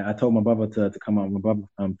 I told my brother to come out. My brother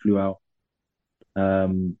flew out,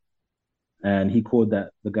 um, and he called the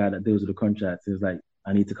guy that deals with the contracts. He was like,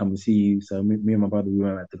 I need to come and see you. So me and my brother, we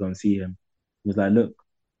went out to go and see him. He was like, look,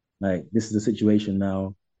 like this is the situation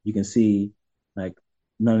now. You can see, like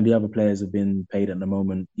none of the other players have been paid at the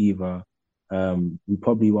moment either. We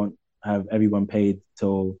probably won't have everyone paid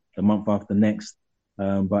till the month after next.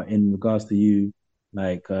 But in regards to you,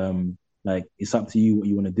 like it's up to you what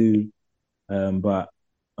you want to do. But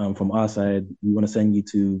from our side, we want to send you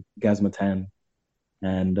to Gazmatan,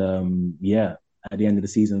 and yeah, at the end of the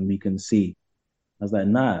season, we can see. I was like,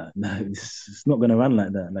 nah, nah, it's not gonna run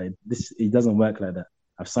like that. Like this, it doesn't work like that.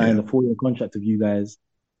 I've signed a 4-year contract with you guys,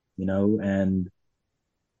 and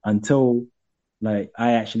until like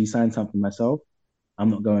I actually sign something myself, I'm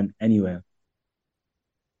not going anywhere.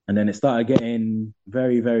 And then it started getting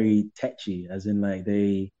very, very tetchy, as in like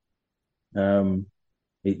um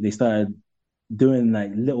they started doing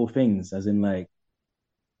like little things, as in like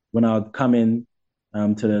when I would come in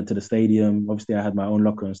to the stadium, obviously I had my own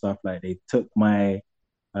locker and stuff. Like they took my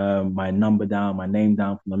number down, my name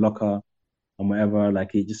down from the locker and whatever.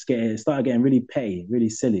 Like it started getting really petty, really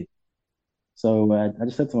silly. So I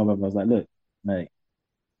just said to my brother, I was like, look, like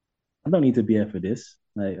I don't need to be here for this.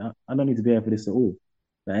 Like I don't need to be here for this at all.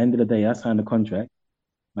 At the end of the day, I signed a contract.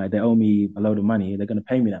 Like they owe me a load of money. They're gonna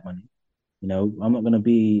pay me that money. I'm not gonna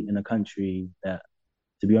be in a country that,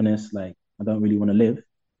 to be honest, like I don't really want to live.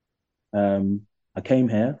 I came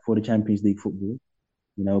here for the Champions League football,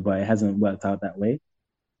 but it hasn't worked out that way.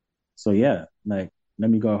 So yeah, like let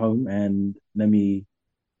me go home and let me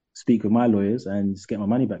speak with my lawyers and just get my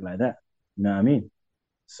money back like that. You know what I mean?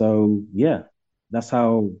 So yeah, that's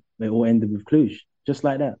how it all ended with Cluj, just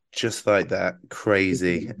like that. Just like that.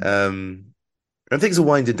 Crazy. And things are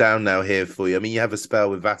winding down now here for you. I mean, you have a spell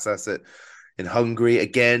with Vasas in Hungary.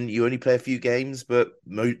 Again, you only play a few games, but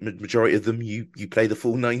majority of them you play the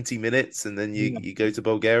full 90 minutes, and then you go to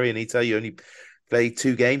Bulgaria and Ita, you only play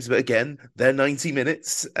 2 games, but again, they're 90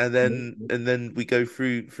 minutes, and then we go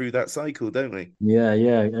through that cycle, don't we? Yeah,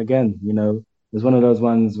 yeah. Again, it's one of those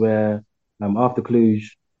ones where after Cluj,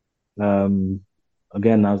 um,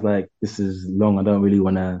 again, I was like, this is long. I don't really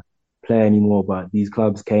want to play anymore. But these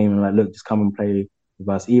clubs came and like, look, just come and play with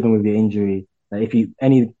us, even with your injury. Like, if you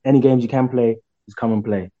any games you can play, just come and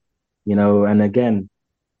play. And again,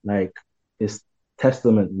 like it's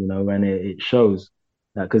testament, and it shows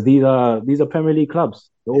that because these are Premier League clubs,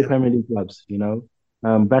 they're all Premier League clubs.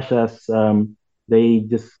 Bashas, they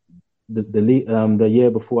just the year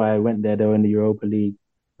before I went there, they were in the Europa League.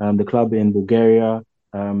 The club in Bulgaria,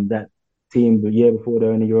 that team the year before they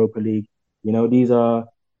were in the Europa League. These are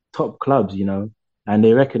top clubs, and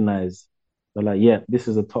they recognize they're like, yeah, this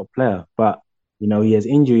is a top player, but he has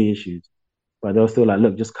injury issues. But they're still like,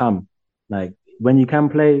 look, just come. Like when you can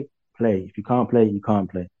play, play. If you can't play, you can't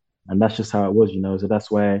play. And that's just how it was. So that's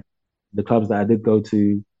where the clubs that I did go to,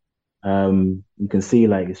 you can see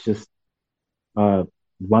like it's just uh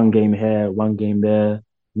one game here, one game there,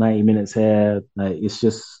 90 minutes here. Like it's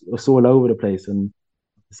all over the place, and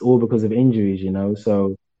it's all because of injuries.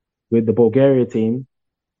 So with the Bulgaria team,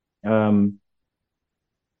 um,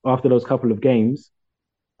 after those couple of games,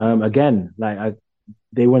 again,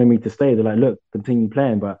 they wanted me to stay. They're like, look, continue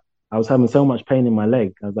playing, but I was having so much pain in my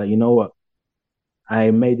leg. I was like, you know what?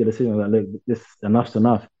 I made the decision. I was like, look, this enough's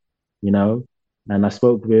enough, you know. And I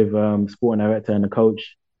spoke with sporting director and the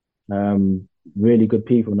coach, really good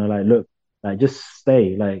people, and they're like, look, like just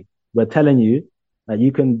stay. Like we're telling you, like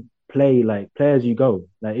you can play as you go.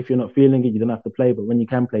 Like if you're not feeling it, you don't have to play. But when you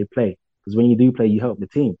can play, play. Because when you do play, you help the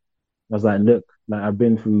team. I was like, look, like I've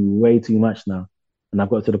been through way too much now, and I've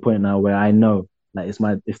got to the point now where I know like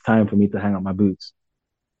it's time for me to hang up my boots,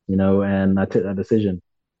 and I took that decision.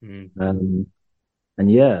 Mm.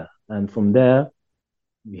 And yeah, and from there,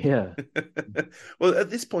 yeah. Well, at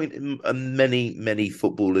this point in many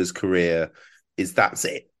footballers' career, that's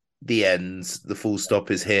it. The end, the full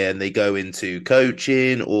stop is here, and they go into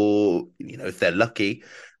coaching, or if they're lucky,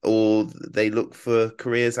 or they look for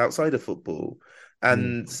careers outside of football.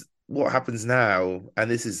 And what happens now, and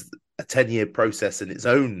this is a 10-year process in its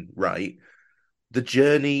own right, the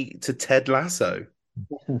journey to Ted Lasso.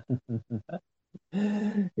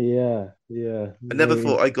 Yeah, yeah. I never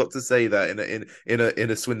thought I got to say that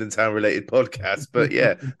in a Swindon Town related podcast, but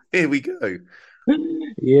yeah, here we go.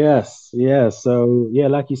 Yes, yeah. So yeah,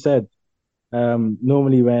 like you said,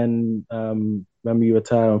 Normally when we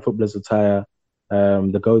retire, when footballers retire,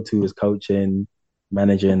 the go-to is coaching,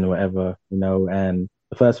 managing, whatever, And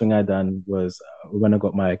the first thing I done was when I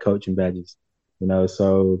got my coaching badges,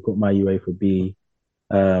 So got my UEFA B.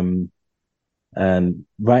 Um, and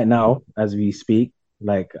right now, as we speak,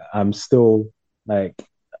 like I'm still like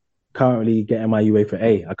currently getting my UEFA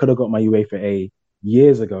A. I could have got my UEFA A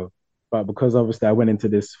years ago, but because obviously I went into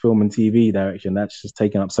this film and TV direction, that's just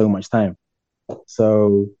taking up so much time.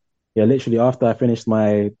 So yeah, literally after I finished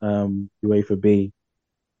my UEFA B,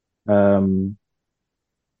 um,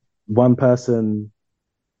 one person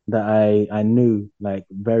that I knew like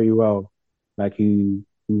very well, like who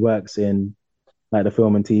works in like the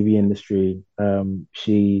film and TV industry,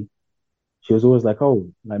 she was always like,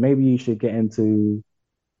 oh, like maybe you should get into,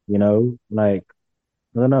 like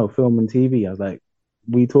I don't know, film and TV. I was like,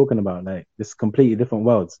 what are you talking about? Like, it's completely different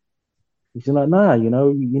worlds. And she's like, nah, you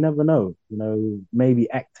never know. Maybe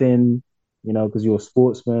acting, because you're a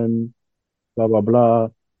sportsman, blah, blah, blah. I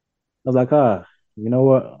was like, you know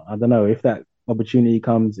what? I don't know. If that opportunity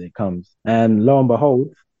comes, it comes. And lo and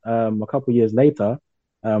behold, a couple of years later,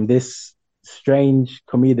 this strange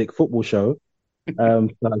comedic football show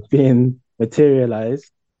starts being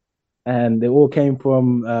materialized. And it all came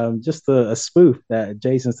from just a spoof that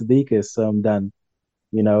Jason Sudeikis done.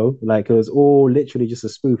 Like it was all literally just a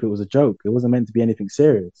spoof. It was a joke. It wasn't meant to be anything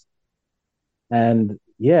serious. And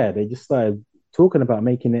yeah, they just started talking about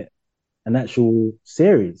making it an actual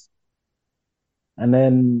series. And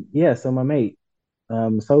then yeah, so my mate,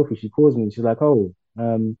 Sophie, she calls me. She's like, "Oh,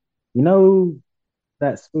 you know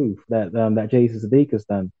that spoof that Jason Sudeikis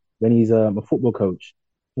done when he's a football coach?"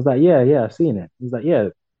 I was like, "Yeah, yeah, I've seen it." He's like, "Yeah,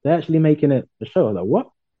 they're actually making it a show." I was like,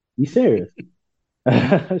 "What? You serious?"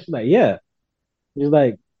 She's like, "Yeah." She's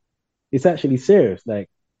like, "It's actually serious. Like,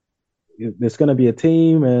 there's going to be a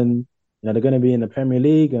team, and they're going to be in the Premier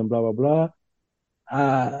League, and blah blah blah."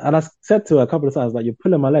 And I said to her a couple of times, like, "You're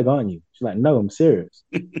pulling my leg, aren't you?" She's like, "No, I'm serious."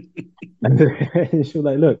 And she was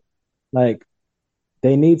like, "Look, like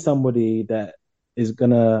they need somebody that is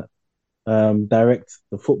gonna direct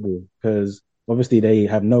the football because obviously they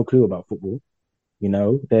have no clue about football.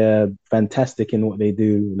 They're fantastic in what they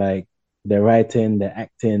do. Like they're writing, they're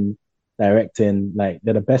acting, directing. Like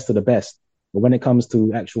they're the best of the best. But when it comes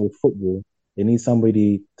to actual football, they need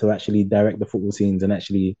somebody to actually direct the football scenes and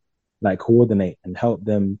actually like coordinate and help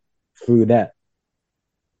them through that."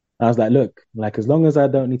 I was like, "Look, like as long as I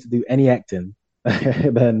don't need to do any acting,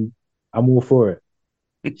 then I'm all for it."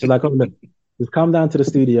 She's like, "Oh look, just come down to the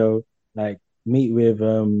studio, like meet with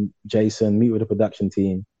Jason, meet with the production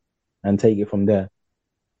team, and take it from there."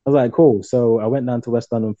 I was like, "Cool." So I went down to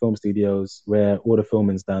West London Film Studios where all the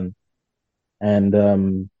filming's done,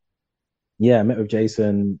 and yeah, I met with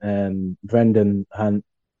Jason and Brendan Hunt,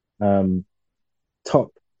 um,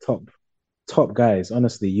 top, top, top guys.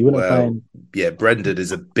 Honestly, you wouldn't Well, find yeah, Brendan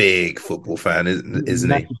is a big football fan, isn't he?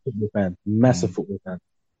 massive football fan, massive Mm. football fan.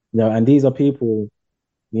 And these are people,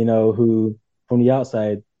 who from the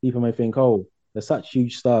outside, people may think, oh, they're such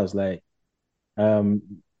huge stars, like um,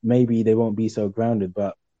 maybe they won't be so grounded.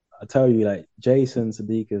 But I tell you, like Jason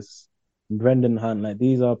Sudeikis, Brendan Hunt, like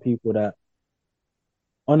these are people that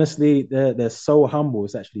honestly they're so humble.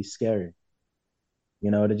 It's actually scary.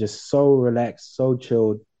 They're just so relaxed, so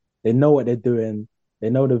chilled. They know what they're doing. They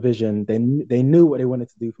know the vision. They knew what they wanted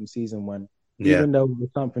to do from season one, Yeah. even though it was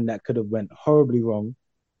something that could have went horribly wrong.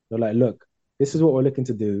 They're like, look, this is what we're looking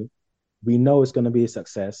to do. We know it's going to be a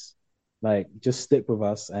success. Like, just stick with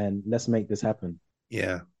us and let's make this happen.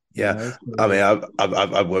 Yeah. You Yeah. know, I mean, so,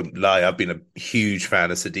 I won't lie. I've been a huge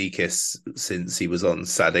fan of Sadiqis since he was on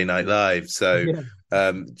Saturday Night Live. So yeah,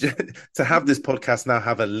 to have this podcast now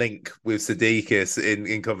have a link with Sadiqis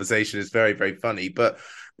in conversation is very, very funny. But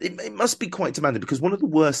it must be quite demanding because one of the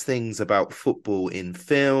worst things about football in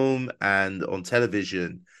film and on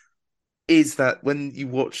television is that when you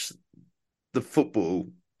watch the football,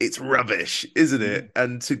 it's rubbish, isn't yeah, it?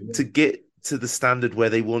 And yeah, to get to the standard where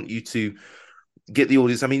they want you to get the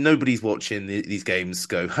audience. I mean, nobody's watching these games.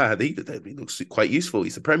 Go, he looks quite useful.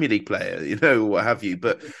 He's a Premier League player, what have you.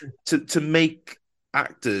 But to make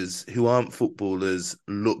actors who aren't footballers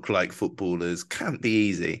look like footballers can't be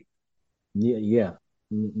easy. yeah, yeah.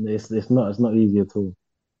 It's not easy at all.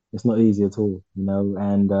 It's not easy at all.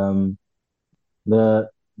 And the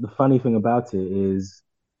the funny thing about it is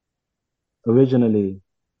originally,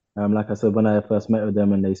 like I said, when I first met with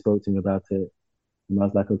them and they spoke to me about it, and I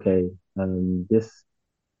was like, okay,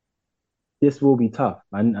 this will be tough.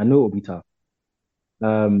 I know it will be tough.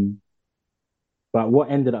 Um, but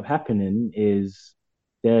what ended up happening is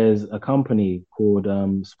there's a company called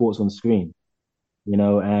Sports on Screen,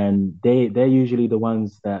 and they're usually the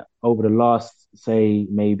ones that over the last, say,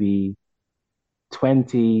 maybe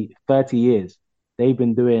 20, 30 years, they've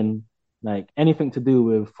been doing like anything to do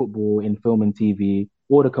with football in film and TV,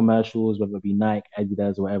 all the commercials, whether it be Nike,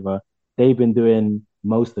 Adidas, or whatever, they've been doing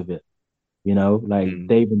most of it, like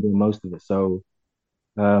they've been doing most of it. So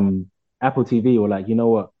um, Apple TV were like, you know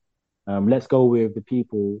what, let's go with the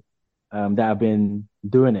people that have been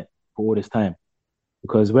doing it for all this time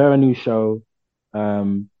because we're a new show.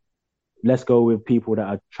 Um, let's go with people that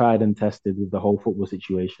are tried and tested with the whole football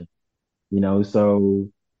situation, So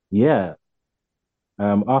yeah,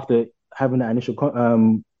 after having that initial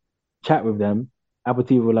chat with them, Apple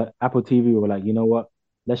TV were like, you know what,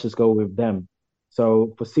 let's just go with them.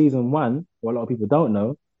 So for season one, what a lot of people don't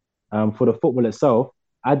know, for the football itself,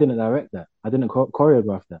 I didn't direct that. I didn't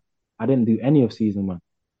choreograph that. I didn't do any of season one.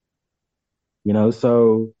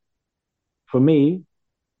 So for me,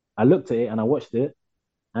 I looked at it and I watched it,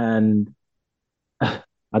 and I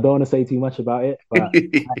don't want to say too much about it, but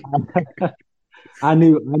I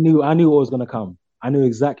knew what was gonna come. I knew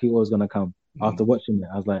exactly what was gonna come after watching it.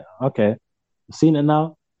 I was like, okay, I've seen it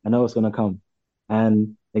now. I know what's gonna come,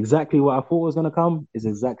 and exactly what I thought was gonna come is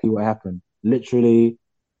exactly what happened. Literally,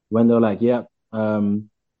 when they're like, "Yep,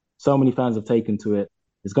 so many fans have taken to it.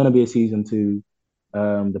 It's gonna be a season two.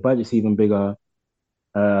 The budget's even bigger."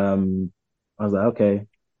 I was like, okay,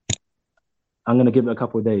 I'm gonna give it a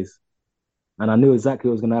couple of days, and I knew exactly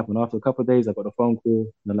what was gonna happen. After a couple of days, I got a phone call,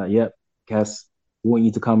 and they're like, "Yep, Cass, we want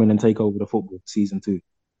you to come in and take over the football season two."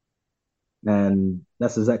 And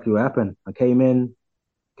that's exactly what happened. I came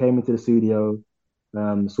into the studio,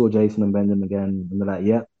 saw Jason and Benjamin again, and they're like,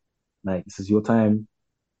 "Yep, like this is your time.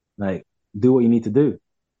 Like, do what you need to do."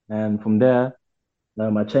 And from there,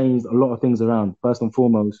 I changed a lot of things around. First and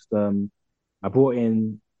foremost, I brought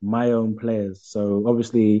in my own players. So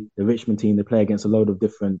obviously, the Richmond team, they play against a load of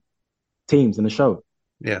different teams in the show.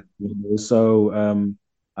 Yeah. So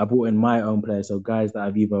I brought in my own players. So guys that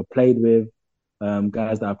I've either played with,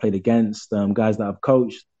 guys that I've played against, guys that I've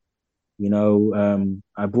coached.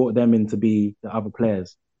 I brought them in to be the other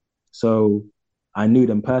players. So I knew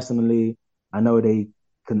them personally. I know they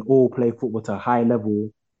can all play football to a high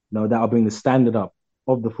level. That'll bring the standard up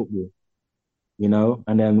of the football.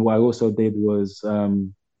 And then what I also did was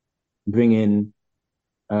bring in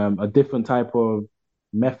a different type of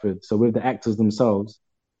method. So with the actors themselves,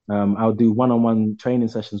 I'll do one-on-one training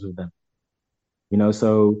sessions with them.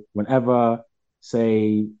 So whenever,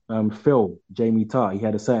 say, Phil, Jamie Tartt, he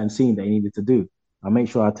had a certain scene that he needed to do, I'll make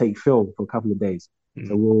sure I take Phil for a couple of days.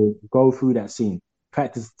 So we'll go through that scene,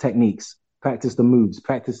 practice the techniques, practice the moves,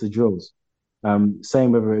 practice the drills.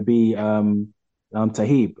 Same whether it be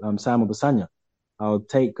Tahib, Sam Basanya. I'll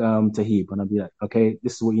take Tahib and I'll be like, okay,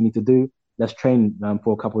 this is what you need to do. Let's train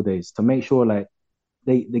for a couple of days to make sure like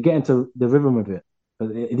they get into the rhythm of it.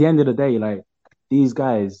 But at the end of the day, like these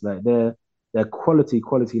guys, like they're quality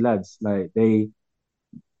lads. Like they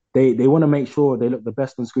want to make sure they look the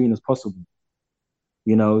best on screen as possible.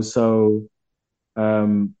 So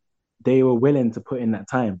they were willing to put in that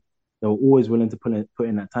time. They were always willing to put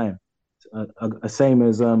in that time. Same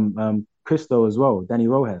as Cristo as well, Danny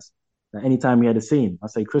Rojas. Anytime he had a scene, I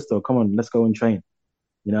say, Cristo, come on, let's go and train.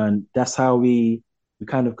 And that's how we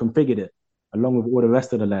kind of configured it, along with all the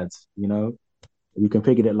rest of the lads. We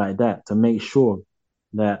configured it like that to make sure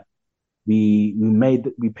that we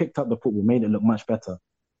picked up the football, made it look much better.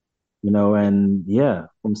 And yeah,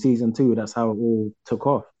 from season two, that's how it all took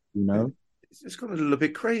off. It's just gone a little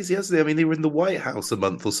bit crazy, hasn't it? I mean, they were in the White House a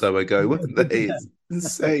month or so ago, weren't they? It's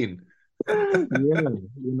insane. Yeah,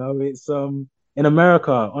 it's in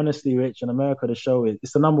America, honestly, Rich, in America, the show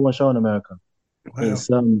it's the number one show in America. Wow.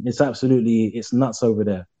 It's absolutely it's nuts over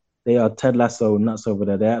there. They are Ted Lasso nuts over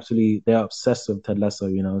there. They're obsessed with Ted Lasso,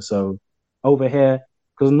 So over here,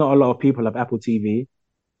 because not a lot of people have Apple TV,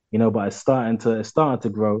 but it's starting to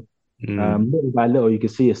grow. Little by little, you can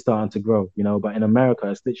see it starting to grow, But in America,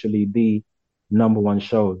 it's literally the number one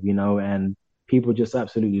show, and people just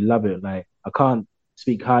absolutely love it. Like I can't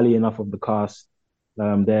speak highly enough of the cast.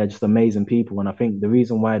 They're just amazing people, and I think the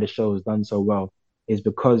reason why the show has done so well is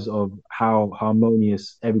because of how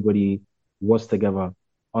harmonious everybody was together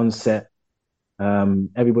on set.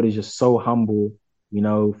 Everybody's just so humble,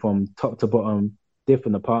 from top to bottom,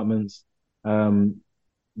 different departments. Hannah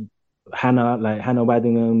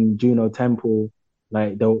Waddingham, Juno Temple,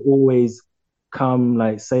 like they'll always come,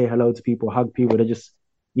 like say hello to people, hug people.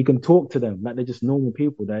 You can talk to them like they're just normal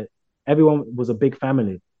people. That everyone was a big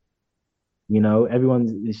family.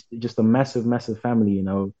 Everyone is just a massive, massive family.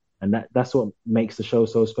 And that's what makes the show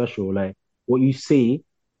so special. Like what you see,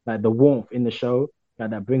 like the warmth in the show,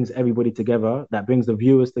 that brings everybody together, that brings the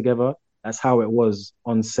viewers together. That's how it was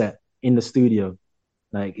on set in the studio.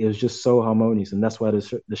 Like it was just so harmonious, and that's why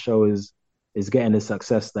the show is getting the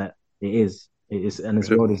success that it is. It is, and it's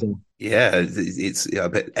well deserved. Yeah, I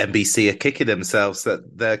bet NBC are kicking themselves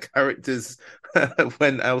that their characters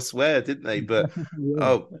went elsewhere, didn't they? But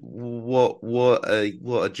oh, what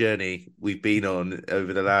a journey we've been on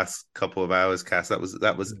over the last couple of hours, Cass. That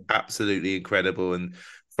was absolutely incredible, and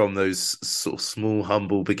from those sort of small,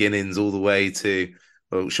 humble beginnings all the way to,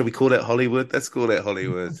 well, shall we call it Hollywood? Let's call it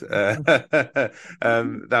Hollywood.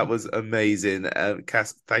 That was amazing.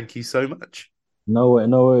 Cass, thank you so much. No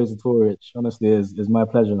worries at all, Rich. Honestly, it's my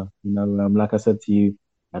pleasure. Like I said to you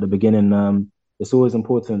at the beginning, it's always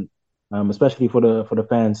important, especially for the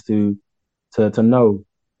fans to know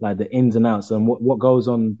like the ins and outs and what goes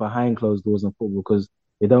on behind closed doors in football, because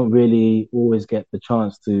they don't really always get the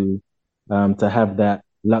chance to have that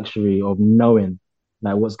luxury of knowing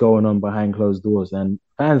like what's going on behind closed doors, and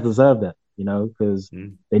fans deserve that, because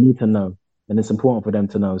they need to know, and it's important for them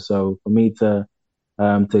to know. So for me to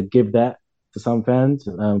give that to some fans,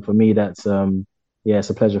 for me that's it's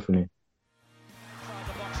a pleasure for me.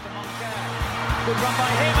 Good run by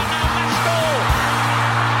him, and now that's goal.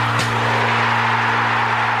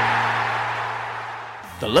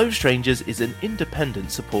 The Low Strangers is an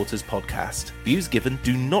independent supporters podcast. Views given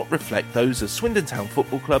do not reflect those of Swindon Town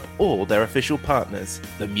Football Club or their official partners.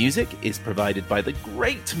 The music is provided by the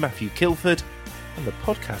great Matthew Kilford, and the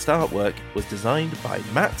podcast artwork was designed by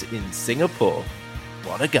Matt in Singapore.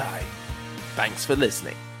 What a guy. Thanks for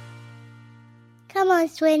listening. Come on,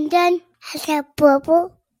 Swindon. Has a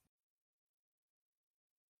bubble.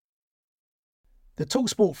 The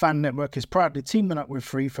TalkSport Fan Network is proudly teaming up with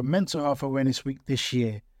Free for Mental Health Awareness Week this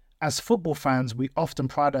year. As football fans, we often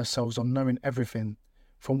pride ourselves on knowing everything,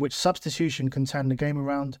 from which substitution can turn the game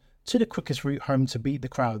around to the quickest route home to beat the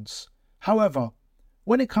crowds. However,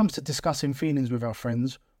 when it comes to discussing feelings with our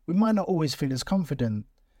friends, we might not always feel as confident.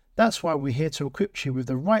 That's why we're here to equip you with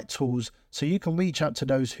the right tools so you can reach out to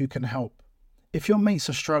those who can help. If your mates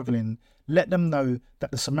are struggling, let them know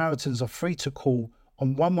that the Samaritans are free to call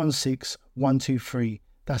on 116 123.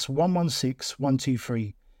 That's 116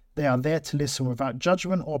 123. They are there to listen without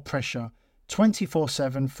judgment or pressure,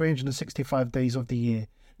 24/7, 365 days of the year.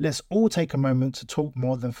 Let's all take a moment to talk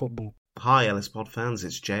more than football. Hi Ellis Pod fans,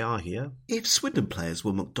 it's JR here. If Swindon players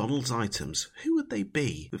were McDonald's items, who would they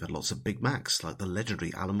be? We've had lots of Big Macs like the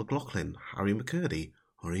legendary Alan McLaughlin, Harry McCurdy,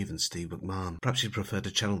 or even Steve McMahon. Perhaps you'd prefer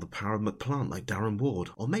to channel the power of McPlant like Darren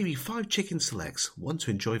Ward, or maybe 5 chicken selects, one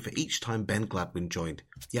to enjoy for each time Ben Gladwin joined.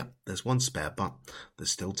 Yep, there's one spare, but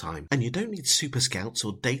there's still time. And you don't need Super Scouts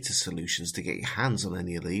or data solutions to get your hands on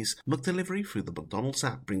any of these. McDelivery through the McDonald's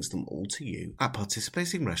app brings them all to you. At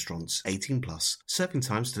participating restaurants, 18+, serving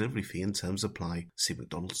times, delivery fee and terms apply. See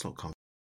mcdonalds.com.